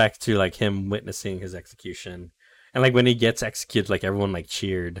flashed back to like him witnessing his execution, and like when he gets executed, like everyone like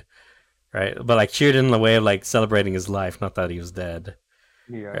cheered, right? But like cheered in the way of like celebrating his life, not that he was dead.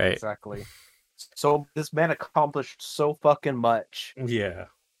 Yeah, right? Exactly. So this man accomplished so fucking much. Yeah.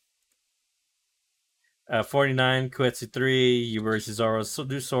 49, Koetsu 3, Yubari Zoro's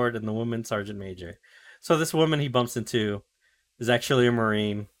new sword, and the woman Sergeant Major. So this woman he bumps into is actually a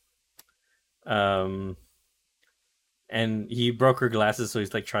Marine. Um, and he broke her glasses, so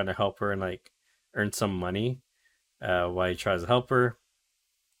he's like trying to help her and like earn some money. While he tries to help her,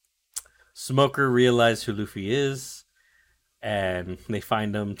 Smoker realized who Luffy is, and they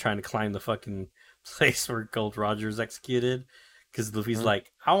find him trying to climb the fucking place where Gold Roger is executed. Because Luffy's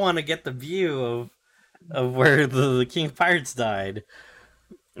like, I want to get the view of where the King of Pirates died,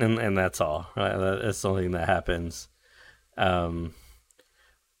 and that's all. Right? That's the only thing that happens.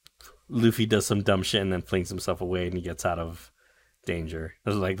 Luffy does some dumb shit and then flings himself away, and he gets out of danger.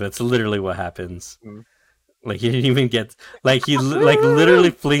 That's literally what happens. Like he didn't even get he literally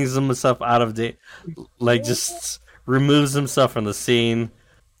flings himself out of just removes himself from the scene.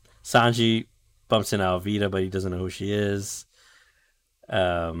 Sanji bumps into Alvida, but he doesn't know who she is.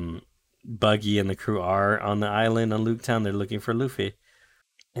 Buggy and the crew are on the island on Loguetown. They're looking for Luffy.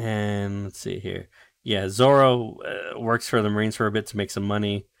 And let's see here. Yeah, Zoro works for the Marines for a bit to make some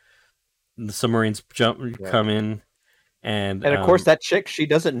money. The submarines come in, and of course that chick, she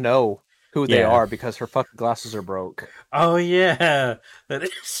doesn't know who they are because her fucking glasses are broke. Oh yeah, that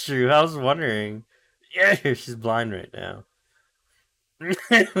is true. I was wondering. Yeah, she's blind right now.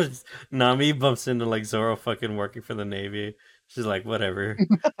 Nami bumps into like Zoro fucking working for the Navy. She's like, whatever.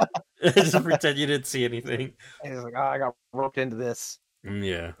 Just pretend you didn't see anything. And he's like, I got roped into this.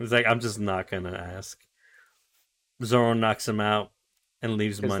 Yeah, it's like, I'm just not gonna ask. Zoro knocks him out and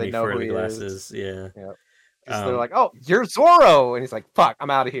leaves money for the glasses. Yeah. Yep. They're like, oh, you're Zoro! And he's like, fuck, I'm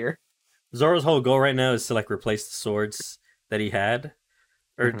out of here. Zoro's whole goal right now is to like replace the swords that he had,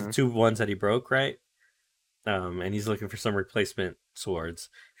 or the two ones that he broke, right? And he's looking for some replacement swords,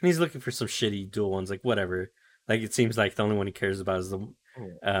 and he's looking for some shitty dual ones, like whatever. Like it seems like the only one he cares about is the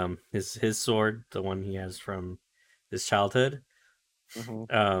his sword, the one he has from his childhood.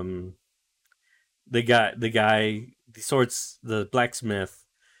 The blacksmith,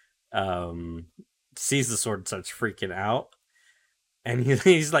 sees the sword and starts freaking out, and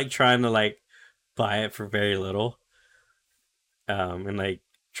he's like trying to like buy it for very little, and like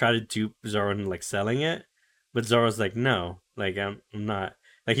try to dupe Zoro and like selling it, but Zoro's like, no, like I'm not,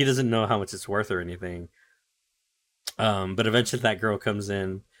 like he doesn't know how much it's worth or anything. But eventually that girl comes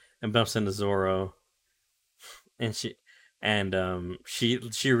in and bumps into Zoro, and she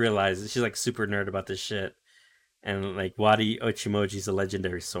realizes, she's like super nerd about this shit, and like Wadi Ochimoji's a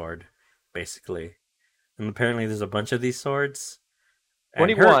legendary sword, basically, and apparently there's a bunch of these swords.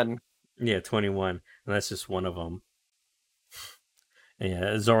 21. 21, and that's just one of them. And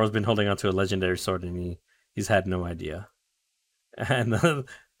yeah, Zoro's been holding onto a legendary sword, and he's had no idea, and the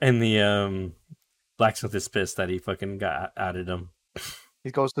blacksmith is pissed that he fucking got outed him.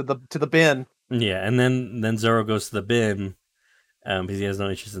 He goes to the bin. Yeah, and then Zoro goes to the bin, because he has no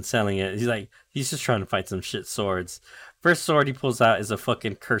interest in selling it. He's just trying to fight some shit swords. First sword he pulls out is a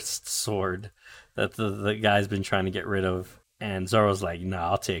fucking cursed sword that the guy's been trying to get rid of. And Zoro's like,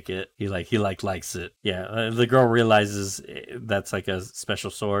 nah, I'll take it. He likes it. Yeah, the girl realizes that's like a special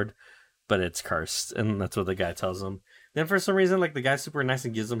sword, but it's cursed, and that's what the guy tells him. Then for some reason, like the guy's super nice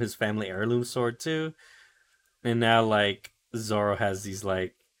and gives him his family heirloom sword too. And now like Zoro has these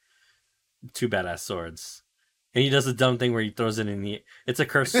like two badass swords, and he does a dumb thing where he throws it in the. It's a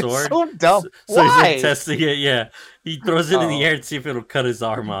cursed sword. So dumb. So why? he's like testing it. Yeah, he throws it in the air to see if it'll cut his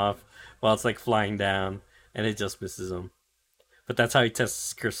arm off while it's like flying down, and it just misses him. But that's how he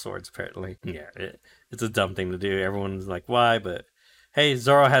tests cursed swords, apparently. Yeah, it's a dumb thing to do. Everyone's like, why? But hey,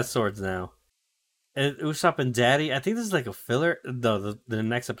 Zoro has swords now. And Usopp and Daddy, I think this is like a filler. No, the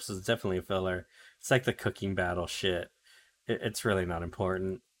next episode is definitely a filler. It's like the cooking battle shit. It's really not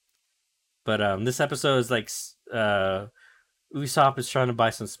important. But this episode is like Usopp is trying to buy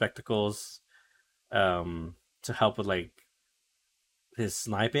some spectacles to help with like his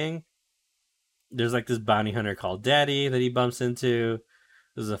sniping. There's like this bounty hunter called Daddy that he bumps into.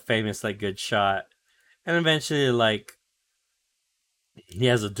 This is a famous like good shot. And eventually like he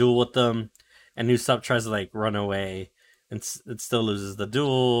has a duel with them, and Usopp tries to like run away and it still loses the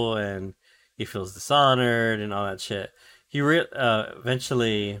duel, and he feels dishonored and all that shit. He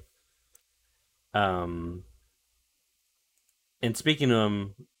eventually and speaking to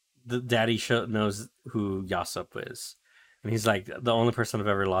him, the Daddy knows who Yasop is, and he's like, the only person I've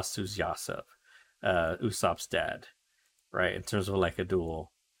ever lost to is Yasop, Usopp's dad, right? In terms of like a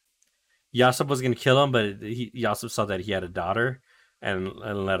duel, Yasop was gonna kill him, but Yasop saw that he had a daughter and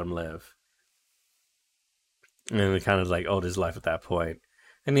let him live, and it kind of like owed his life at that point.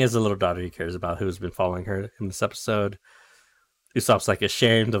 And he has a little daughter he cares about who's been following her in this episode. Usopp's like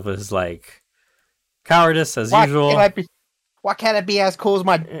ashamed of his like cowardice as usual. Why can't I be as cool as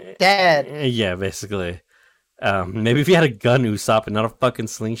my dad? Yeah, basically. Maybe if he had a gun, Usopp, and not a fucking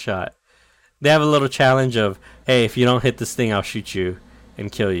slingshot. they have a little challenge of, hey, if you don't hit this thing, I'll shoot you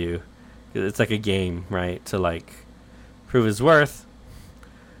and kill you. It's like a game, right? To like prove his worth.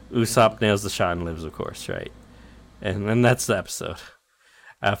 Usopp nails the shot and lives, of course, right? And that's the episode.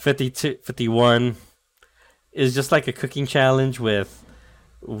 51 is just like a cooking challenge with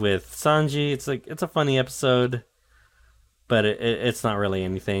Sanji. It's a funny episode, but it's not really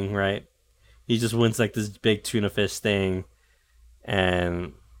anything, right? He just wins like this big tuna fish thing,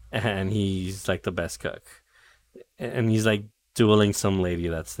 and he's like the best cook, and he's like dueling some lady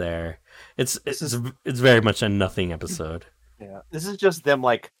that's there. It's very much a nothing episode. Yeah, this is just them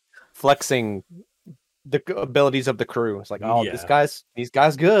like flexing the abilities of the crew. It's like, oh, these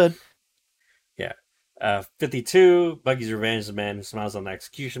guys good. Yeah. 52, Buggy's Revenge, the man who smiles on the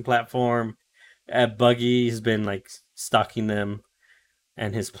execution platform. Buggy has been like stalking them,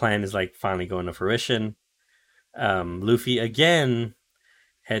 and his plan is like finally going to fruition. Luffy again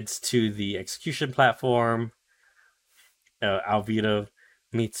heads to the execution platform. Alvida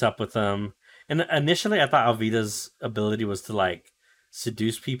meets up with them. And initially I thought Alvida's ability was to like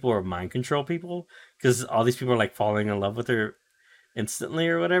seduce people or mind control people, because all these people are like falling in love with her instantly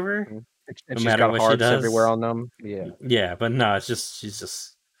or whatever. And no she's matter got what hearts she does everywhere on them. Yeah, but no, it's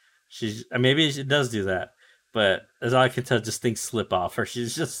just she's maybe she does do that, but as I can tell, just things slip off her.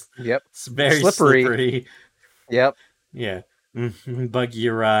 She's just it's very slippery. Yep. Yeah. Buggy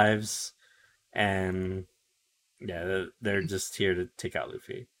arrives, and yeah, they're just here to take out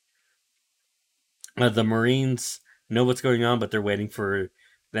Luffy. The Marines know what's going on, but they're waiting for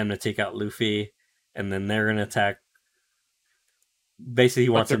them to take out Luffy, and then they're gonna attack. Basically, he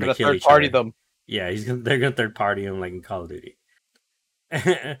wants them to kill each other. Them. Yeah, they're gonna third party him like in Call of Duty.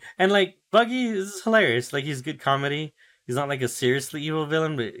 And like Buggy is hilarious. Like he's good comedy. He's not like a seriously evil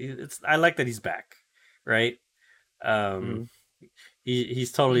villain, but I like that he's back, right?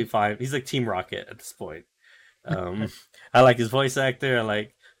 He's totally fine. He's like Team Rocket at this point. I like his voice actor. I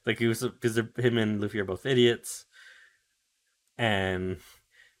like he was, because him and Luffy are both idiots, and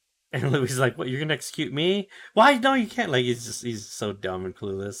Luffy's like, "What? You're gonna execute me? Why? No, you can't." Like he's so dumb and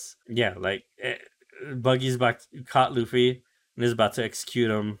clueless. Yeah, like Buggy's caught Luffy and is about to execute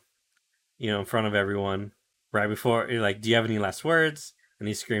him, in front of everyone. Right before, like, do you have any last words? And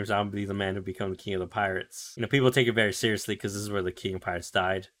he screams, "I'll be the man who become the king of the pirates." People take it very seriously because this is where the king of pirates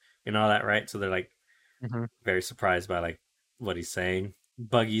died and all that, right? So they're like very surprised by like what he's saying.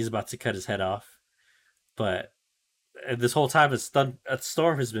 Buggy's about to cut his head off, but this whole time a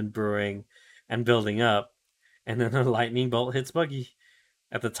storm has been brewing and building up, and then a lightning bolt hits Buggy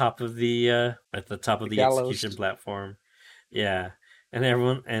at the top of the execution platform. Yeah, and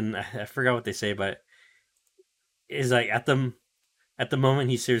everyone, and I forgot what they say, but is like at the moment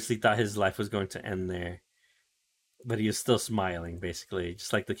he seriously thought his life was going to end there, but he was still smiling, basically,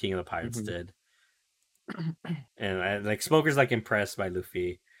 just like the King of the Pirates did. And Smoker's like impressed by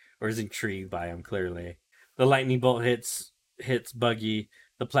Luffy, or is intrigued by him. Clearly, the lightning bolt hits Buggy.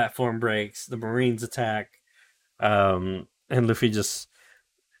 The platform breaks. The Marines attack, and Luffy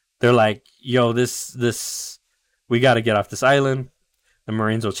they're like, "Yo, this we got to get off this island. The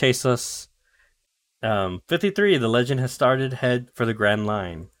Marines will chase us." 53, the legend has started. Head for the Grand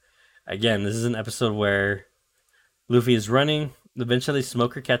Line. Again, this is an episode where Luffy is running. Eventually,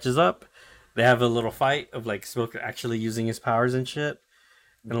 Smoker catches up. They have a little fight of like Smoker actually using his powers and shit,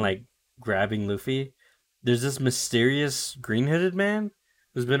 and like grabbing Luffy. There's this mysterious green-hooded man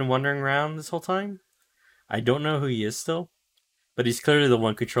who's been wandering around this whole time. I don't know who he is still, but he's clearly the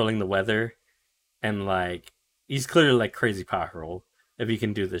one controlling the weather, and like he's clearly like crazy powerful if he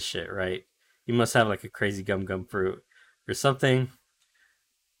can do this shit, right? He must have like a crazy gum fruit or something.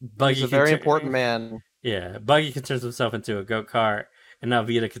 He's a very important man. Yeah, Buggy can turn himself into a go-kart, and now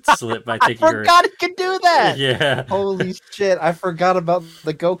Vita could slip by taking her. I forgot he could do that! Yeah. Holy shit, I forgot about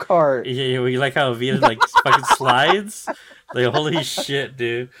the go-kart. Yeah, we like how Vita like fucking slides? Like, holy shit,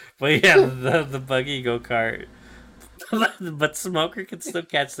 dude. But yeah, the Buggy go-kart. But Smoker can still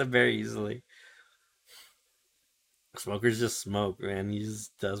catch them very easily. Smoker's just Smoke, man. He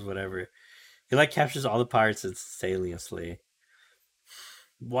just does whatever. He like captures all the pirates instantaneously.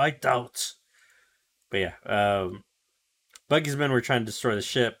 Wiped out. But yeah, Buggy's men were trying to destroy the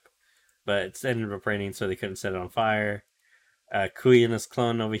ship, but it ended up raining, so they couldn't set it on fire. Kui and his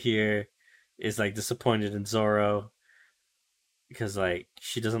clone over here is like disappointed in Zoro because like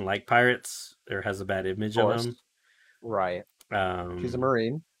she doesn't like pirates or has a bad image of them. Right. She's a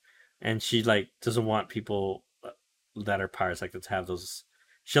Marine, and she like doesn't want people that are pirates like to have those.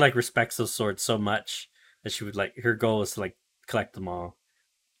 She like respects those swords so much that she would like, her goal is to like collect them all,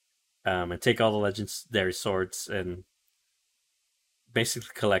 and take all the legendary swords and basically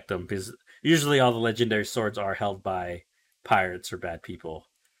collect them, because usually all the legendary swords are held by pirates or bad people,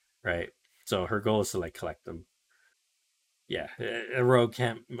 right? So her goal is to like collect them. Yeah, a rogue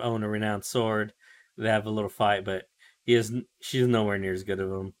can't own a renowned sword. They have a little fight, but she's nowhere near as good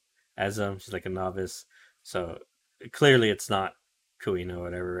of him as him. She's like a novice, so clearly it's not Kuina or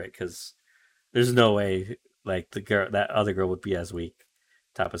whatever, right? Because there's no way like that other girl would be as weak,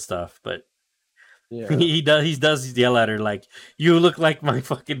 type of stuff. But Yeah. he does yell at her like, "You look like my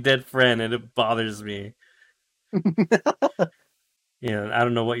fucking dead friend," and it bothers me. I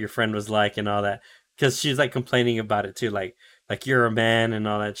don't know what your friend was like and all that, because she's like complaining about it too, like you're a man and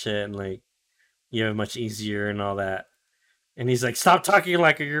all that shit, and like you have it much easier and all that. And he's like, "Stop talking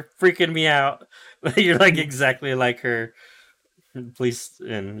like her. You're freaking me out. You're like exactly like her." Please,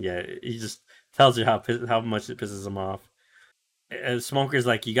 and yeah, he just tells you how much it pisses him off. And Smoker's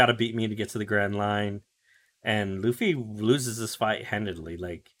like, "You got to beat me to get to the Grand Line," and Luffy loses this fight handedly.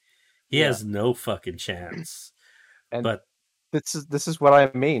 Like he has no fucking chance. And but this is what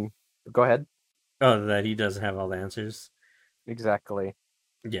I mean. Go ahead. Oh, that he doesn't have all the answers. Exactly.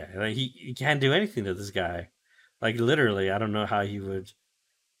 Yeah, like he can't do anything to this guy. Like literally, I don't know how he would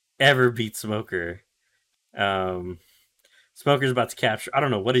ever beat Smoker. Smoker's about to capture. I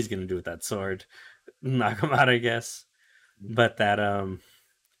don't know what he's gonna do with that sword. Knock him out, I guess. But that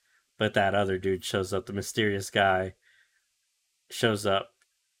other dude shows up. The mysterious guy shows up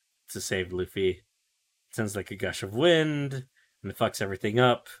to save Luffy. Sends like a gush of wind, and it fucks everything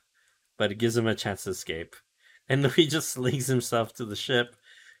up. But it gives him a chance to escape. And Luffy just slings himself to the ship,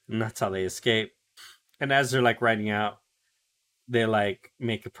 and that's how they escape. And as they're like riding out, they like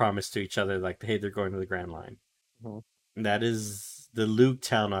make a promise to each other, like, hey, they're going to the Grand Line. Mm-hmm. That is the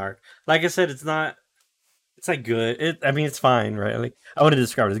Loguetown arc. Like I said, it's like good. It's fine, right? Like I wouldn't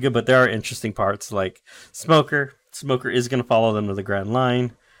describe it as good, but there are interesting parts. Like Smoker is going to follow them to the Grand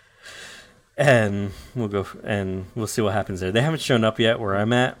Line, and we'll see what happens there. They haven't shown up yet where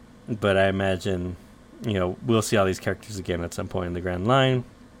I'm at, but I imagine we'll see all these characters again at some point in the Grand Line.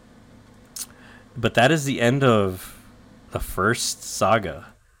 But that is the end of the first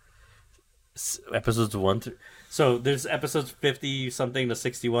saga. Episodes 1 through... So there's episodes 50 something to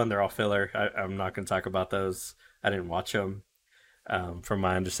 61. They're all filler. I'm not going to talk about those. I didn't watch them. From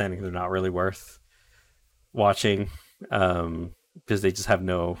my understanding, they're not really worth watching because they just have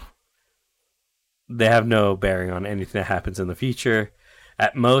no bearing on anything that happens in the future.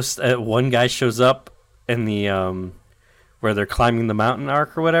 At most, one guy shows up in the where they're climbing the mountain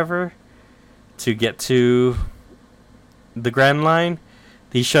arc or whatever to get to the Grand Line.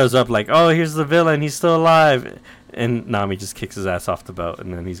 He shows up like, "Oh, here's the villain. He's still alive," and Nami just kicks his ass off the boat,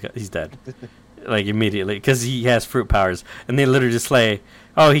 and then he's dead, like immediately, because he has fruit powers. And they literally just say,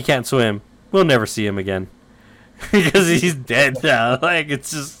 "Oh, he can't swim. We'll never see him again because he's dead now." Like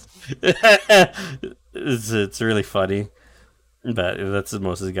it's just, it's really funny, but that's the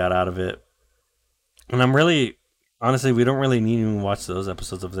most he got out of it. And I'm really, honestly, we don't really need to even watch those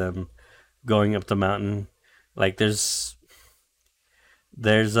episodes of them going up the mountain. Like there's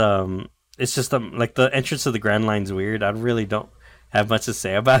it's just like the entrance to the Grand Line's weird. I really don't have much to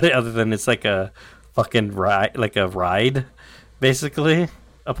say about it other than it's like a fucking ride basically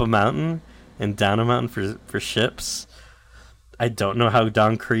up a mountain and down a mountain for ships. I don't know how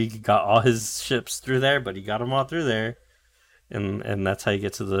Don Krieg got all his ships through there, but he got them all through there, and that's how you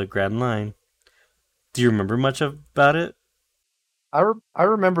get to the Grand Line. Do you remember much about it? I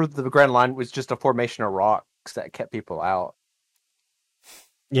remember the Grand Line was just a formation of rocks that kept people out.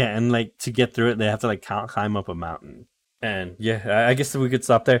 Yeah, and like to get through it, they have to like climb up a mountain. And yeah, I guess we could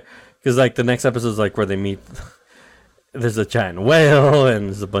stop there because like the next episode is like where they meet. There's a giant whale, and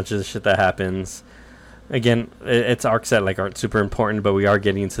there's a bunch of shit that happens. Again, it's arcs that like aren't super important, but we are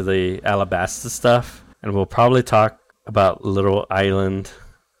getting into the Alabasta stuff, and we'll probably talk about Little Island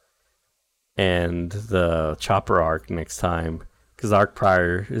and the Chopper arc next time, because arc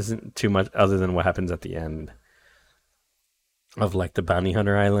prior isn't too much other than what happens at the end of like the Bounty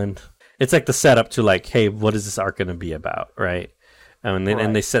Hunter Island. It's like the setup to like, hey, what is this arc going to be about, right? And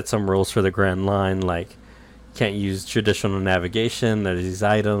they set some rules for the Grand Line, like you can't use traditional navigation. There's these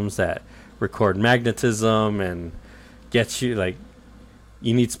items that record magnetism and get you like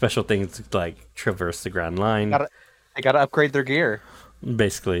you need special things to like traverse the Grand Line. They gotta upgrade their gear.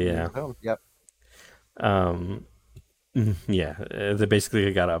 Basically, yeah. Yep. Yeah, they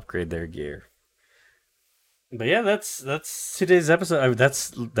basically gotta upgrade their gear. But yeah, that's today's episode.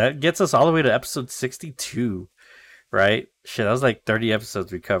 That gets us all the way to episode 62, right? Shit, that was like 30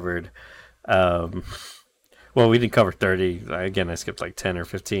 episodes we covered. Well, we didn't cover 30. Again, I skipped like 10 or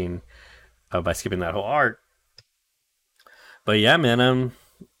 15 by skipping that whole arc. But yeah, man,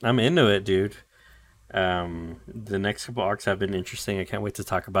 I'm into it, dude. The next couple arcs have been interesting. I can't wait to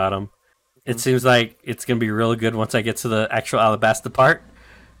talk about them. It seems like it's gonna be real good once I get to the actual Alabasta part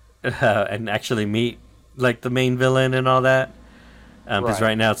and actually meet like the main villain and all that. Because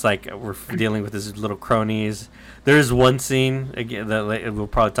right now it's like we're dealing with these little cronies. There is one scene again that we'll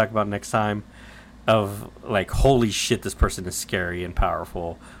probably talk about next time of like, holy shit, this person is scary and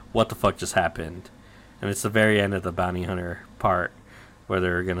powerful. What the fuck just happened? And it's the very end of the bounty hunter part where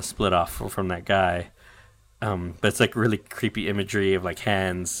they're gonna split off from that guy. But it's like really creepy imagery of like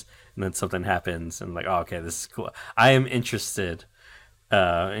hands, and then something happens, and like, oh, okay, this is cool. I am interested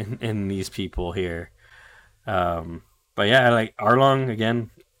in these people here. But yeah, I like Arlong again.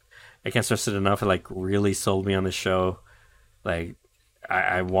 I can't stress it enough. It like really sold me on the show. Like,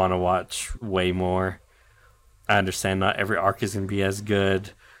 I want to watch way more. I understand not every arc is gonna be as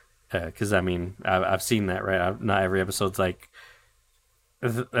good, because I mean I've seen that, right? Not every episode's like.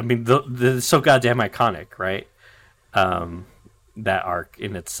 I mean, they're so goddamn iconic, right? That arc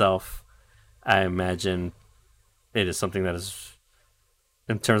in itself, I imagine it is something that is,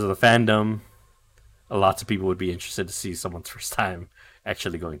 in terms of the fandom, lots of people would be interested to see someone's first time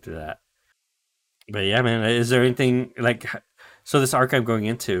actually going through that. But yeah, man, is there anything like, so this arc I'm going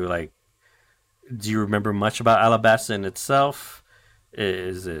into, like, do you remember much about Alabasta in itself?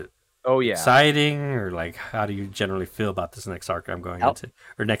 Is it exciting, or like, how do you generally feel about this next arc I'm going into,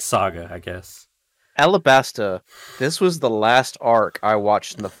 or next saga, I guess? Alabasta, this was the last arc I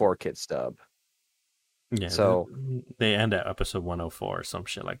watched in the 4-Kids dub. Yeah, so they end at episode 104 or some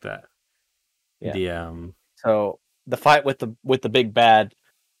shit like that. Yeah. So the fight with the big bad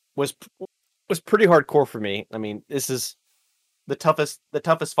was pretty hardcore for me. I mean, this is the toughest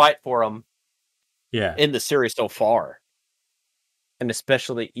fight for him. Yeah. In the series so far. And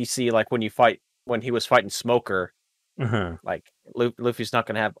especially you see like when he was fighting Smoker, like Luffy's not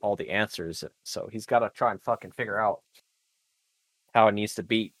going to have all the answers, so he's got to try and fucking figure out how it needs to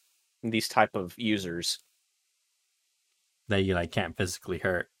beat these type of users that you like can't physically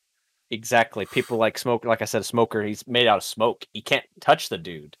hurt. Exactly. People like Smoker, like I said, Smoker, he's made out of smoke. You can't touch the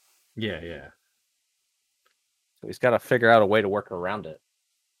dude. Yeah. So he's got to figure out a way to work around it.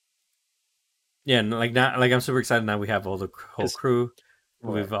 Yeah, and like now, like I'm super excited now. We have all the whole crew.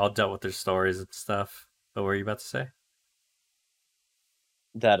 Right. We've all dealt with their stories and stuff. But what were you about to say?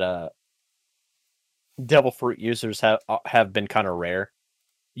 That devil fruit users have been kind of rare.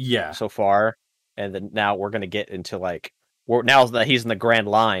 Yeah. So far, and then now we're gonna get into like now that he's in the Grand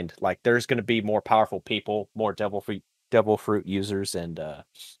Line, like there's gonna be more powerful people, more devil fruit users, and they're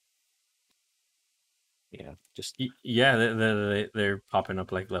popping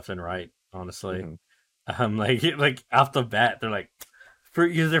up like left and right. Honestly, like off the bat, they're like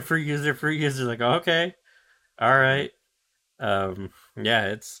fruit user. Like, oh, okay, all right,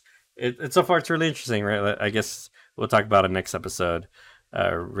 yeah, it's so far it's really interesting, right? I guess we'll talk about it next episode.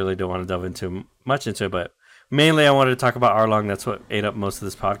 Really don't want to delve into much into it, but mainly I wanted to talk about Arlong. That's what ate up most of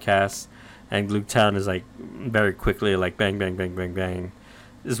this podcast, and Loguetown is like very quickly like bang bang bang bang bang.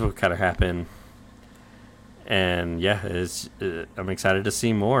 This is what kind of happened, and yeah, I'm excited to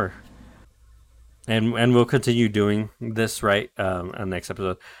see more. And we'll continue doing this, right, on next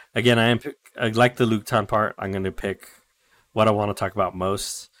episode. Again, I like the Loguetown part. I'm going to pick what I want to talk about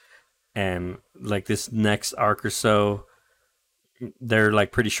most. And like this next arc or so, they're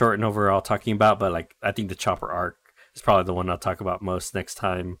like pretty short and overall talking about. But like I think the Chopper arc is probably the one I'll talk about most next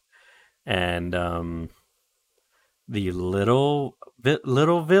time. And the little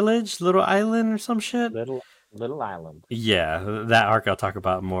village, little island or some shit. Little island. Yeah, that arc I'll talk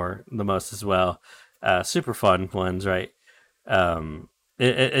about the most as well. Super fun ones, right?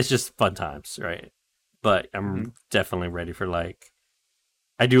 It's just fun times, right? But I'm definitely ready for like,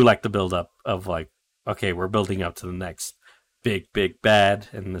 I do like the build up of like, okay, we're building up to the next big bad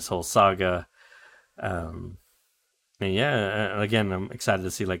in this whole saga. And yeah, again, I'm excited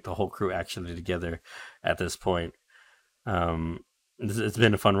to see like the whole crew actually together at this point. It's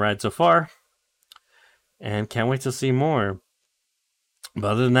been a fun ride so far. And can't wait to see more.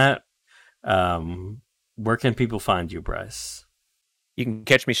 But other than that, where can people find you, Bryce? You can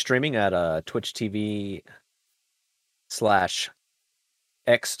catch me streaming at Twitch TV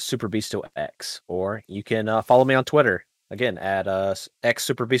 /XSuperBeastoX, or you can follow me on Twitter again at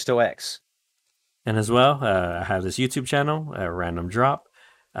XSuperBeastoX. And as well, I have this YouTube channel, Random Drop.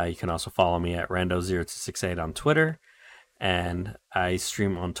 You can also follow me at Rando0268 on Twitter, and I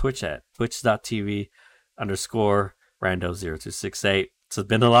stream on Twitch at twitch.tv/Rando0268. So it's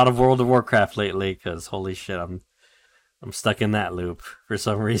been a lot of World of Warcraft lately because holy shit, I'm stuck in that loop for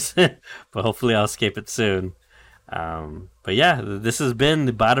some reason. But hopefully I'll escape it soon. But yeah, this has been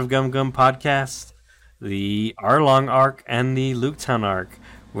the Bot of Gum Gum podcast, the Arlong arc and the Loguetown arc.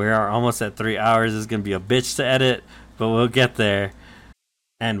 We are almost at 3 hours. It's going to be a bitch to edit, but we'll get there.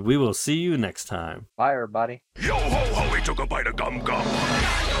 And we will see you next time. Bye, everybody. Yo ho ho, we took a bite of gum gum.